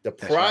 The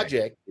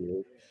project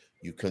is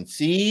you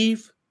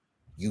conceive,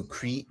 you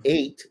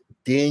create,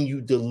 then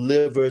you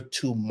deliver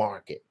to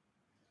market,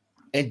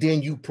 and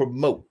then you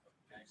promote.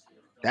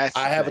 I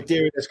have a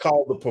theory that's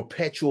called the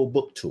perpetual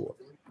book tour.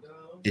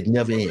 It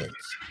never ends.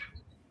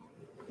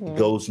 It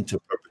goes into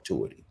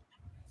perpetuity.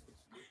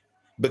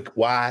 But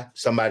why?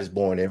 Somebody's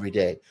born every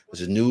day.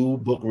 There's a new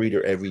book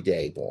reader every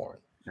day born.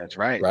 That's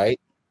right. Right?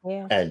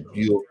 Yeah. And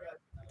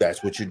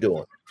that's what you're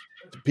doing.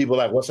 People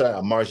like, what's that?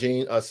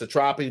 Marjane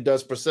Satrapi, who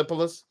does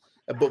Persepolis.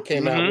 That book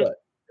came out,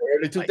 what?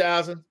 Early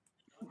 2000?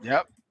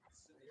 Yep.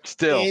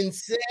 Still.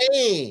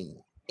 Insane.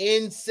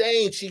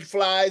 She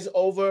flies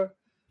over,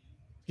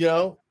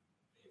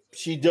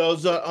 she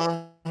does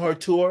on her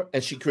tour,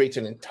 and she creates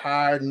an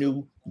entire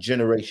new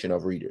generation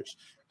of readers.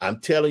 I'm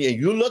telling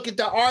you look at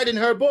the art in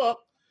her book,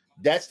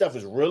 that stuff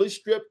is really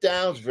stripped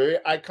down. It's very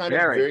iconic,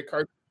 very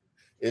cartoon.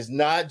 It's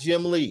not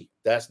Jim Lee.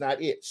 That's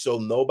not it. So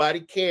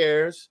nobody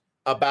cares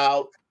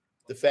about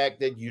the fact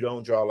that you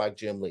don't draw like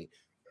Jim Lee.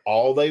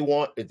 All they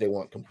want is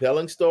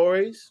compelling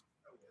stories,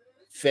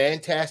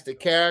 fantastic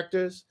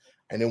characters,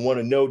 and they want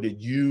to know that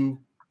you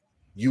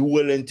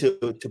willing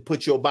to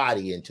put your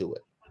body into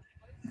it.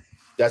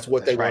 That's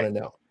what they want to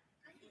know.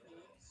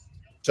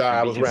 Sorry,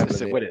 I was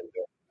rambling with it.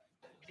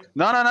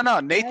 No.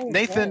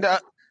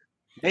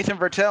 Nathan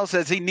Vertel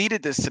says he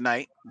needed this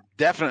tonight.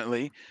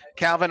 Definitely.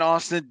 Calvin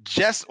Austin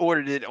just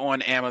ordered it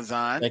on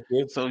Amazon. Thank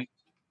you. So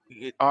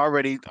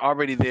already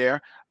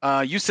there.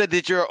 You said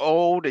that you're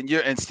old,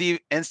 and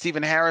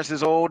Stephen Harris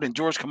is old, and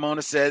George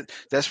Kimona said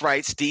that's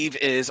right. Steve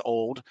is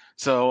old,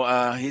 so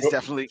he's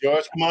definitely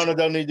George Kimona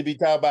don't need to be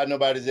talking about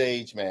nobody's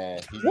age,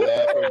 man. He's fire,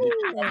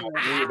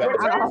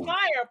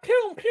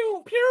 pew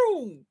pew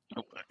pew.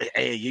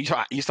 Hey, you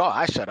saw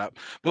I shut up.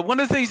 But one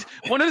of the things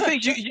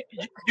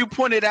you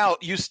pointed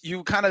out, you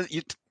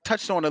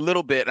touched on a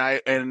little bit,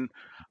 and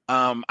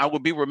I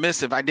would be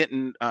remiss if I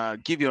didn't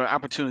give you an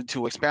opportunity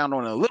to expound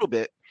on it a little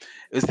bit.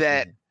 Is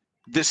that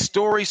the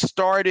story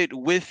started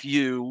with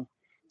you,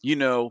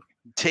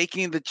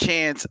 taking the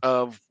chance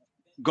of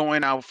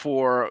going out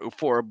for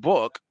a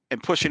book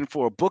and pushing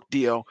for a book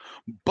deal,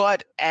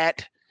 but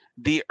at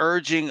the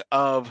urging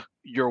of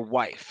your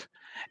wife.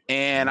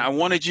 And I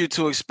wanted you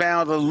to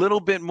expound a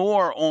little bit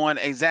more on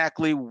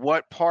exactly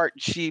what part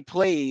she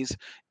plays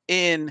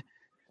in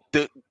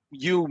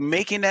you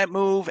making that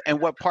move, and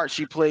what part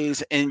she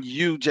plays in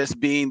you just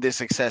being the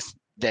success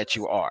that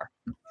you are.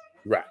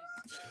 Right.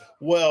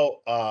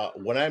 Well,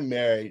 when I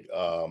married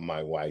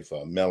my wife,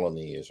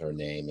 Melanie is her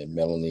name, and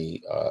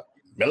Melanie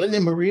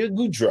Maria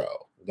Goudreau,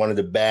 one of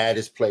the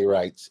baddest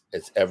playwrights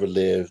that's ever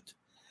lived.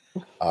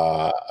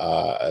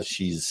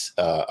 She's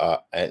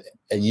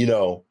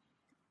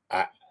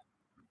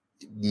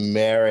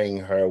marrying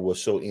her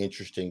was so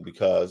interesting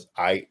because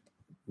I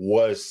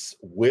was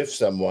with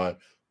someone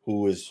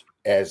who was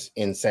as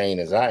insane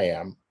as I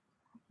am,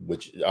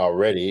 which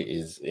already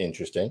is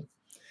interesting.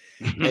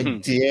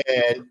 And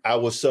then I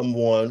was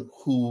someone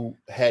who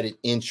had an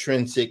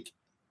intrinsic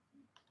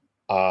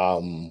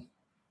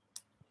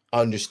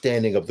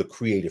understanding of the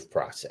creative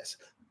process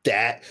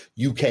that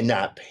you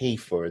cannot pay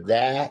for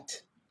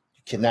that.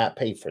 You cannot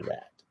pay for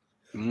that.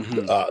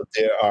 Mm-hmm.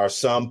 There are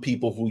some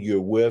people who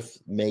you're with,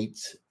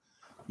 mates,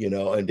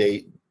 and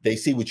they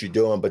see what you're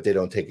doing, but they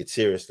don't take it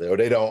seriously, or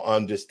they don't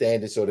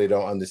understand it, so they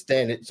don't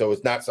understand it. So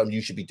it's not something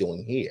you should be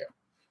doing here.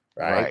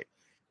 Right.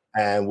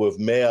 And with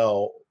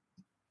Mel,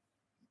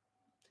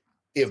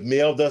 if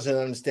Mel doesn't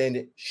understand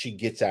it, she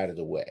gets out of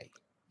the way.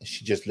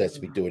 She just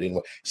lets me do it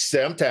anyway.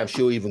 Sometimes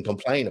she'll even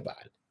complain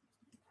about it,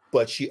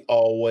 but she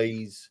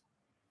always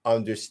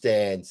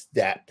understands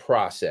that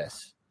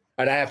process.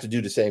 And I have to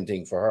do the same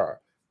thing for her,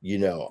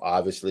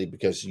 obviously,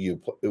 because when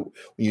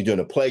you're doing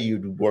a play, you're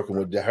working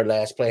with her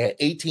last play had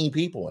 18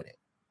 people in it.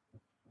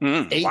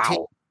 18,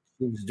 wow.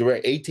 It was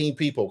direct 18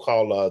 people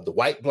called The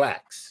White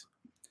Blacks.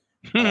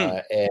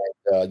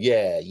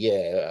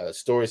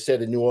 Story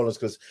set in New Orleans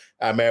because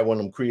I married one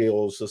of them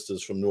Creole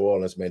sisters from New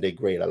Orleans. Man, they're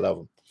great. I love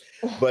them.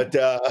 But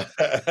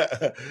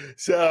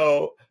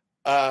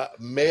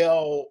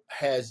Mel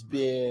has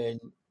been,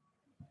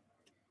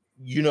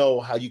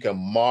 how you can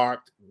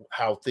mark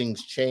how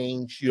things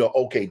change.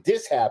 Okay,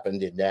 this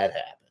happened and that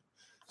happened.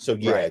 So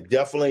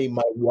definitely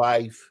my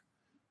wife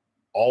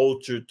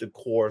altered the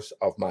course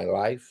of my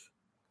life,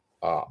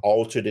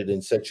 altered it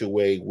in such a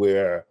way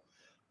where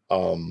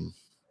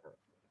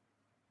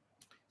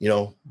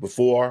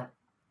before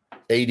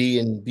AD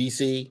and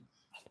BC,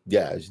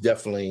 it's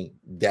definitely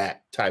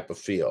that type of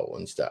feel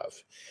and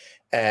stuff.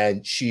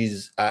 And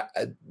she's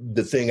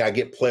the thing I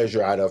get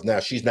pleasure out of now.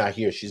 She's not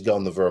here. She's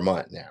gone to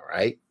Vermont now,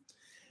 right?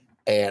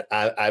 And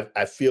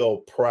I feel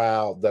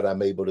proud that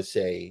I'm able to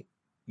say,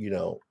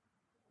 you're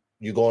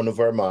going to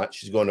Vermont.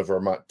 She's going to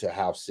Vermont to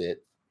house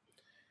sit.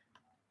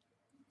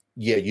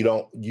 Yeah,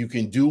 you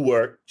can do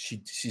work.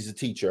 She's a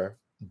teacher,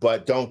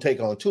 but don't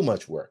take on too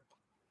much work.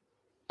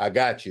 I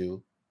got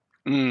you.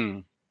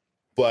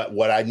 But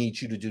what I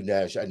need you to do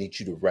now is I need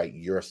you to write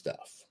your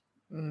stuff.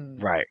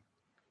 Right.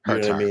 You know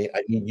what I mean?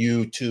 I need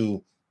you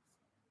to,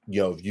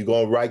 if you're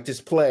going to write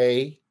this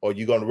play or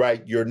you're going to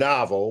write your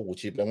novel,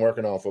 which you've been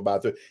working on for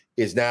about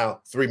is now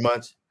 3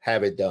 months,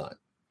 have it done.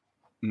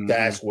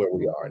 That's where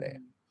we are now.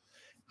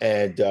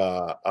 And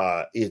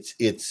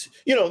it's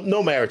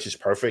no marriage is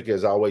perfect.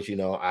 As always,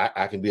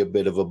 I can be a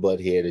bit of a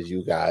butthead, as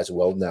you guys.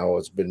 Well, now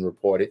it's been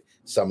reported.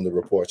 Some of the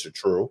reports are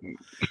true.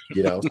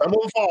 Some of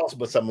them false,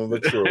 but some of them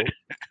are true.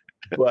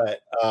 But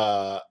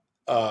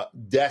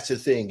that's the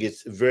thing.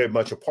 It's very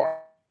much a part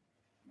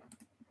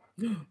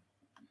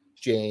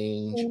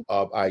exchange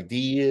of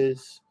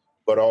ideas,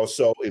 but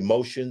also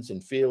emotions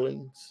and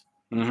feelings.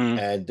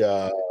 And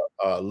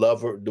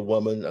love her, the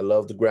woman. I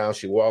love the ground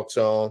she walks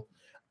on.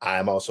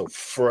 I'm also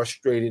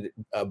frustrated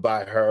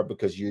by her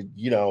because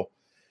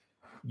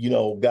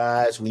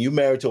guys, when you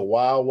marry to a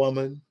wild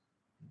woman,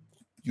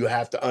 you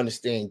have to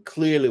understand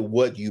clearly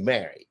what you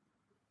married.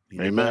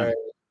 You married,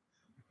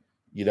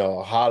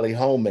 a Holly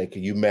homemaker,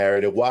 you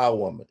married a wild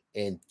woman.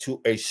 And to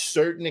a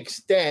certain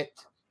extent,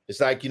 it's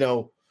like,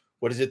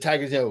 what is it,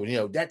 Tiger?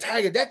 That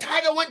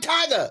tiger went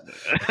tiger.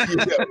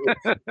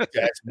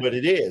 That's what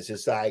it is.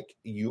 It's like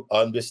you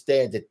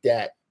understand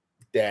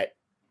that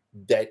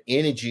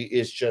energy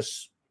is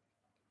just,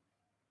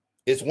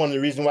 it's one of the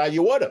reasons why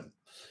you want them.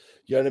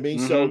 You know what I mean?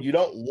 So you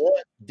don't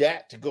want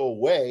that to go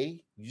away.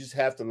 You just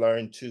have to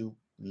learn to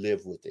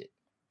live with it.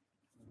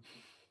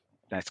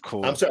 That's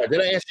cool. I'm sorry.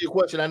 Did I answer your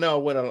question? I know I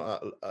went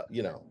on.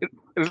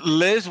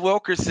 Liz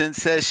Wilkerson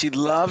says she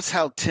loves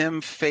how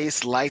Tim's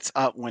face lights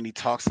up when he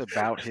talks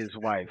about his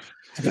wife.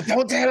 But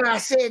don't tell her I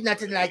said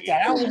nothing like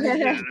that.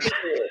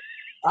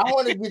 I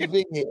want to get a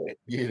big head,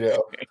 you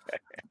know.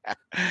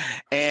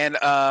 And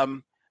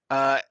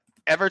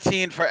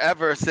Evertine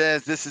Forever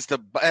says this is the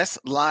best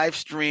live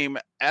stream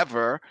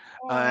ever.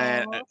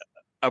 And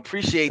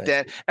appreciate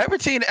that.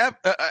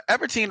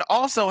 Evertine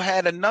also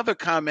had another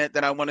comment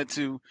that I wanted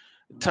to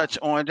touch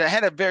on. I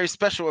had a very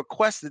special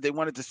request that they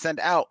wanted to send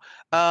out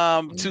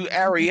to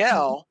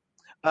Ariel.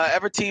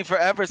 Evertine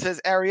Forever says,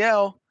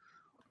 Ariel,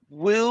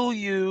 will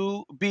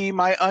you be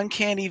my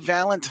uncanny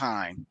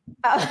Valentine?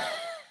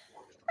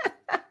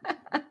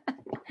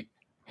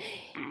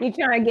 You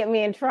trying to get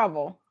me in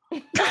trouble?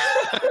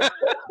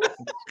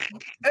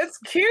 That's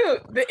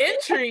cute. The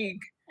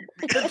intrigue.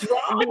 The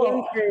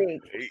drama. The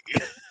intrigue.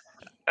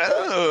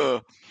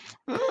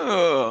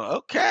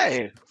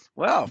 Okay.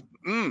 Well,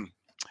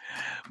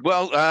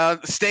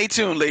 stay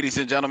tuned, ladies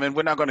and gentlemen.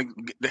 We're not going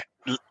to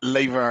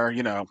leave her,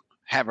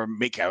 have her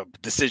make a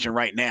decision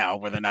right now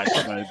whether or not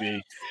she's going to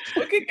be.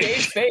 Look at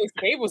Gabe's face.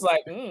 Gabe was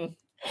like,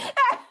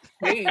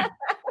 Gabe.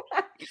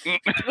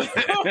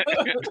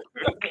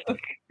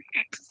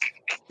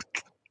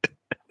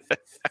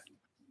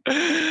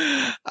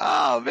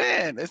 Oh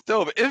man, it's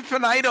dope.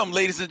 Infinitum,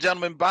 ladies and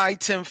gentlemen, by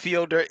Tim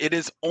Fielder. It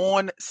is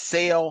on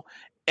sale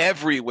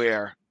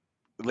everywhere,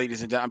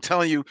 ladies and gentlemen. I'm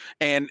telling you.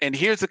 And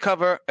here's the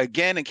cover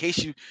again, in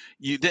case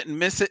you didn't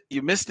miss it.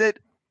 You missed it.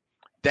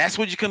 That's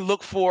what you can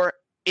look for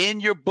in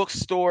your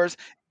bookstores.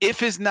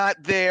 If it's not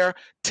there,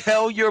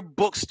 tell your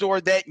bookstore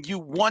that you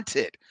want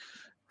it.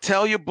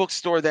 Tell your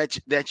bookstore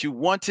that you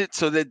want it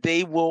so that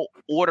they will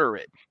order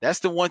it. That's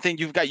the one thing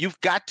you've got.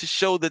 You've got to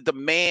show the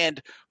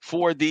demand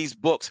for these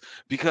books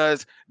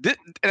because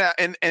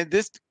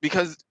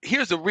because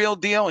here's the real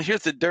deal and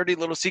here's the dirty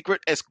little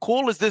secret. As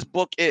cool as this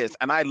book is,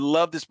 and I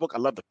love this book. I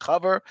love the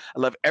cover. I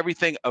love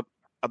everything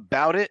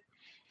about it.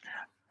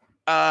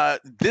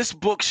 This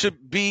book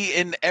should be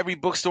in every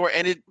bookstore,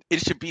 and it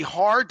should be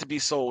hard to be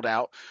sold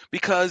out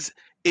because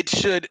it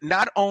should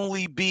not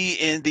only be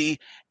in the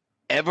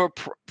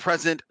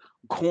ever-present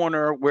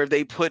corner where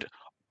they put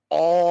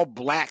all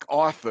Black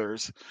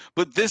authors,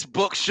 but this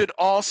book should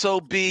also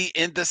be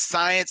in the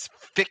science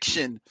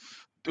fiction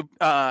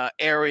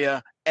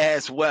area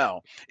as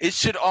well. It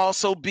should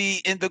also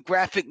be in the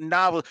graphic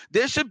novel.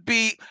 There should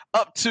be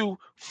up to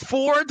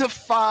 4 to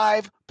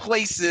 5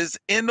 places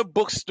in the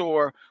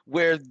bookstore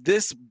where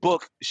this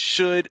book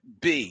should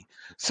be.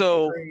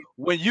 So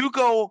when you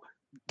go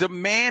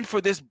demand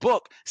for this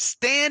book,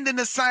 stand in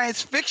the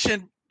science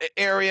fiction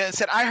area and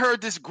said, I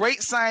heard this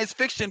great science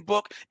fiction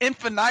book,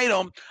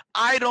 Infinitum.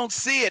 I don't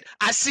see it.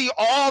 I see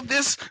all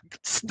this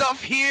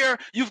stuff here.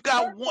 You've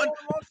got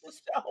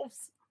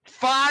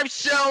 5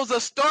 shelves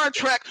of Star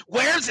Trek.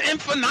 Where's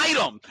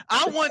Infinitum?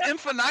 I want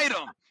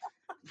Infinitum.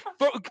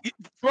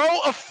 Throw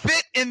a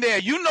fit in there.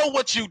 You know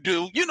what you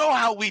do. You know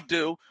how we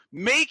do.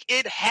 Make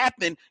it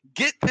happen.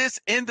 Get this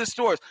in the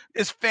stores.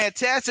 It's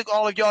fantastic,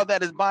 all of y'all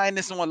that is buying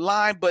this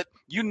online, but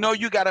you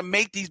got to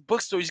make these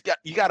bookstores.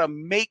 You got to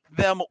make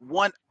them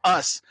want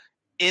us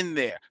in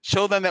there.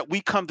 Show them that we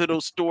come to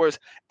those stores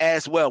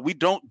as well. We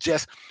don't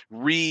just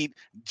read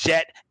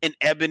Jet and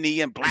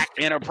Ebony and Black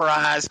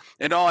Enterprise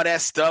and all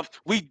that stuff.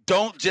 We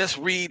don't just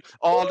read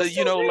all the,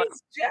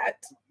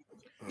 Jet.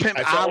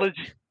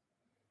 Pimpology.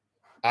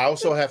 I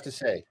also have to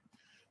say,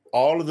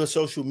 all of the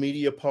social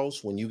media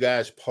posts, when you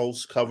guys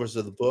post covers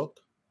of the book,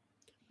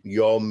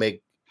 y'all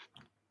make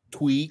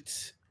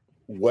tweets,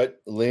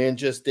 what Lynn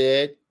just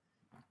did.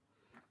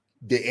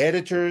 The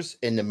editors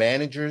and the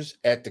managers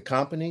at the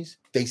companies,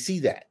 they see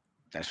that.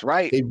 That's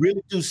right. They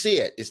really do see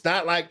it. It's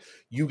not like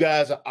you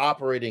guys are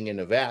operating in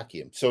a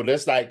vacuum. So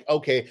that's like,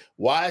 okay,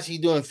 why is he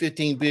doing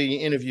 15 billion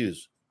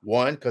interviews?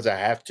 1, because I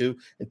have to.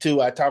 And 2,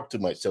 I talk too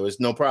much. So it's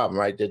no problem,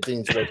 right? The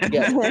things work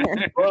together.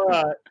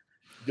 But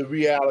the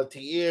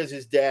reality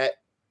is that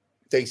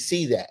they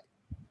see that.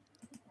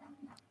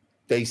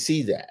 They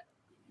see that.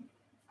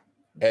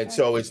 And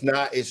so it's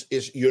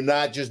you're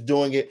not just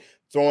doing it,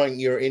 throwing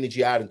your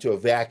energy out into a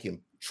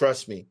vacuum.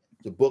 Trust me,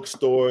 the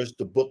bookstores,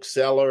 the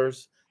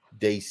booksellers,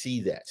 they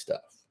see that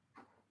stuff.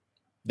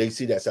 They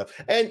see that stuff.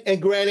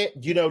 And granted,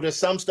 there's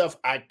some stuff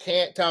I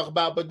can't talk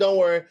about, but don't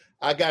worry,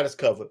 I got us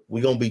covered.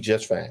 We're going to be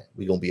just fine.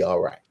 We're going to be all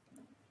right.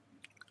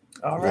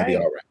 All right. We're going to be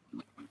all right.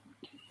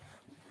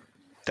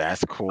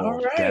 That's cool.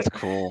 All right. That's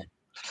cool.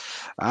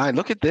 All right,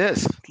 look at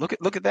this. Look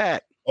at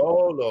that.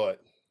 Oh Lord.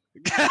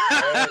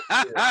 I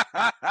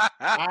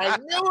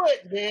knew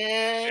it,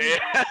 man.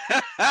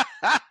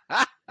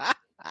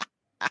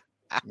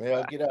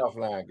 Mel, get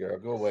offline, girl.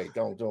 Go away.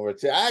 Don't worry.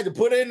 I had to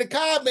put it in the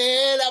car,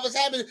 man. I was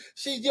having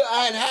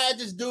I had hired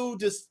this dude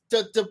to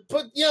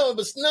put, it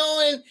was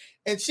snowing,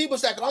 and she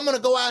was like, I'm gonna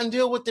go out and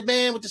deal with the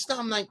man with the snow.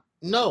 I'm like,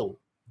 no,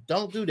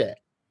 don't do that.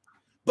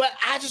 But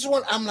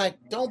I'm like,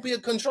 don't be a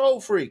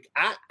control freak.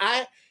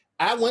 I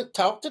went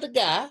talk to the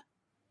guy.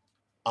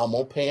 I'm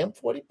gonna pay him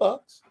 $40.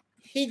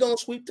 He gonna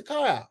sweep the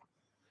car out.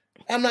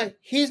 I'm like,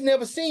 he's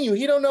never seen you.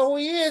 He don't know who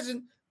he is,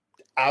 and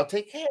I'll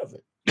take care of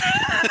it.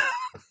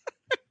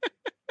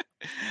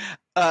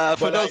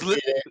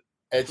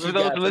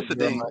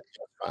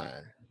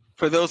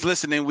 For those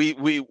listening,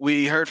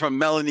 we heard from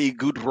Melanie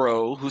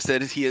Goudreau, who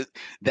said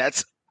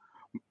that's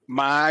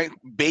my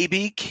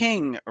baby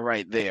king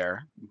right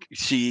there.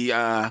 She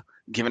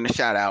giving a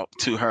shout out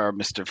to her,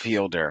 Mr.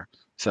 Fielder.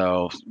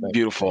 So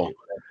beautiful.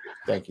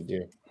 Thank you,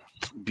 dear.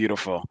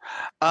 Beautiful.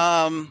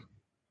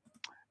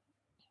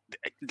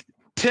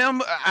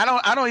 Tim,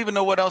 I don't even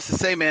know what else to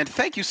say, man.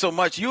 Thank you so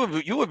much.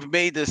 You have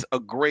made this a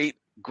great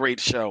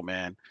show,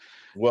 man.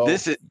 Well,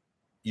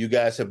 you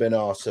guys have been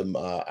awesome.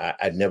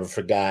 I never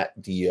forgot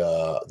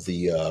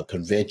the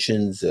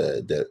conventions,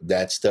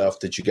 that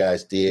stuff that you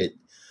guys did.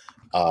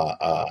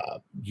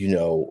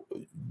 You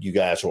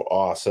guys were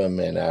awesome,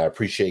 and I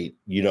appreciate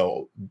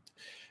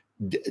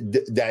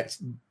that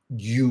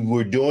you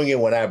were doing it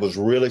when I was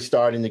really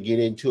starting to get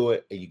into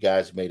it, and you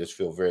guys made us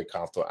feel very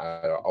comfortable.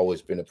 I've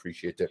always been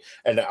appreciative.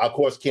 And of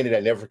course, Kennedy, I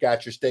never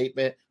forgot your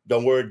statement.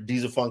 Don't worry,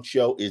 Diesel Funk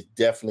Show is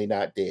definitely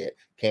not dead.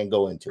 Can't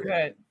go into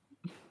it.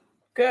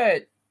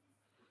 Good.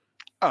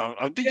 Oh,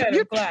 I'm glad.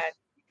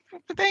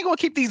 They ain't gonna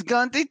keep these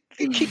guns. They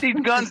keep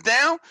these guns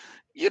down.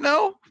 You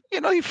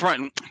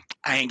fronting.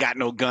 I ain't got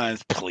no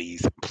guns.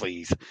 Please.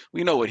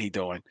 We know what he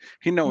doing.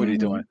 What he's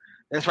doing.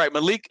 That's right,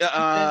 Malik.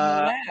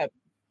 They're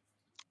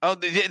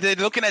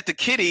looking at the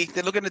kitty.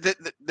 They're looking at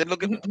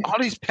all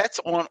these pets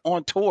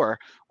on tour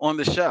on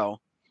the show.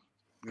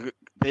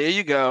 There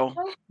you go.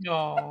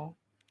 No.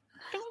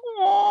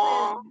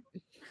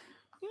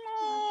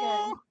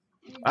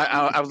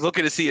 I was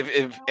looking to see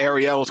if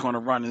Ariel was going to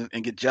run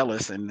and get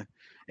jealous and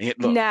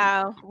look.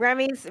 No,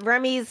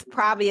 Remy's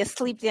probably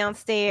asleep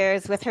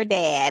downstairs with her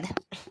dad.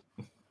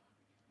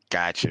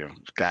 Got you.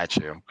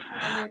 Attention.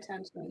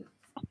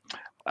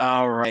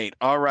 All right.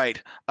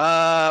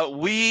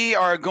 We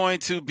are going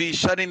to be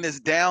shutting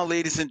this down,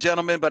 ladies and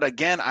gentlemen. But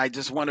again, I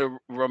just want to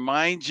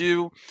remind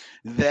you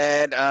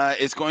that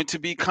it's going to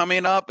be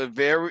coming up.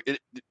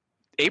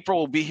 April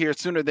will be here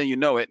sooner than you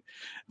know it.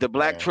 The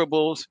Black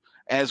Tribbles,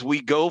 as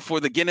we go for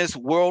the Guinness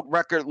World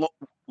Record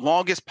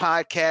longest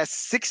podcast,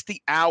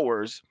 60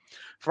 hours,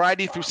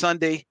 Friday through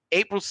Sunday,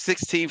 April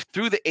 16th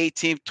through the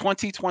 18th,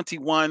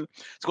 2021.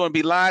 It's going to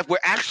be live. We're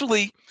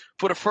actually,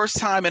 for the first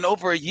time in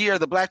over a year,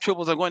 the Black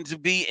Tribbles are going to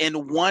be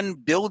in one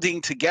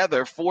building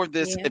together for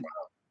this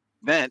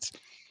event.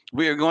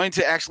 We are going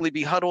to actually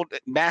be huddled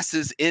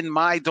masses in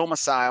my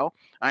domicile.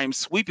 I am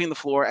sweeping the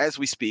floor as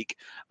we speak.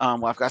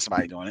 Well, I've got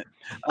somebody doing it.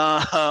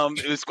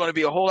 It's going to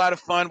be a whole lot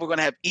of fun. We're going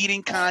to have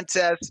eating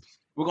contests.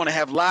 We're going to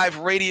have live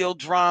radio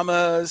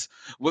dramas.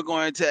 We're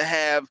going to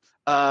have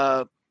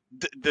the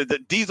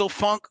Diesel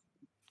Funk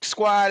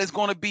squad is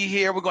going to be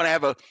here. We're going to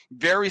have a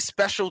very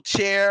special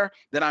chair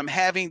that I'm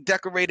having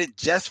decorated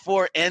just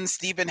for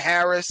Stephen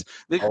Harris.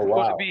 They're going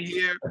to be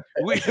here.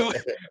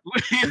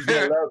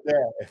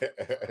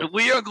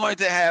 We are going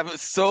to have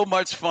so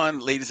much fun,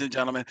 ladies and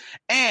gentlemen.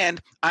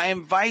 And I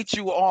invite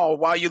you all,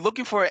 while you're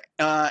looking for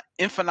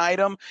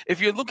Infinitum,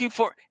 if you're looking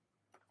for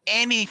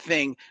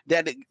anything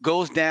that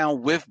goes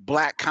down with the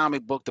Black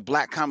comic book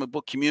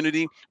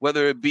community,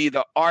 whether it be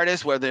the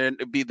artists, whether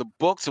it be the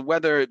books, or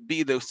whether it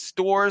be the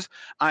stores,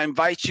 I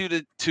invite you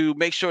to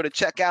make sure to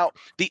check out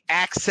the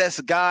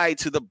Access Guide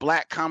to the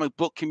Black comic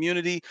book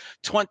community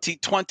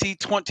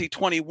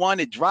 2020-2021.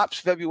 It drops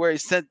February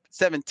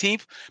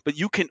 17th, but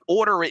you can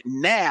order it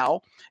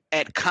now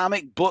at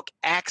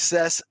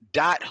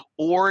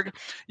comicbookaccess.org.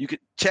 You can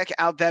check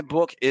out that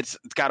book. It's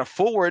got a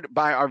foreword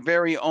by our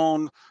very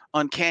own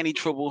Uncanny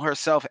Tribble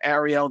herself,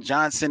 Ariel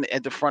Johnson,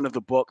 at the front of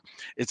the book.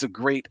 It's a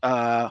great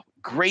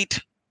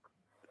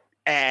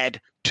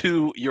add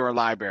to your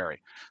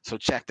library. So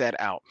check that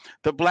out.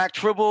 The Black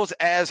Tribbles,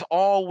 as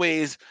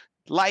always,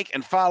 like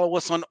and follow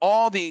us on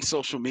all the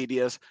social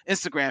medias,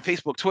 Instagram,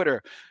 Facebook,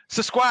 Twitter.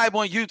 Subscribe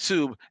on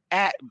YouTube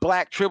at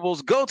Black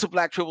Tribbles. Go to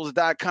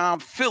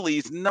blacktribbles.com,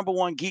 Philly's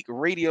 #1 geek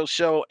radio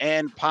show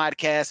and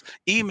podcast.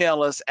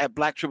 Email us at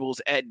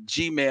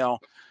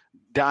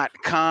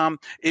blacktribbles@gmail.com.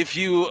 If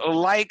you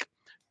like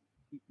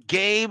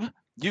Gabe,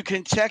 you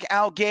can check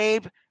out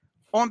Gabe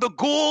on the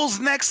Ghouls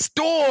Next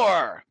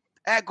Door,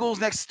 at Ghouls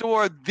Next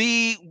Door,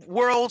 the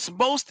world's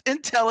most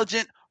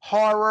intelligent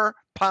horror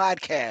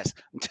podcast.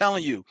 I'm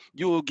telling you,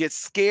 you will get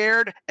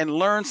scared and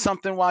learn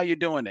something while you're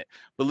doing it.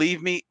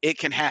 Believe me, it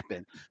can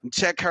happen.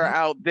 Check her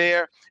out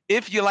there.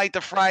 If you like the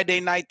Friday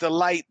Night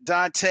Delight,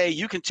 Dante,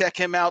 you can check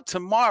him out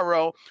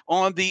tomorrow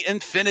on the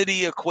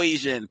Infinity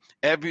Equation.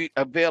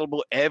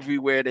 Available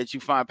everywhere that you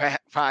find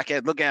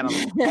podcast. Look at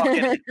him.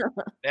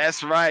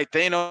 That's right.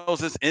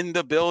 Thanos is in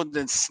the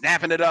building,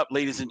 snapping it up,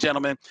 ladies and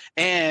gentlemen.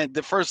 And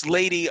the First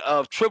Lady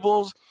of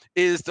Tribbles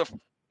is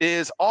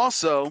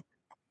also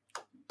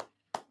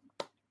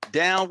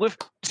down with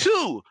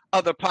 2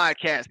 other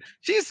podcasts.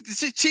 She's a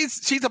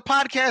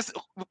podcast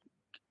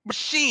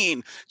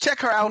machine. Check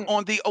her out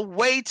on the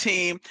Away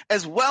Team,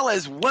 as well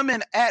as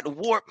Women at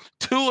Warp,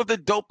 2 of the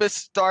dopest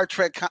Star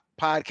Trek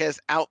podcasts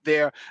out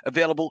there,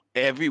 available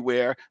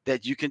everywhere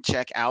that you can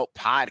check out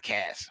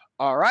podcasts.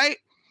 All right.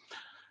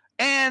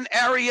 and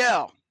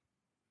Ariel.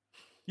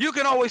 You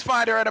can always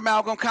find her at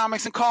Amalgam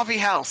Comics and Coffee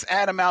House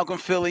at Amalgam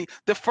Philly,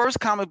 the first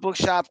comic book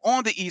shop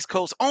on the East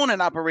Coast, owned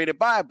and operated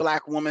by a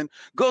Black woman.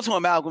 Go to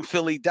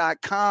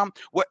amalgamphilly.com,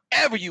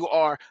 wherever you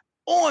are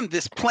on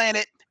this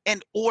planet,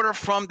 and order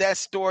from that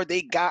store.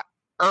 They got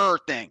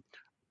everything.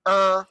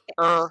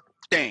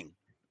 Thing.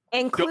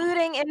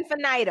 Including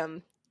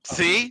Infinitum.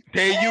 See?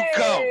 There you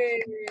go.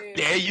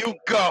 There you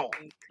go.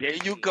 There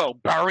you go.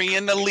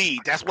 Burying the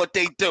lead. That's what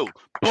they do.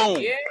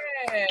 Boom. Yeah.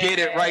 Get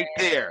it right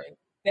there.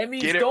 That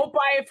means don't buy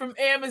it from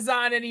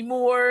Amazon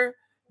anymore.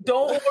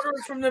 Don't order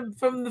it from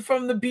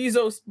the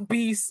Bezos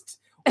beast.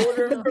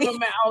 Order it from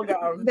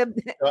Amalgam.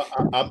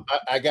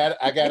 I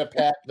got a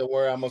pack. Don't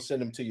worry, I'm gonna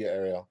send them to you,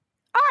 Ariel.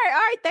 All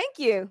right. Thank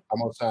you. I'm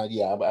gonna sign.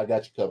 Yeah, I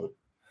got you covered.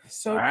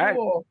 So All right.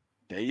 cool.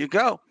 There you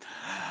go.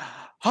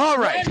 All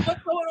right.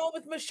 What's going on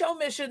with Michelle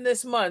Mission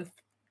this month?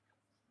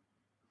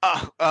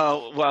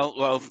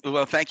 Well,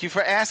 thank you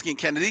for asking,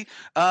 Kennedy.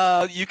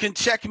 You can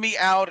check me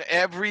out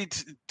every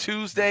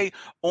Tuesday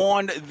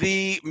on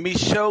the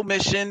Michaud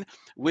Mission,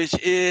 which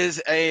is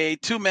a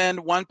 2-man,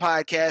 1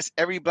 podcast,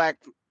 every Black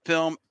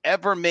film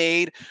ever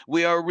made.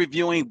 We are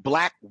reviewing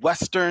Black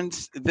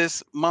Westerns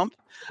this month.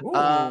 We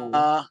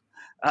are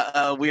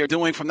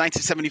doing from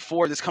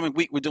 1974. This coming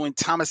week, we're doing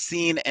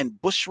Thomasine and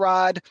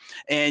Bushrod.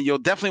 And you'll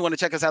definitely want to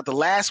check us out the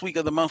last week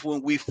of the month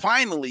when we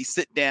finally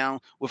sit down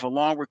with a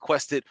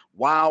long-requested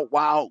Wild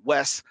Wild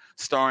West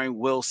starring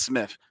Will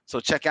Smith. So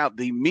check out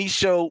the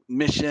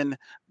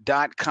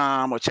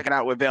MichaudMission.com or check it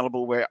out. We're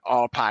available where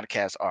all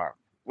podcasts are.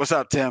 What's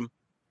up, Tim?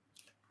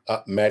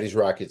 Maddie's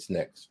Rockets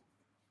next.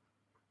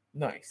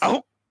 Nice.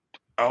 Oh,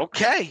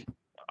 okay.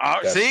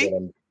 See?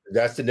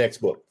 That's the next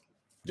book.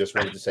 Just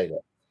wanted to say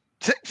that.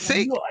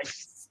 See,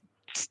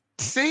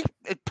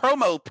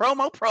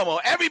 promo.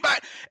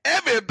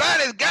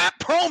 Everybody's got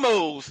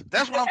promos.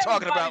 That's what I'm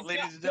talking about,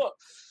 ladies and gentlemen.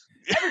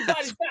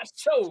 Everybody's got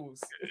shows.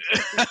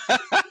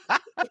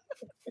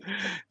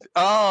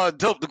 Oh,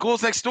 dope. The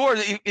Ghouls Next Door,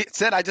 it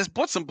said I just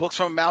bought some books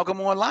from Amalgam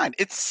online.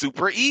 It's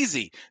super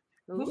easy.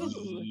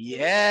 Ooh.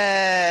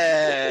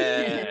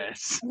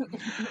 Yes. Do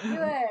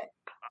it.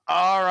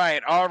 All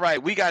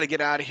right. We got to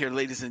get out of here,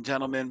 ladies and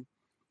gentlemen.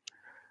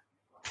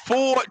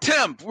 For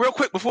Tim, real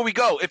quick before we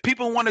go, if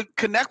people want to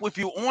connect with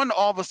you on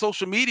all the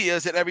social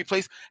medias at every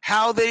place,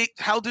 how do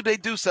they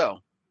do so?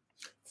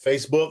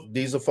 Facebook,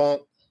 Diesel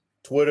Funk,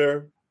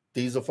 Twitter,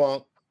 Diesel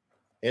Funk,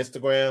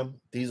 Instagram,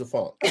 Diesel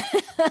Funk. Making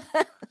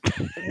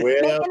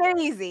it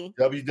easy.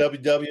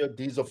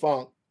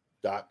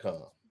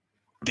 www.dieselfunk.com.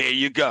 There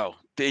you go,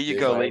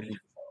 ladies.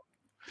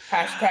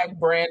 #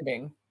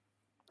 branding.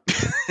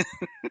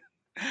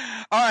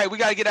 All right, we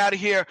got to get out of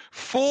here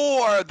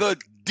for the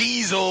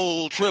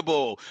Diesel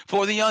Tribble,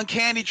 for the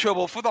Uncanny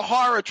Tribble, for the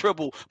Horror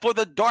Tribble, for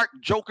the Dark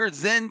Joker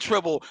Zen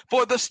Tribble,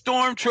 for the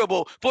Storm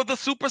Tribble, for the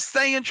Super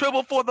Saiyan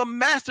Tribble, for the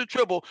Master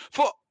Tribble,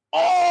 for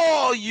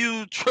all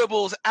you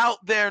Tribbles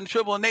out there in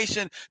Tribble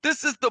Nation.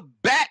 This is the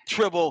Bat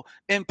Tribble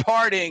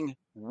imparting,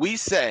 we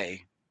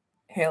say.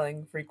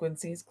 Hailing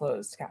frequencies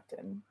closed,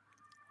 Captain.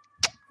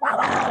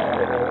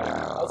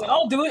 I was like,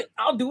 I'll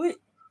do it.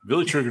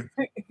 Billy Trigger.